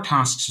 If our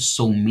tasks are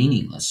so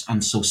meaningless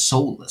and so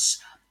soulless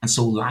and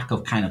so lack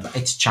of kind of,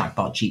 it's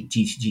chatbot,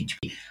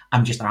 GTP,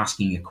 I'm just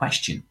asking a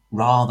question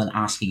rather than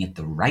asking it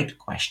the right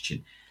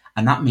question.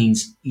 And that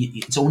means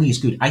it's only as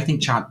good. I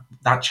think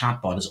that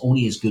chatbot is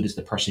only as good as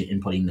the person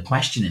inputting the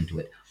question into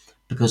it,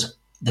 because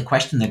the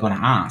question they're going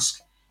to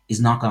ask is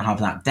not going to have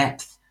that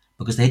depth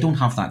because they don't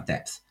have that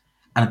depth.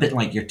 And a bit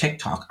like your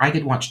TikTok, I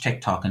could watch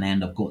TikTok and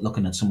end up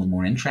looking at some of the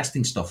more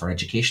interesting stuff or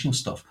educational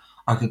stuff.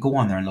 Or I could go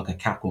on there and look at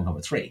Cat Going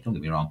Over 3. Don't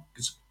get me wrong,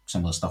 because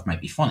some of the stuff might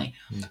be funny.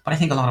 But I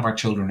think a lot of our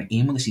children are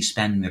aimlessly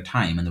spending their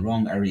time in the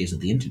wrong areas of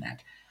the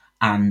internet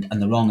and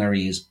the wrong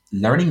areas,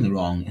 learning the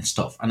wrong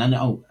stuff. And I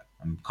know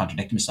I'm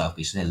contradicting myself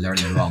because they're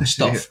learning the wrong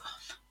stuff.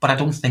 But I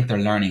don't think they're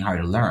learning how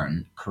to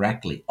learn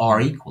correctly or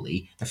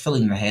equally. They're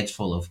filling their heads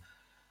full of,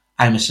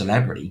 I'm a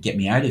celebrity, get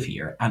me out of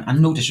here.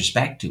 And no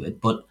disrespect to it,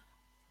 but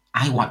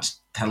I watched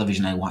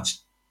television, I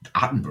watched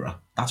Attenborough.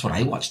 That's what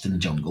I watched in the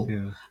jungle.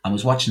 Yeah. I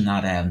was watching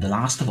that The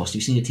Last of Us. Have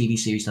you seen the TV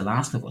series The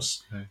Last of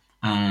Us? Okay.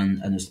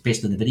 And it's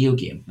based on the video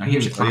game. Now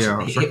here's a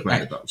classic.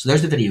 Right. So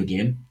there's the video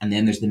game, and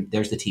then there's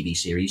the TV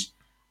series,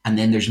 and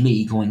then there's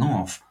me going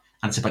off,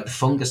 and it's about the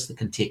fungus that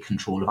can take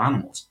control of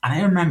animals. And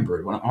I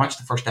remember when I watched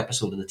the first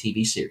episode of the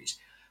TV series,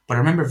 but I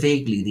remember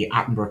vaguely the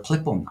Attenborough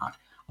clip on that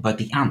about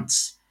the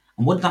ants.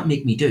 And what did that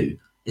make me do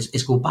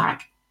is go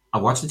back I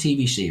watched the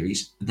TV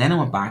series. Then I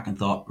went back and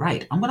thought,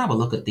 right, I'm going to have a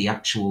look at the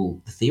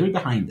theory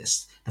behind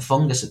this, the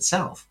fungus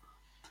itself.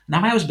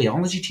 Now, I was a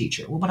biology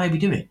teacher. What would I be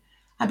doing?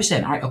 I'd be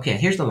saying, all right, okay,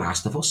 here's The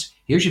Last of Us.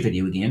 Here's your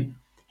video game.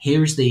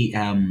 Here's the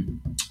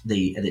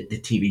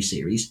TV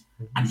series.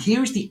 And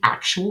here's the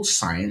actual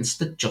science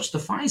that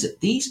justifies it.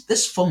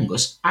 This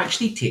fungus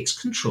actually takes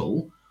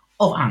control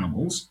of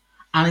animals,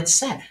 and it's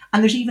set.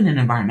 And there's even an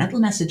environmental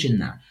message in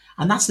there.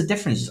 And that's the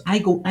difference.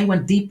 I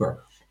went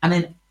deeper. And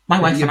then my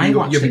wife and I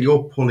watched it.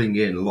 You're pulling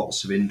in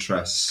lots of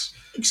interests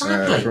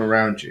from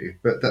around you.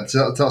 But that's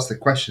the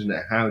question, isn't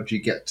it? How do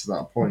you get to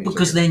that point?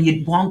 Because then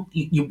you want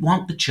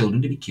the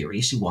children to be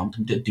curious. You want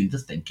them to do the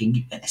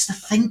thinking. It's the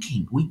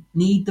thinking. We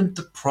need them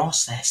to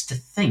process, to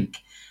think.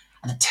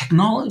 And the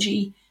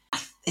technology,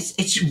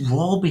 it's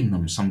robbing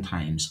them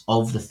sometimes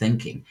of the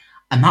thinking.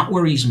 And that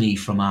worries me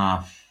from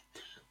an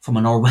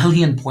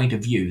Orwellian point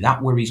of view.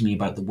 That worries me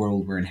about the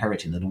world we're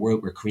inheriting, the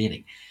world we're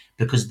creating.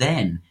 Because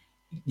then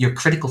your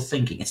critical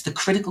thinking, it's the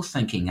critical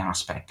thinking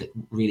aspect that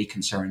really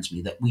concerns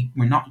me, that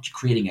we're not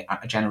creating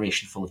a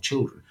generation full of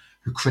children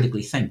who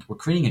critically think. We're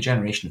creating a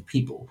generation of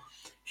people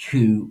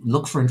who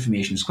look for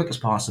information as quick as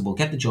possible,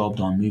 get the job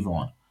done, move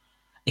on.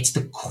 It's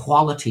the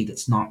quality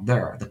that's not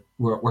there.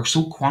 We're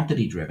so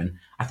quantity driven,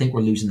 I think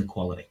we're losing the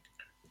quality.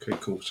 Okay,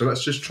 cool. So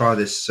let's just try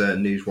this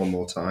news one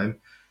more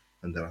time,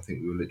 and then I think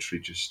we'll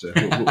literally just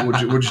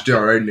we'll just do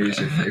our own news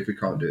if we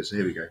can't do it. So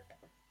here we go.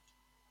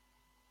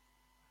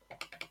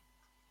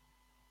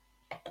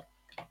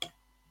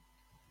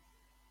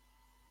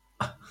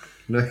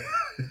 No.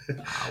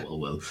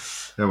 Well.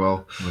 Yeah,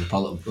 well.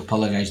 We'll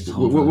apologise.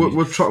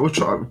 We'll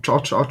try.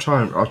 I'll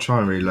try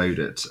and reload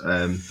it.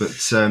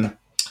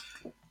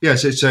 Yeah.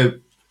 So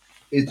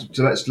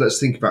let's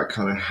think about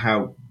kind of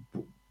how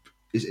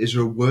is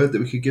there a word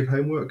that we could give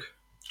homework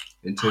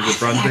in terms of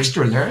branding?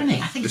 Extra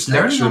learning. I think it's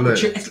learning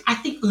opportunity. I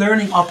think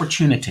learning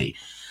opportunity.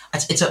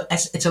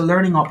 It's a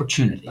learning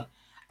opportunity.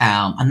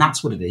 And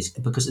that's what it is,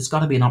 because it's got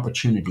to be an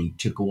opportunity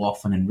to go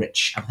off and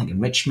enrich. I think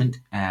enrichment,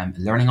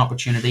 learning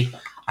opportunity.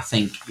 I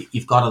think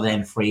you've got to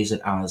then phrase it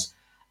as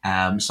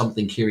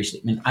something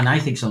curiously. And I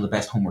think some of the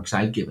best homeworks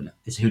I've given it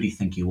is, who do you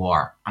think you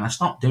are? And I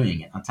stopped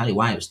doing it. I'll tell you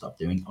why I stopped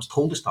doing it. I was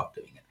told to stop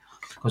doing it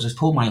because I was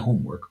told my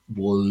homework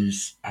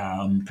was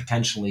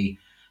potentially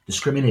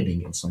discriminating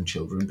against some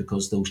children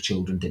because those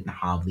children didn't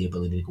have the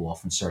ability to go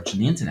off and search on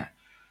the internet.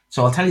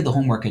 So I'll tell you the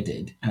homework I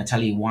did, and I'll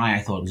tell you why I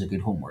thought it was a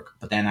good homework,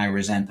 but then I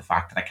resent the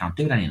fact that I can't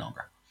do it any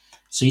longer.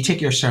 So you take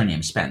your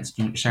surname, Spence.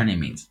 Do you know what your surname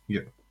means?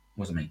 Yeah.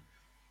 What does it mean?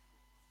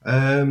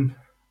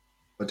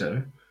 I don't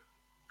know.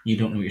 You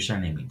don't know what your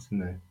surname means?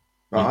 No.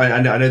 Well, I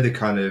know the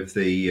kind of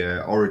the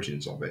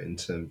origins of it in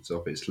terms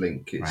of its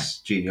link. It's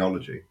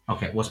genealogy.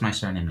 Okay, what's my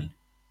surname mean?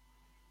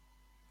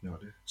 No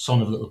idea. Son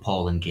of Little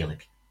Paul in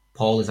Gaelic.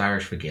 Paul is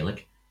Irish for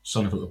Gaelic,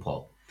 son of Little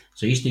Paul.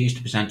 So I used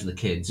to present to the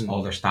kids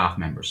all their staff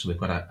members. So we've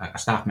got a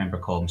staff member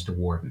called Mr.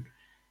 Warden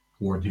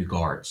who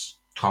guards,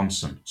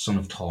 Thompson, son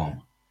of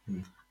Tom.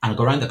 And I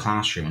go around the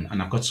classroom,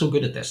 and I've got so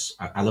good at this.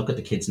 I look at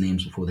the kids'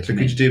 names before they come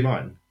in. So could you do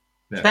mine?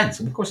 Yeah. Spence,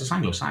 of course, it's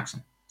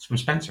Anglo-Saxon. It's from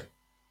Spencer.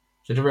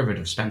 It's a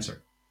derivative of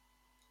Spencer.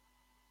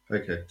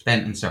 Okay.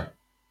 Spencer.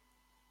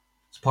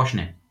 It's a posh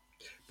name.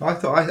 But I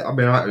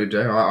thought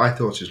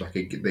it was like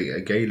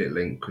a Gaelic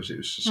link because it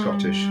was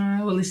Scottish.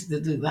 Well,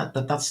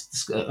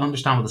 that's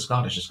understand with the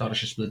Scottish. The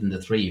Scottish are split into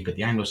three. You've got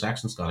the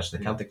Anglo-Saxon Scottish, the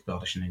Celtic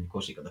Scottish, and then of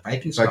course you've got the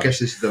Viking Scottish. So I guess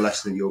this is the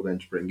lesson that you're going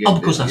to bring in. Oh,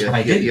 because that's what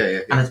I did.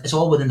 Yeah. And it's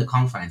all within the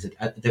confines.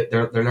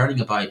 They're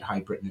learning about how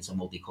Britain is a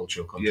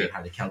multicultural country,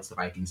 how the Celts, the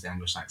Vikings, the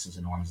Anglo-Saxons,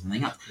 the Normans, and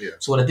everything else. Yeah.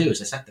 So what I do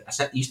is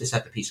I used to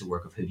set the piece of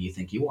work of who do you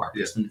think you are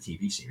based on the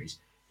TV series.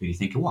 Who do you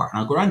think you are? And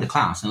I'll go around the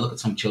class and I look at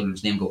some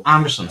children's name and go,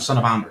 Anderson, son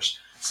of Anders.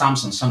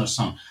 Samson, son of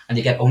son, and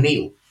you get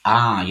O'Neill.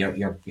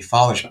 Your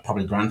father's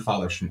probably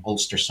grandfather's from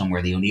Ulster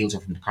somewhere. The O'Neills are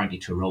from the County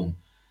Tyrone.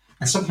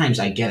 And sometimes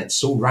I get it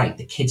so right,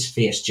 the kid's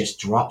face just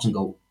drops and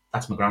go,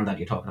 that's my granddad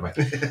you're talking about.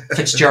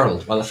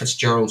 Fitzgerald. Well, the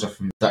Fitzgeralds are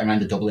from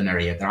around the Dublin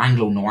area. They're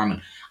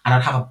Anglo-Norman. And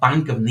I'd have a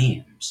bank of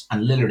names,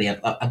 and literally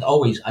I'd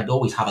always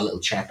have a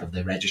little check of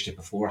the register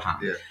beforehand.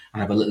 Yeah.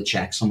 And have a little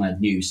check. Some I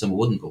knew, some I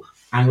wouldn't go.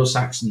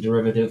 Anglo-Saxon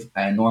derivative,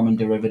 Norman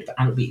derivative,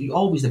 and it'd be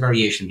always the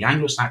variation, the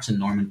Anglo-Saxon,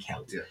 Norman,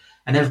 Celt. Yeah.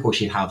 And then, of course,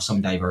 you'd have some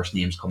diverse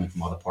names coming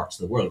from other parts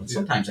of the world. And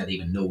sometimes I'd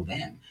even know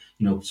them.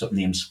 You know, some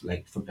names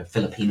like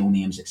Filipino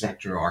names,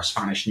 etc., or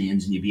Spanish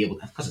names, and you'd be able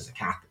to, because it's a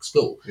Catholic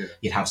school,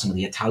 you'd have some of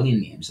the Italian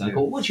names. And I'd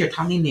go, what's your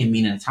Italian name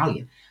mean in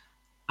Italian?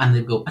 And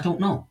they'd go, I don't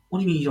know. What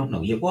do you mean you don't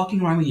know? You're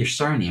walking around with your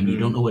surname and you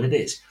don't know what it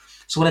is.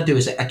 So what I do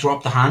is I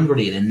drop the hand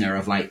grenade in there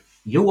of like,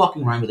 you're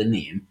walking around with a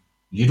name,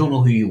 you don't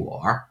know who you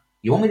are,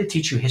 you want me to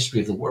teach you history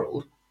of the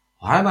world,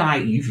 how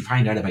about you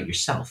find out about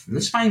yourself?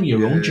 Let's find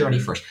your own journey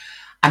first.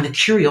 And the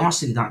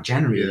curiosity that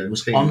generated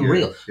was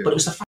unreal. But it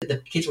was the fact that the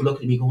kids were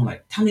looking at me going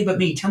like, tell me about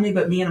me.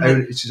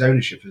 And it's his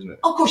ownership, isn't it?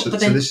 Of course. So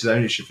this is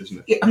ownership, isn't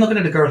it? Yeah, I'm looking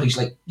at a girl who's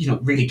like,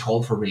 really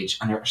tall for her age,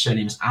 and her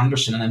surname is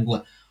Anderson, and I'm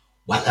going,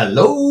 well,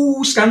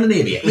 hello,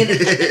 Scandinavia. You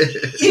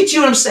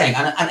know what I'm saying?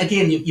 And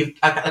again,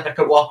 I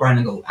could walk around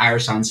and go,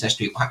 Irish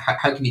ancestry,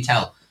 how can you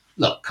tell?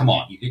 look, come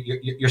on,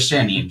 your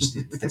surname's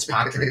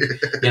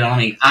Fitzpatrick, you know what I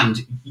mean?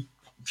 And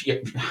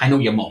I know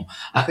your mum.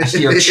 I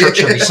see her at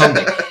church every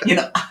Sunday. You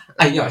know,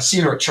 I see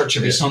her at church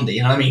every Sunday.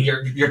 You know what I mean?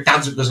 Your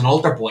dad's there's an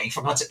altar boy.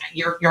 For God's sake,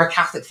 you're a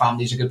Catholic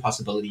family. There's a good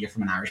possibility you're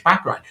from an Irish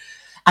background.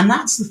 And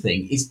that's the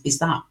thing, is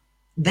that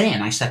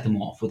then I set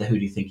them off with a "Who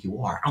do you think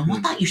you are?" And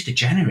what that used to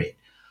generate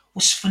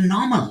was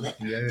phenomenal.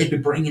 They'd be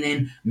bringing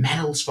in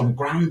medals from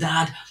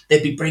granddad.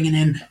 They'd be bringing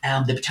in,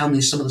 they'd be telling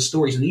me some of the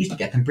stories, and I used to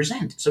get them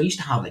present. So I used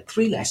to have like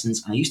 3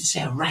 lessons, and I used to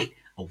say, right,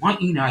 I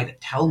want you now to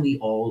tell me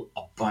all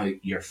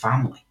about your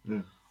family.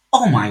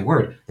 Oh my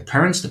word. The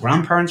parents, the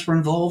grandparents were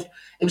involved.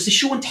 It was the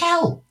show and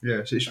tell.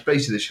 Yeah, so it's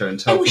basically the show and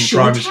tell It was from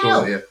show and primary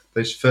tell. school. Yeah,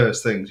 those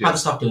first things. I had to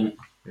stop doing it.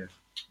 Yeah.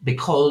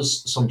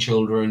 Because some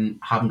children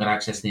haven't got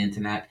access to the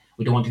internet.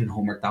 We don't want to do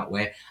homework that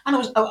way. And I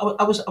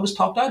was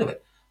talked out of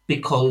it.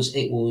 Because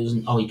it was,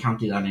 oh, you can't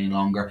do that any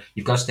longer.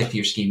 You've got to stick to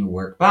your scheme of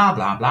work. Blah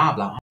blah blah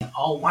blah.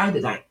 Oh, why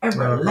did I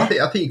ever? I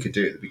think you could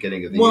do it at the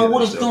beginning of the year.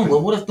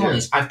 What I've done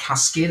is I've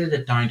cascaded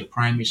it down to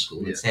primary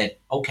school and said,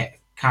 okay,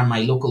 can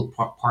my local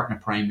partner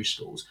primary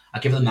schools? I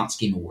give them that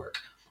scheme of work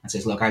and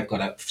says, look, I've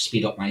got to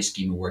speed up my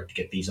scheme of work to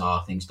get these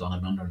things done.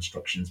 I'm under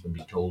instructions when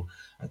being told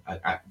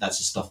that's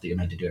the stuff that you're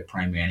meant to do at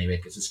primary anyway,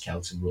 because it's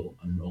Celts and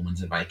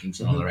Romans and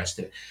Vikings and all the rest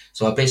of it.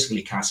 So I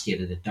basically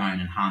cascaded it down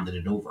and handed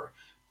it over.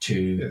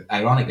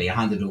 Ironically, I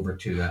handed over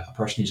to a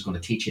person who's going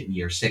to teach it in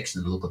year 6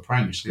 in the local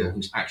primary school,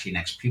 who's actually an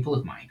ex-pupil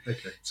of mine.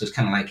 Okay. So it's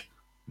kind of like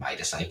my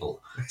disciple.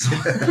 So,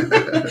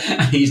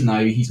 he's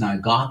now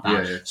got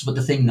that. So, but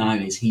the thing now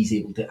is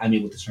I'm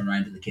able to turn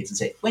around to the kids and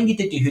say, when you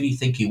did do Who Do You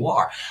Think You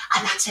Are?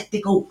 And that's it.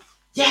 They go,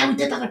 yeah, we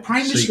did that at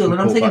primary school.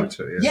 And I'm thinking,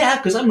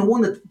 because I'm the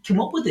one that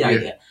came up with the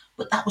idea.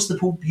 But that was the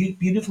whole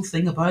beautiful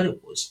thing about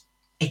it, was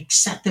it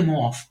set them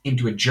off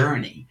into a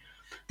journey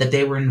that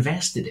they were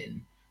invested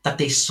in, that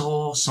they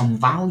saw some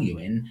value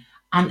in.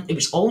 And it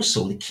was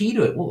also, the key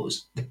to it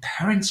was, the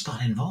parents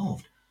got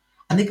involved.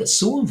 And they got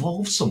so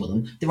involved, some of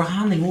them, they were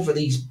handing over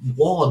these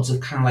wads of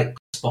kind of like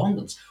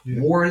correspondence,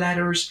 war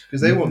letters.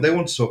 Because they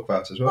want to talk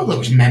about it as well. Well, there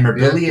was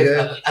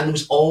memorabilia, and there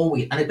was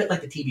always, and a bit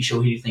like the TV show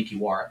Who Do You Think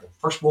You Are? The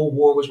First World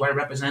War was where I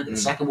represented, the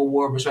Second World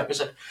War was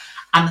represented.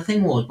 And the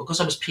thing was, because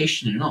I was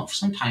patient enough,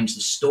 sometimes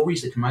the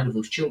stories that come out of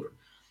those children,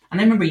 and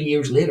I remember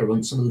years later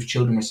when some of those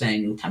children were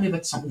saying, tell me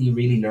about something you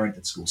really learned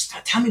at school.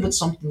 Tell me about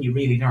something you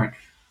really learned.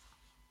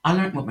 I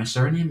learned what my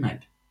surname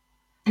meant.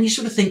 And you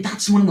sort of think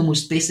that's one of the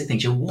most basic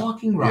things. You're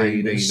walking around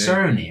with a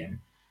surname,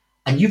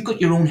 and you've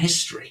got your own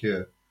history.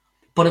 Yeah.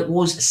 But it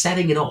was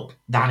setting it up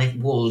that it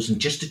wasn't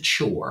just a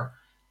chore.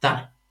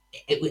 That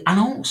it, and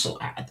also,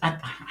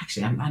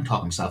 I'm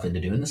talking myself into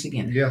doing this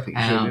again. Yeah, I think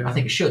you should. I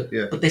think it should.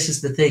 Yeah. But this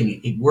is the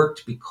thing. It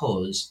worked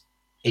because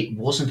it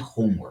wasn't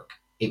homework.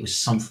 It was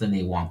something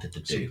they wanted to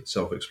do.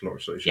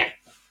 Self-exploratory. Yeah.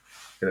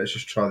 Okay, let's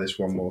just try this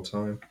one more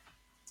time.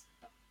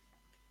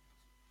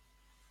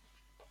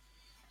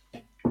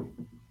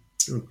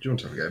 Do you want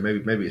to have a go?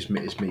 Maybe it's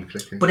me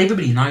clicking. But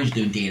everybody now is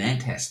doing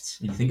DNA tests.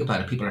 When you think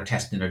about it, people are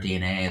testing their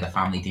DNA, their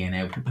family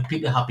DNA. But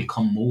people have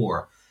become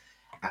more,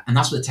 and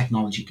that's where the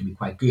technology can be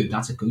quite good.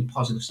 That's a good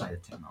positive side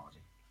of technology.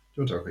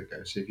 Do you want to have a quick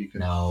go? See if you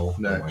can. No.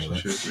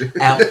 Sure.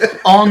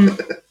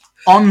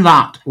 On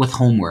that with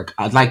homework,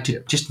 I'd like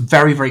to just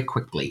very, very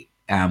quickly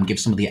give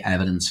some of the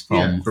evidence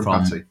from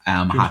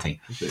Hattie.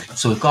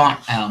 So we've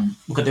got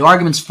the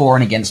arguments for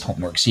and against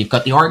homework. So you've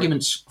got the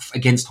arguments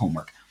against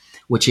homework,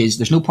 which is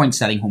there's no point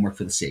setting homework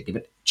for the sake of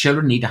it.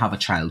 Children need to have a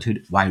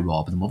childhood. Why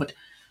rob them of it?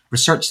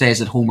 Research says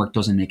that homework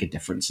doesn't make a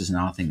difference, is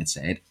another thing that's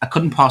said. I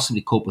couldn't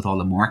possibly cope with all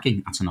the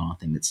marking. That's another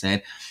thing that's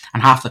said.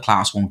 And half the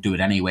class won't do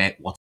it anyway.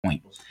 What's the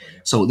point?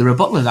 So the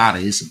rebuttal of that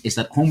is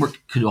that homework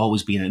could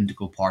always be an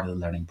integral part of the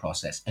learning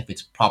process if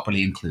it's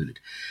properly included.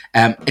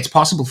 It's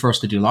possible for us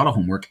to do a lot of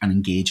homework and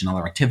engage in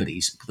other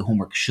activities, but the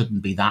homework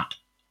shouldn't be that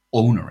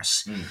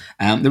onerous.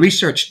 The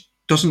research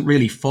doesn't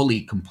really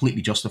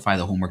completely justify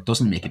the homework,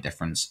 doesn't make a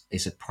difference.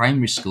 It's at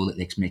primary school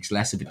it makes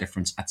less of a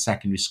difference. At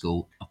secondary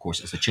school, of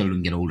course, as the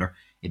children get older,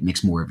 it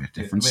makes more of a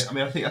difference.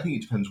 I think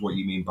it depends what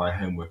you mean by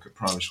homework at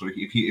primary school.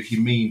 If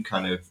you mean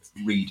kind of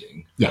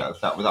reading,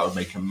 that would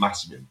make a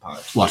massive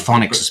impact. Well,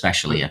 phonics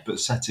especially, But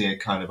setting a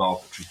kind of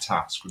arbitrary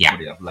task would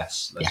probably have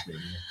less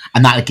meaning.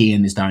 And that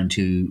again is down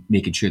to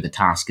making sure the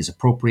task is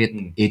appropriate,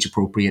 age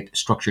appropriate,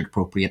 structured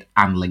appropriate,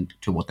 and linked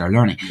to what they're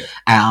learning.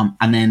 Yeah.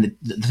 And then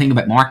the thing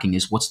about marking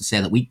is what's to say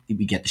that we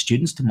get the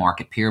students to mark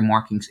it. Peer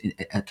markings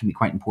can be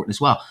quite important as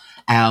well.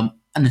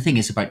 And the thing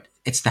is about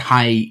it's the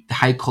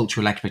high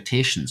cultural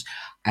expectations.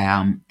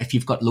 If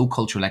you've got low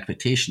cultural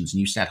expectations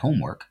and you set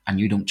homework and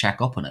you don't check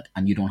up on it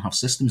and you don't have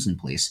systems in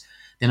place,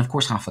 then of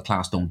course half the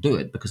class don't do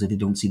it because they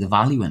don't see the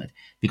value in it.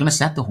 If you're going to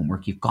set the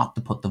homework, you've got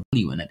to put the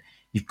value in it.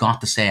 You've got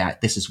to say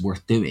this is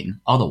worth doing.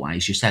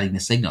 Otherwise, you're setting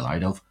the signal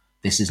out of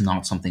this is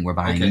not something we're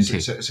buying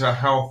into. So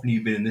how often have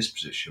you been in this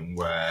position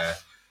where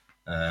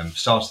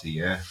start of the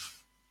year,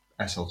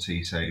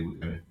 SLT say we're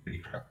going to be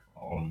prep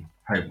on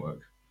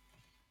homework?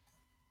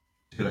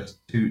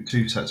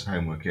 Two sets of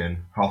homework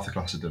in, half the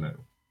class have done it.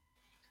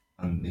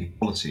 And the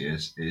policy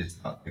is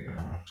that they're going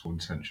to have full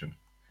detention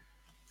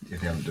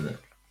if they haven't done it.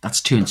 That's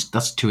too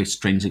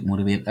extrinsic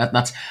motivation.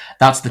 That's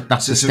the stick.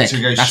 That's the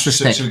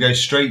stick. So we go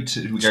straight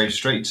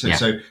to. Yeah.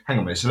 So hang on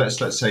a minute. So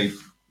let's say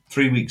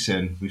 3 weeks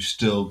in, we've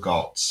still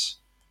got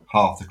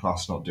half the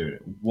class not doing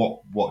it.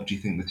 What do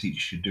you think the teacher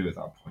should do at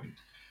that point?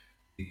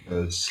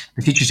 Because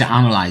the teacher should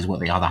analyse what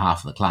the other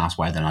half of the class,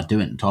 why they're not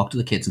doing it, and talk to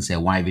the kids and say,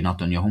 why have you not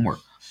done your homework?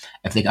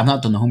 If they have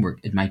not done the homework,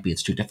 it might be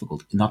it's too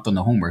difficult. Not done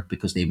the homework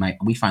because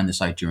we found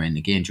this out during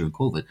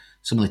COVID.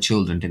 Some of the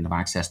children didn't have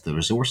access to the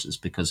resources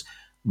because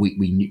we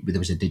knew there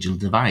was a digital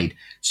divide.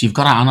 So you've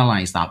got to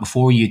analyse that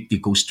before you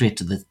go straight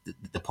to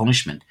the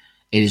punishment.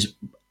 It is,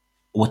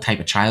 what type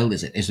of child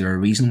is it? Is there a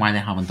reason why they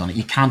haven't done it?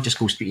 You can't just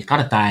go straight. You've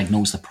got to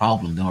diagnose the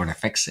problem in order to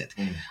fix it.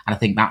 And I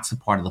think that's a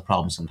part of the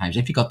problem sometimes.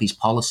 If you've got these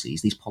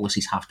policies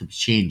have to be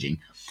changing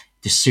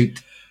to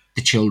suit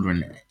the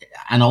children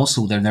and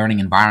also their learning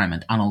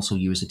environment, and also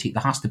you as a teacher.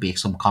 There has to be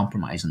some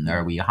compromise in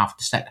there where you have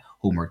to set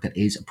homework that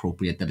is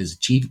appropriate, that is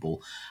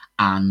achievable,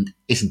 and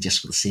isn't just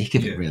for the sake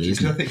of it, really.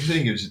 Isn't I think the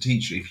thing is, as a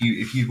teacher, if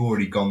you've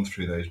already gone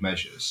through those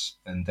measures,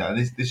 and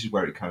this is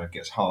where it kind of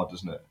gets hard,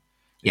 doesn't it?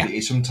 Yeah.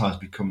 It sometimes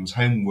becomes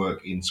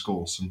homework in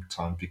school.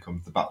 Sometimes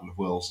becomes the battle of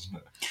wills, isn't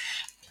it?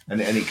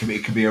 And it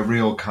can be a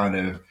real kind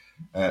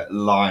of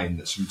line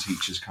that some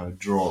teachers kind of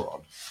draw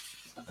on,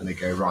 and they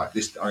go, right,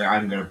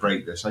 I'm going to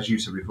break this. As you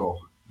said before,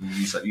 you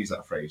use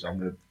that phrase.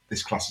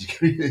 This class is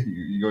going to.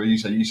 You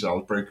said I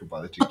was broken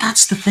by the teacher. But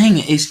that's the thing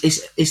is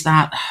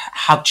that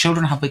how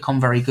children have become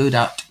very good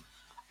at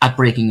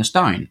breaking us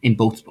down in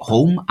both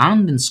home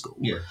and in school.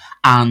 Yeah.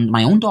 And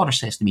my own daughter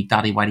says to me,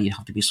 "Daddy, why do you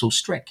have to be so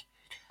strict?"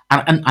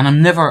 And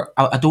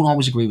I don't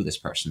always agree with this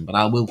person, but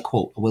I will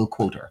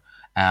quote her,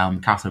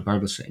 Catherine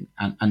Berblesing,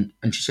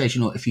 and she says,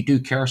 if you do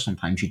care,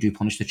 sometimes you do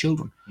punish the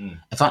children.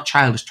 If that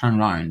child has turned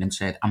around and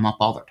said, "I'm not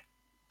bothered,"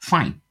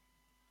 fine.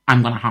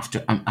 I'm gonna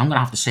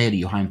have to say to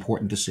you how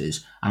important this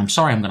is, and I'm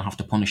sorry, I'm gonna have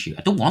to punish you.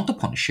 I don't want to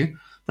punish you,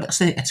 but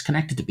it's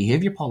connected to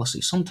behaviour policy.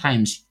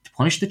 Sometimes to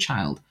punish the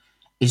child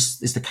is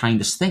the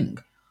kindest thing,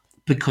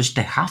 because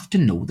they have to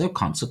know the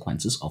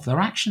consequences of their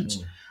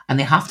actions, and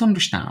they have to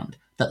understand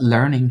that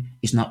learning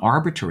is not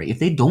arbitrary. If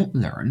they don't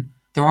learn,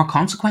 there are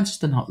consequences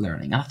to not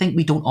learning. And I think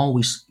we don't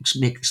always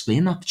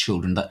explain that to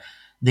children, that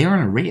they're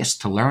in a race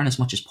to learn as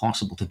much as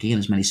possible, to gain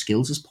as many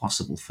skills as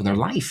possible for their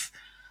life.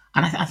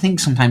 And I think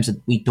sometimes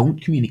that we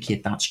don't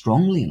communicate that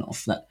strongly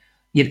enough, that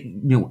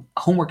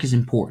homework is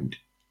important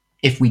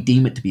if we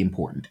deem it to be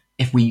important,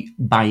 if we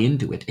buy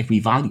into it, if we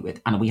value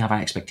it, and we have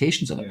high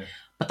expectations of it. Yeah.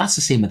 But that's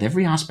the same with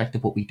every aspect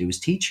of what we do as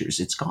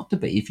teachers. It's got to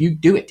be. If you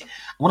do it,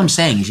 what I'm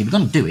saying is, if you're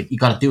going to do it, you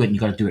got to do it, and you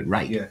got to do it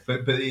right. Yeah,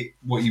 but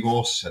what you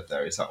also said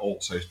there is that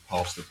also is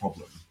part of the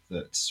problem,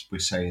 that we're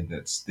saying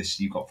that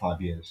you've got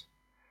 5 years.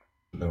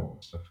 No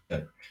stuff.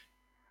 Yeah.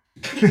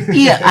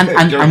 Yeah,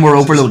 and we're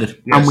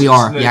overloaded, and we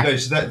are.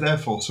 So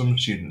therefore, some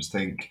students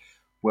think,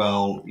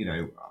 well,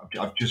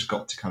 I've just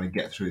got to kind of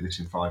get through this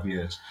in 5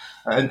 years,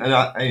 and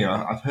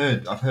I've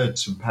heard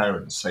some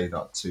parents say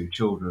that to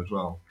children as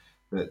well,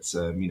 that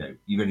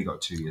you've only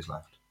got 2 years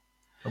left.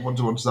 And what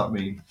does that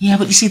mean? Yeah,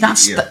 but you see,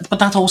 but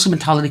that also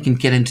mentality can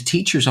get into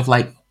teachers of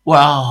like,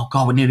 well,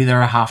 God, we're nearly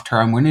there at half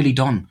term, we're nearly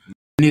done,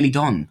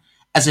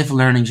 as if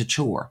learning's a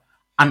chore.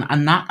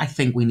 And that, I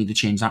think we need to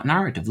change that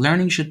narrative.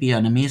 Learning should be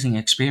an amazing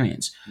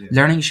experience. Yeah.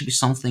 Learning should be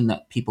something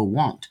that people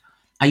want.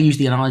 I use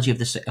the analogy of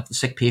the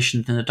sick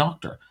patient and the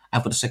doctor.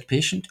 I've got a sick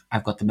patient.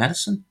 I've got the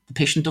medicine. The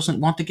patient doesn't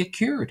want to get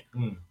cured.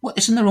 Well,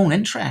 it's in their own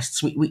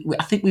interests.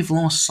 I think we've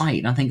lost sight.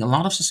 And I think a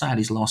lot of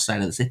society's lost sight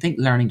of this. They think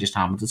learning just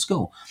happens at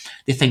school.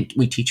 They think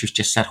we teachers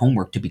just set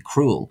homework to be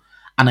cruel.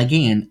 And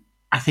again,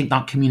 I think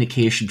that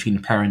communication between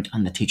the parent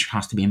and the teacher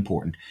has to be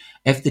important.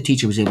 If the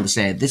teacher was able to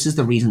say, "This is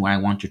the reason why I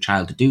want your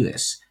child to do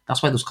this,"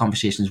 that's why those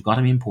conversations have got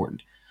to be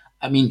important.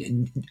 I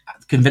mean,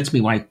 convince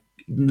me why.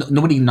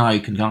 Nobody now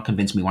cannot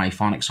convince me why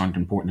phonics aren't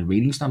important and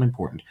reading's not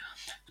important.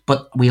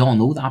 But we all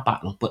know that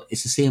battle. But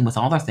it's the same with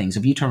other things.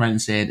 If you turn around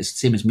and say it's the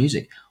same as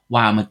music,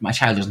 wow, my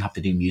child doesn't have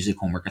to do music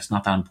homework, it's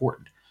not that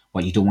important.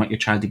 Well, you don't want your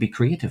child to be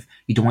creative.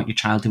 You don't want your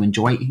child to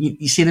enjoy it.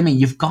 You see what I mean?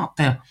 You've got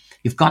to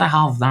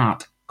have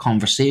that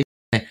conversation.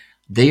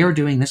 They are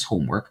doing this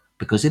homework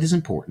because it is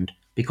important,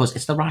 because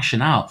it's the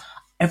rationale.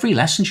 Every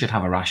lesson should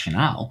have a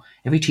rationale.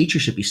 Every teacher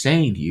should be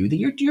saying to you that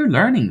you're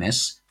learning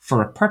this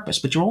for a purpose,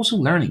 but you're also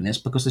learning this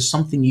because there's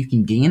something you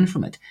can gain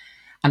from it.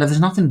 And if there's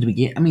nothing to be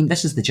gained, I mean,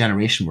 this is the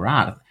generation we're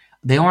at.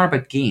 They are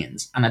about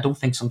gains, and I don't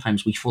think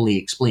sometimes we fully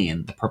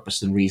explain the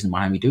purpose and reason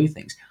why we do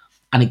things.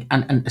 And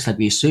it's like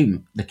we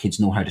assume the kids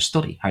know how to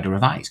study, how to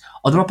revise.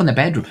 Or they're up in their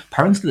bedroom.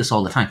 Parents do this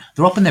all the time.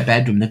 They're up in their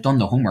bedroom, they've done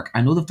their homework.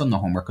 I know they've done their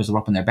homework because they're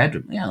up in their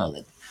bedroom. Yeah,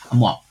 and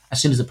what?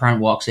 As soon as the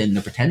parent walks in,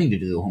 they're pretending to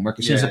do the homework.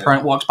 As soon as the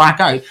parent walks back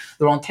out,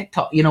 they're on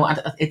TikTok.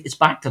 And it's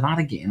back to that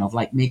again of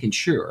like making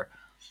sure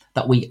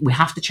that we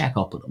have to check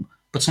up with them.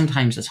 But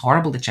sometimes it's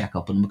horrible to check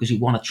up with them because you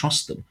want to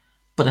trust them.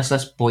 But as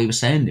this boy was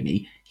saying to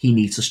me, he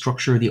needs to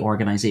structure the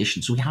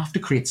organisation. So we have to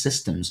create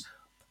systems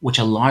which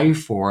allow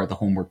for the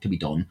homework to be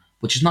done,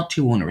 which is not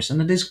too onerous,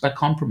 and it is by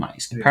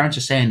compromise. The parents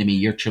are saying to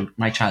me,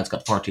 my child's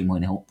got far too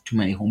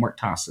many homework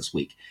tasks this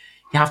week.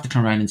 You have to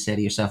turn around and say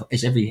to yourself,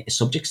 is every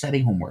subject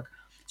setting homework?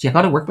 So you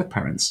got to work with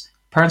parents.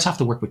 Parents have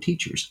to work with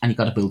teachers, and you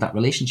got to build that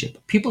relationship.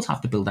 Pupils have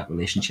to build that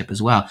relationship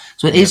as well.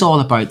 So it is all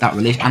about that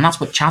relation, and that's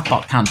what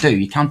chatbot can't do.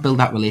 You can't build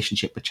that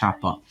relationship with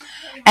chatbot.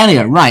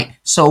 Anyway, right.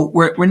 So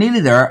we're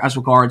nearly there as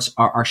regards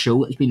our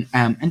show. It's been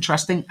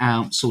interesting,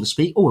 so to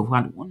speak. Oh, we've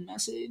had one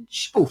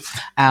message.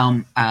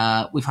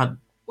 We've had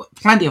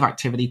plenty of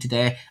activity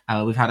today.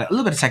 We've had a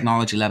little bit of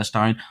technology let us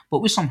down, but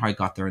we somehow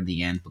got there in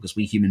the end because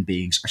we human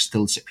beings are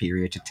still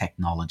superior to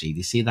technology. Do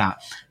you see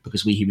that?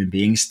 Because we human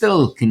beings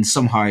still can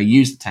somehow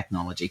use the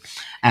technology.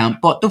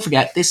 But don't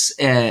forget this,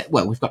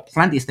 we've got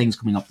plenty of things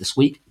coming up this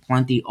week,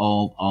 plenty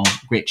of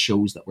great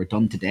shows that were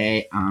done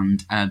today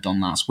and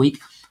done last week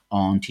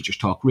on Teachers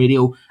Talk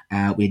Radio.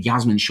 We had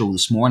Yasmin's show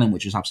this morning,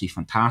 which was absolutely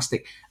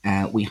fantastic.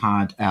 We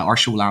had our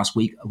show last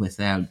week with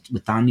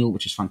Daniel,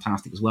 which is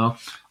fantastic as well.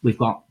 We've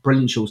got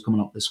brilliant shows coming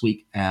up this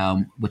week,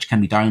 which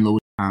can be downloaded,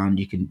 and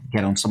you can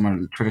get on some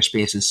of the Twitter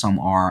Spaces. Some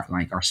are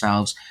like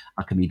ourselves,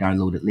 can be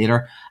downloaded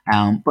later.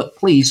 But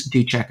please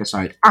do check us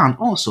out, and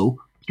also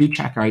do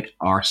check out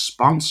our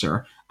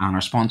sponsor. And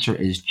our sponsor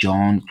is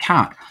John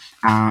Catt.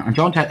 And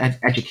John Catt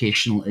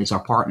Educational is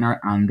our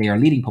partner, and they are a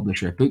leading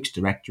publisher of books,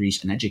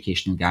 directories, and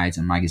educational guides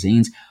and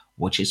magazines,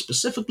 which is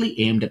specifically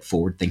aimed at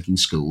forward-thinking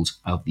schools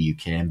of the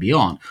UK and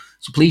beyond.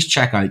 So please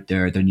check out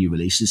their new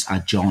releases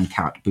at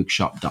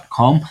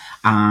johncattbookshop.com,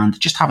 and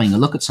just having a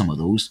look at some of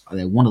those.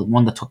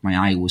 One that took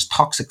my eye was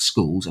Toxic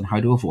Schools and How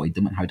to Avoid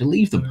Them and How to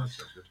Leave Them.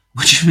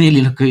 Which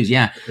really look good,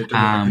 yeah.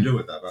 I could do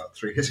with that about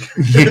 3 years ago.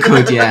 You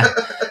could, yeah.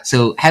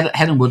 So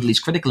Helen Woodley's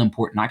Critical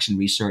Important Action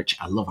Research,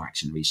 I love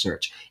action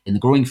research, in the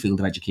growing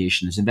field of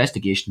education is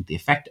investigation of the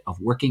effect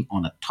of working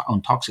on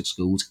toxic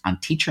schools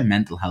and teacher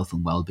mental health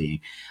and well-being.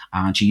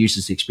 And she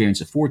uses the experience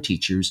of 4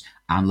 teachers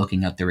and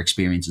looking at their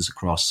experiences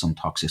across some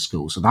toxic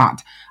schools. So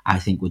that, I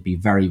think, would be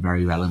very,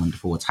 very relevant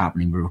for what's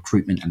happening with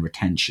recruitment and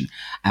retention.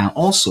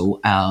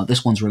 Also,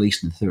 this one's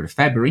released on the 3rd of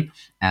February,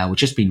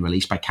 which has been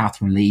released by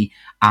Catherine Lee,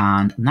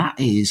 and that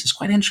is, it's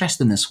quite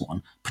interesting, this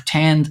one,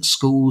 Pretend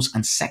Schools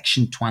and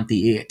Section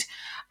 28.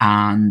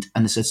 And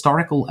it's a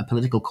historical and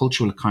political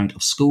cultural account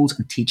of schools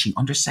and teaching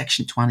under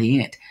Section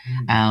 28.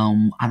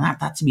 And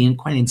that's been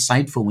quite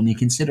insightful when you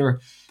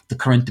consider the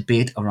current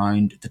debate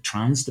around the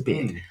trans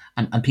debate,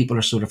 and people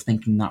are sort of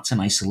thinking that's in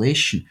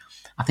isolation.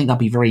 I think that'd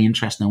be very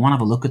interesting. I want to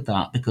have a look at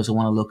that because I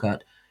want to look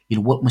at,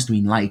 what must have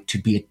been like to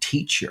be a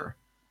teacher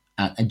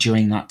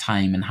during that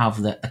time and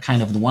have the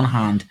kind of, on the one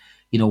hand,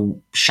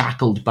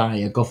 shackled by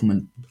a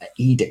government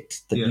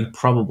edict that you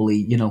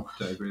probably,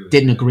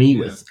 didn't agree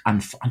with,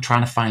 and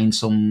trying to find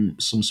some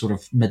sort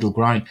of middle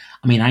ground.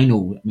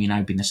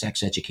 I've been a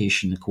sex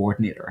education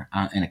coordinator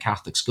in a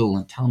Catholic school,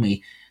 and tell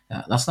me,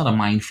 that's not a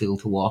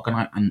minefield to walk,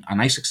 and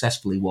I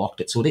successfully walked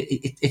it. So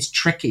it's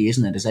tricky,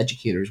 isn't it? As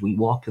educators, we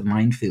walk the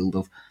minefield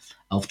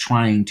of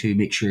trying to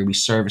make sure we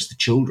service the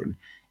children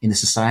in the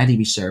society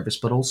we service,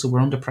 but also we're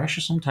under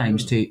pressure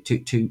sometimes to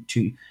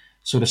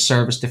sort of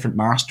service different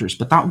masters.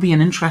 But that would be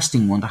an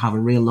interesting one to have a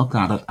real look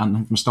at it, and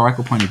from a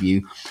historical point of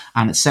view.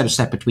 And it's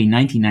set between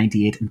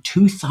 1998 and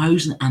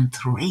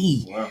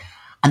 2003. Wow.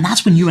 And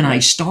that's when you and I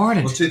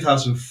started. Well,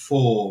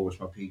 2004 was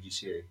my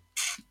PGCE.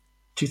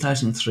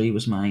 2003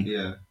 was mine.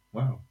 Yeah.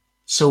 Wow.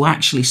 So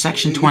actually,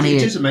 Section 28.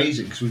 It is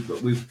amazing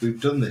because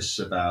we've done this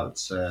about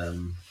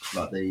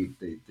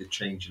the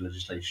change in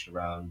legislation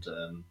around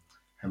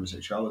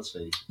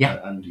homosexuality. Yeah.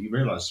 And you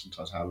realise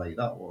sometimes how late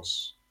that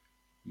was.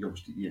 You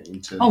obviously,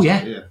 in terms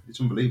it's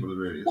unbelievable,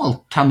 really.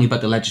 Well, tell me about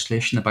the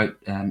legislation about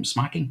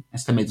smacking.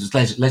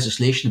 There's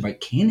legislation about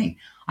caning.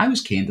 I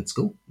was caned at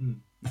school.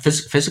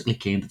 Physically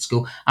caned at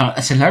school. And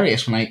it's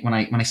hilarious when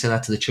I say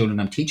that to the children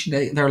I'm teaching.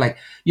 They're like,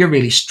 "You're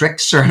really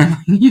strict, sir." And I'm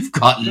like, "You've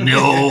got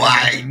no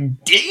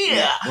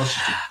idea."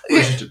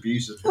 It's just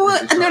abusive. Well,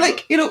 and they're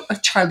like, a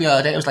child the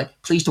other day was like,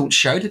 "Please don't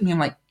shout at me." I'm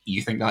like,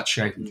 "You think that's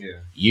shouting?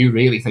 Yeah. You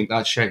really think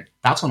that's shouting?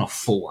 That's on a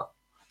 4.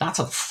 That's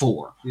a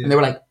 4." Yeah. And they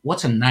were like,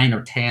 "What's a 9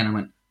 or 10?" I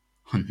went,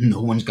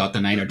 "No one's got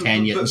the 9 or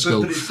 10 yet in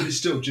school." But it's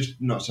still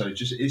just not so.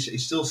 It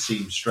still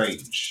seems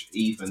strange,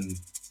 even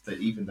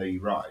though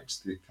you're right,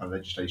 the kind of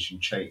legislation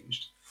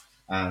changed,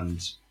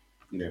 and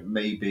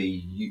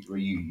maybe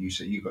you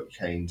said you got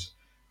caned.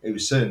 It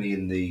was certainly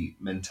in the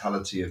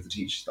mentality of the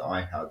teachers that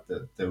I had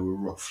that they were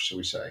rough, shall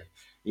we say?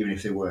 Even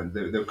if they weren't,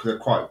 they're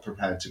quite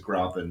prepared to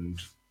grab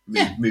and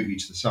move you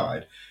to the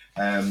side.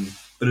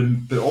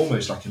 But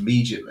almost like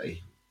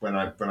immediately when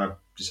I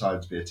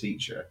decided to be a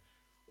teacher,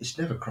 it's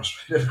never crossed.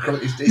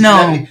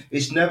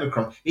 It's never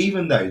crossed.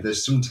 Even though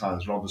there's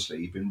sometimes,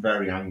 obviously, you've been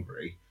very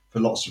angry for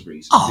lots of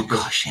reasons.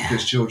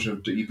 Because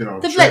children, you've been on.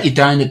 They've let you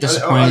down. They've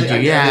disappointed you.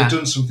 Yeah, they've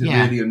done something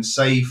really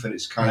unsafe, and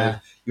it's kind of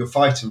your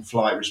fight and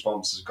flight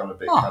response has gone a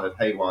bit kind of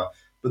haywire.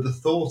 But the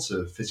thought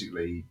of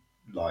physically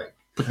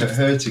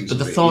hurting. But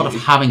the thought of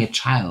having a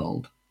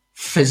child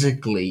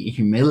physically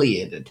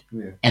humiliated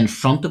in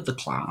front of the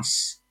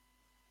class,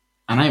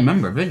 and I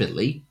remember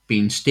vividly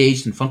being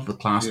staged in front of the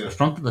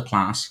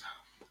class,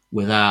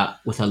 with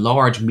a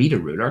large meter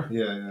ruler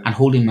and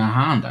holding my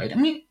hand out. I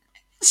mean,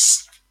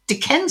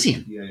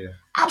 Dickensian. Yeah.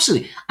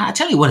 Absolutely. And I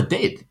tell you what it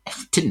did.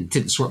 It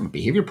didn't sort my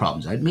behaviour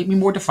problems out. It made me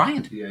more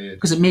defiant. Yeah.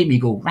 Because it made me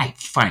go, right,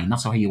 fine,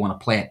 that's how you want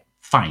to play it.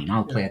 Fine,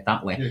 I'll play it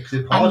that way. Yeah, because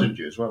they've hardened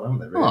you as well, haven't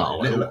they?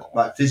 Really?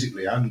 Like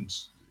physically and...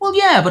 Well,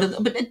 yeah,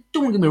 but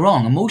don't get me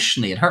wrong.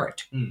 Emotionally, it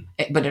hurt.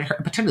 But it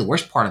hurt. Particularly, the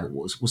worst part of it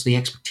was the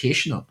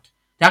expectation of it.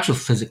 The actual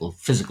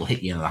physical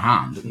hit you in the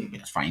hand.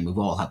 It's fine. We've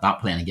all had that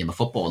playing a game of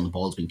football, and the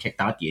ball's been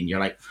kicked at you, and you're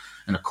like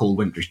in a cold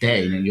winter's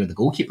day, and you're the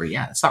goalkeeper.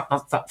 Yeah, it's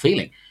that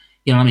feeling.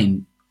 You know what I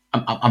mean?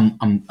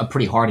 I'm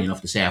pretty hardy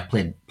enough to say I've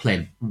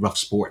played rough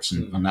sports,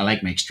 and I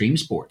like my extreme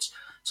sports.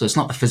 So it's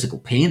not the physical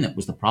pain that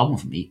was the problem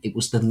for me. It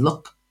was the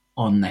look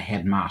on the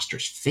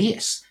headmaster's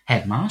face.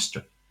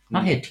 Headmaster,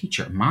 not head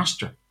teacher,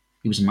 master.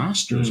 He was a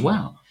master as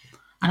well.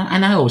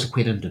 And I always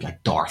equated him to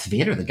like Darth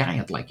Vader. The guy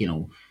had like,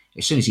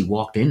 as soon as he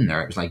walked in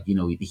there, it was like,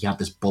 he had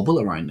this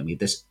bubble around him. He had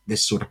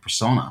this sort of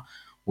persona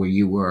where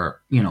you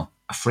were,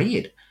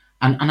 afraid.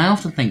 And I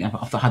often think,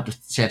 I've had to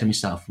say to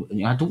myself,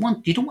 you don't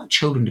want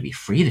children to be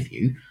afraid of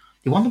you.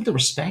 You want them to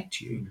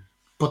respect you.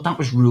 But that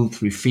was ruled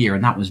through fear,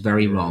 and that was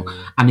very wrong.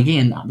 And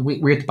again,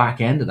 we're at the back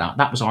end of that.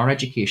 That was our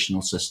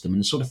educational system. And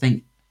the sort of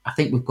thing, I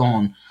think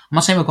I'm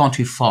not saying we've gone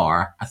too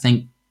far. I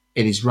think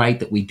it is right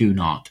that we do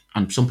not.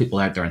 And some people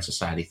out there in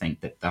society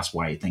think that that's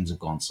why things have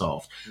gone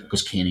soft,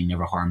 because caning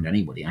never harmed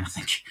anybody. And I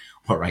think,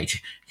 all right,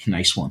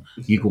 nice one.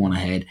 You go on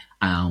ahead.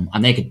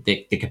 And they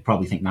could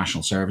probably think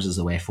national service is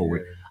the way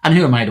forward. And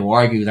who am I to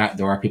argue that?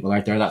 There are people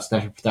out there, that's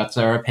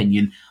their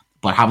opinion.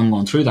 But having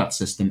gone through that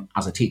system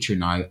as a teacher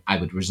now, I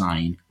would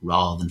resign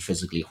rather than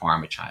physically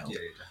harm a child.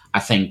 I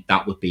think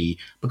that would be,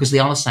 because the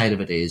other side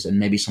of it is, and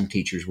maybe some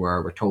teachers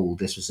were told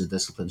this was a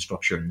discipline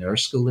structure in their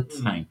school at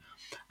the time,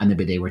 and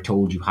maybe they were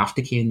told you have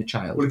to cane the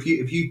child. Well, if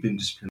you've been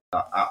disciplined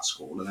at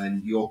school, and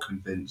then you're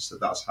convinced that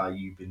that's how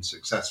you've been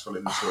successful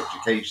in the sort of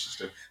education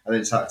system, and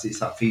then it's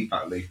that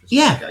feedback loop.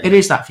 It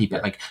is that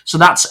feedback. Like, so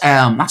that's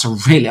a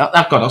really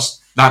that got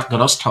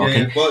us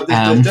talking. Yeah. Well,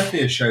 there's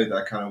definitely a show that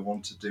I kind of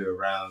want to do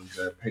around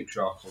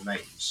patriarchal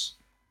names,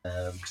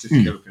 because if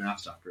you've ever been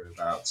asked after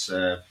about,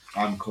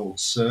 I'm called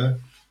Sir,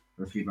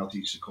 and a female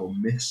teacher called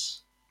Miss.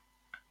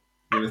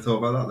 You ever thought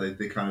about that?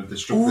 The kind of the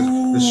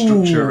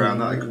structure around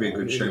that. It could be a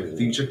good show for the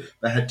future.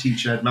 The head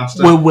teacher,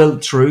 headmaster. Well,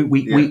 true.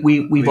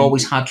 We've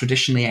always had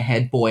traditionally a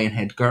head boy and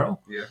head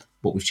girl. Yeah.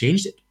 But we've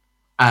changed it.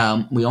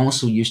 We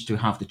also used to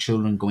have the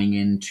children going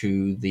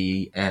into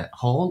the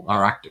hall,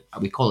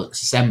 we call it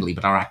assembly,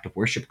 but our active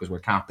worship, because we're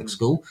a Catholic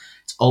school.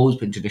 It's always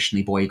been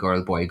traditionally boy,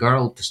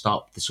 girl, to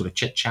stop the sort of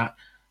chit chat.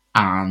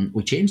 And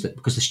we changed it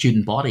because the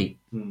student body,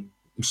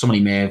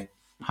 somebody may have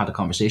had a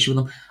conversation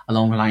with them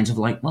along the lines of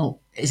like,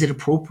 well, is it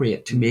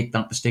appropriate to make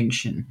that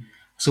distinction?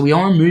 So we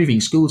are moving,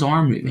 schools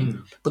are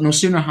moving, but no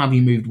sooner have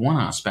you moved one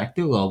aspect,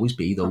 there will always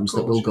be those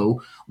that will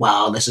go,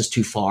 well, this is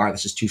too far, and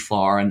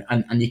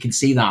you can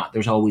see that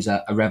there's always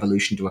a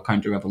revolution to a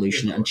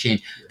counter-revolution and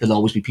change. There'll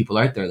always be people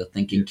out there that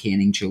thinking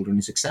caning children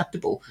is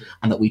acceptable,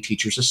 and that we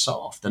teachers are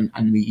soft, and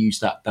we use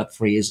that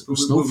phrase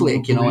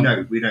snowflake, We don't,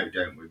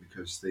 don't we?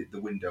 Because the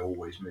window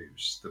always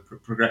moves, the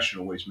progression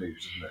always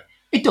moves, isn't it?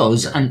 It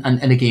does, and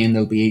again,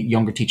 there'll be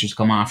younger teachers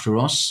come after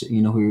us,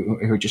 who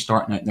are just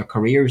starting out in their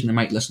careers, and they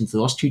might listen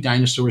to us two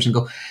dinosaurs and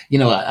go,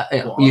 what are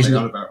they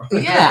on about?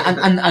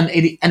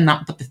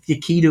 But the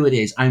key to it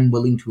is, I'm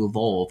willing to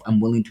evolve. I'm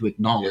willing to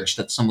acknowledge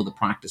that some of the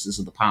practices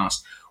of the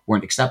past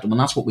weren't acceptable,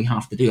 and that's what we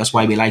have to do. That's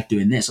why we like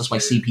doing this. That's why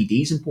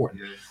CPD is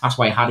important. That's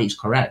why Hattie's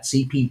correct.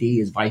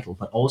 CPD is vital,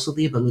 but also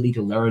the ability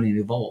to learn and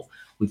evolve.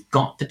 We've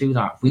got to do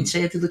that. If we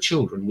say it to the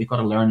children, we've got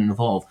to learn and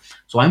evolve.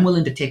 So I'm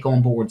willing to take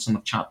on board some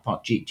of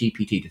Chatbot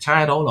GPT to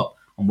tie it all up.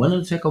 I'm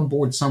willing to take on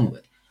board some of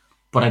it.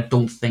 But I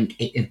don't think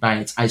it by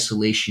its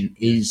isolation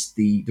is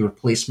the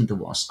replacement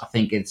of us. I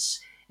think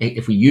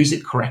if we use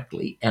it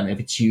correctly and if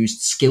it's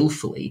used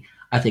skillfully,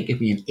 I think it can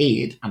be an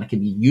aid and it can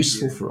be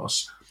useful for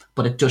us.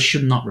 But it just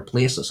should not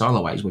replace us.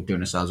 Otherwise, we're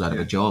doing ourselves out of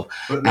a job.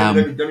 But let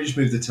me just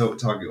move the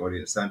target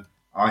audience then.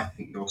 I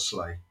think you're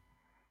slay.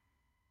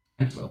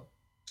 Well,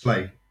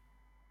 slay.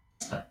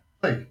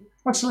 Slay.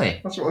 What's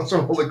slay? That's what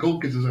all the cool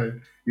kids are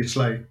saying. You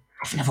slay.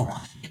 I've never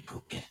wanted to be a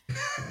cool kid.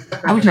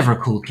 I was never a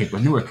cool kid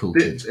when they were cool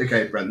kids.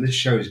 Okay, Brent, this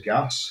show is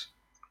gas.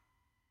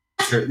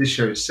 This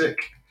show is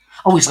sick.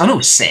 Oh, I know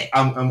it's sick.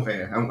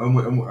 We're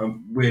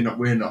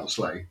not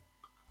slay.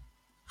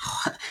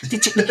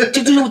 Did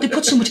you know they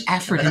put so much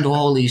effort into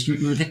all these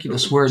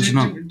ridiculous words? Did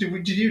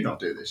you not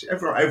do this?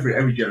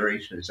 Every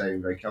generation is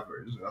saying very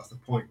clever, isn't it? That's the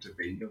point of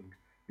being young.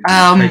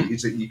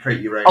 You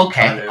create your own.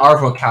 Okay, kind of... our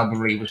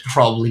vocabulary was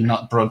probably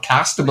not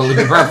broadcastable, to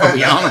be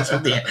perfectly honest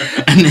with you.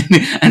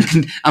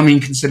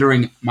 And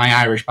considering my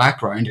Irish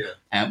background,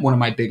 one of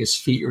my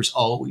biggest fears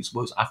always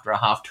was after a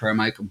half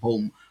term, I come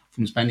home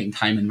from spending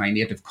time in my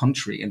native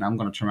country, and I'm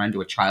going to turn around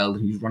to a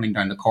child who's running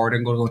down the corridor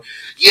and going,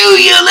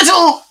 "You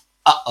little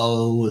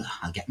I'll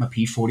get my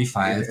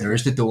P45.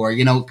 There's the door,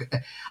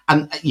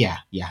 and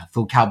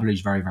vocabulary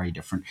is very, very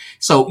different.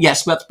 So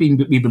yes, we've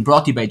been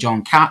brought to you by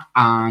John Catt,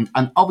 and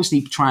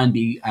obviously try and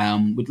be.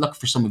 We'd look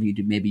for some of you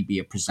to maybe be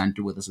a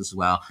presenter with us as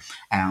well.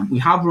 We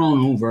have run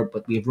over,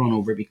 but we have run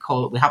over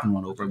because we haven't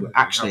run over. We're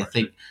actually, I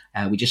think,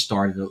 we just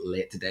started a little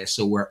late today,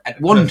 so we're at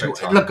one.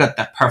 Look at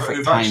that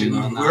perfect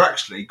timing. We're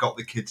actually got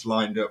the kids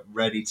lined up,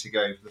 ready to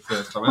go for the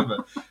first time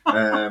ever.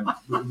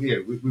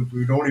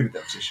 We've already been in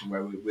that position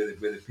where we're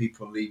the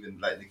people leaving,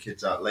 letting the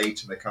kids out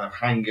late, and they're kind of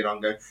hanging on,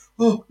 going,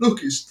 "Oh,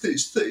 look, it's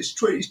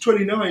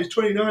 29, it's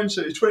 29,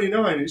 so it's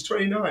 29, it's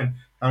 29."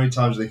 How many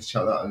times do they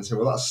shout that and say,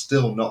 "Well, that's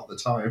still not the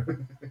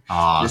time."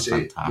 That's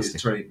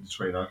fantastic. It's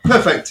 29.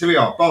 Perfect. Here we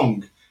are.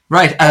 Bong.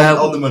 Right.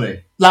 On the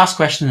money. Last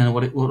question. And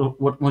what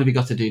have we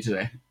got to do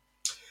today?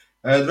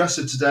 The rest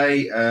of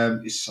today, I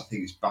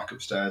think it's back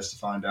upstairs to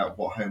find out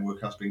what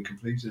homework has been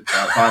completed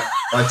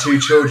by two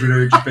children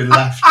who have just been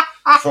left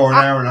for an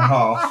hour and a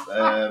half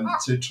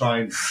to try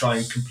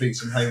and complete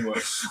some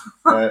homework.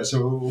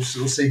 So we'll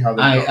see how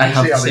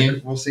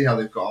they've we'll see how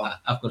they've got on.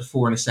 I've got a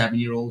 4 and a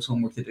 7-year-old's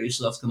homework to do,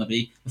 so that's going to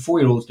be the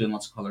 4-year-old's doing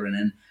lots of colouring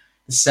in.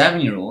 The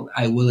 7-year-old,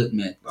 I will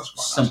admit,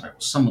 some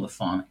of the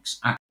phonics.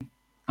 I'm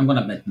going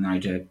to admit now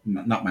to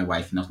not my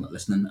wife, not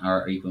listening,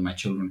 or even my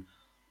children.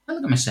 I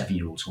look at my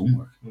 7-year-old's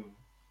homework.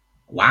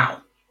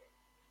 Wow,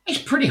 it's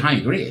pretty high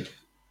grade.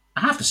 I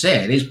have to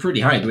say, it is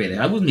pretty high grade.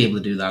 I wouldn't be able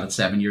to do that at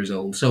 7 years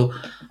old. So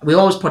we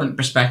always put it in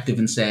perspective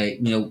and say,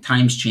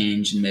 times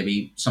change, and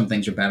maybe some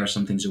things are better,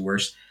 some things are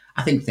worse.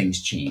 I think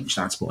things change.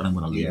 That's what I'm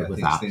going to leave it with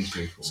that.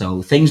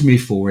 So things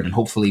move forward, and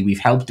hopefully we've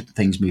helped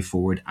things move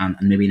forward. And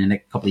maybe in the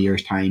next couple of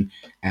years' time,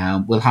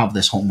 we'll have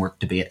this homework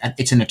debate.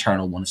 It's an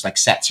eternal one. It's like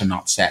sets or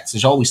not sets.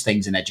 There's always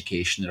things in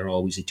education that are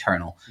always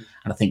eternal.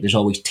 And I think there's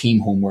always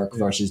team homework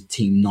versus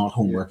team not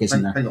homework,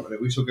 isn't there? Hang on a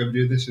minute. We're still going to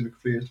do this in a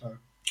couple of years' time.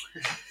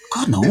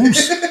 God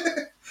knows.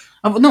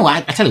 No, I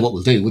tell you what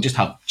we'll do. We'll just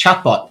have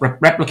chatbot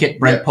replicate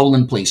Brent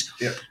Poland, please.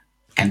 Yeah.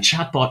 Can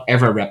chatbot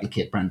ever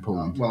replicate Brent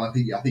Poland? Well, I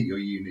think you're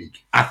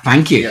unique.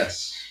 Thank you.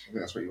 Yes, I think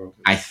that's what you want.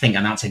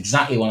 And that's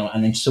exactly what I want.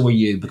 And then so are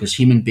you, because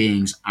human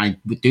beings, I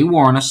do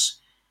warn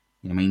us.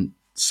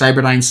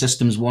 Cyberdyne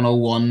Systems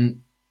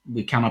 101,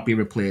 we cannot be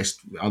replaced.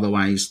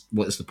 Otherwise,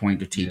 what is the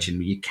point of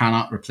teaching? You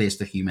cannot replace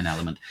the human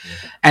element.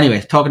 Yeah.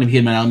 Anyway, talking of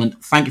human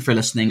element, thank you for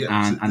listening,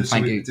 and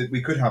thank you.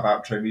 We could have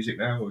outro music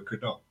now, or we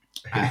could not.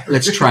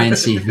 Let's try and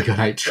see if we got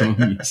outro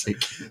music.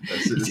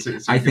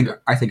 I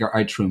think our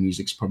outro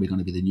music's probably going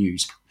to be the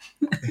news.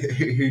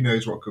 Who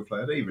knows what could play?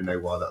 I don't even know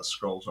why that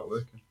scroll's not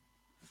working.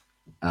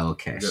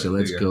 Okay, so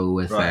let's go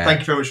with... Right, thank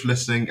you very much for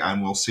listening,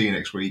 and we'll see you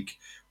next week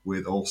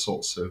with all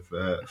sorts of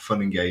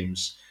fun and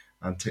games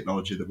and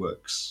technology that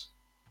works.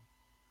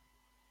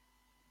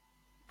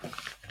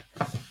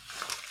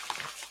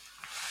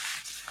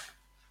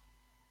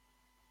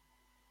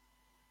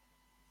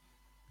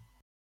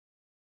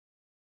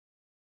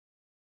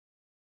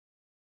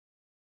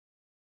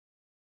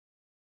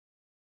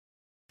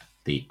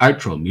 The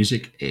outro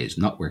music is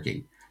not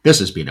working. This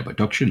has been a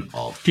production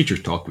of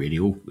Teachers Talk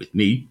Radio with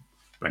me,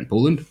 Brent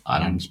Poland,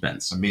 and Adam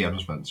Spence. And me,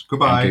 Adam Spence.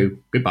 Goodbye. Thank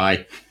you.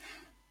 Goodbye.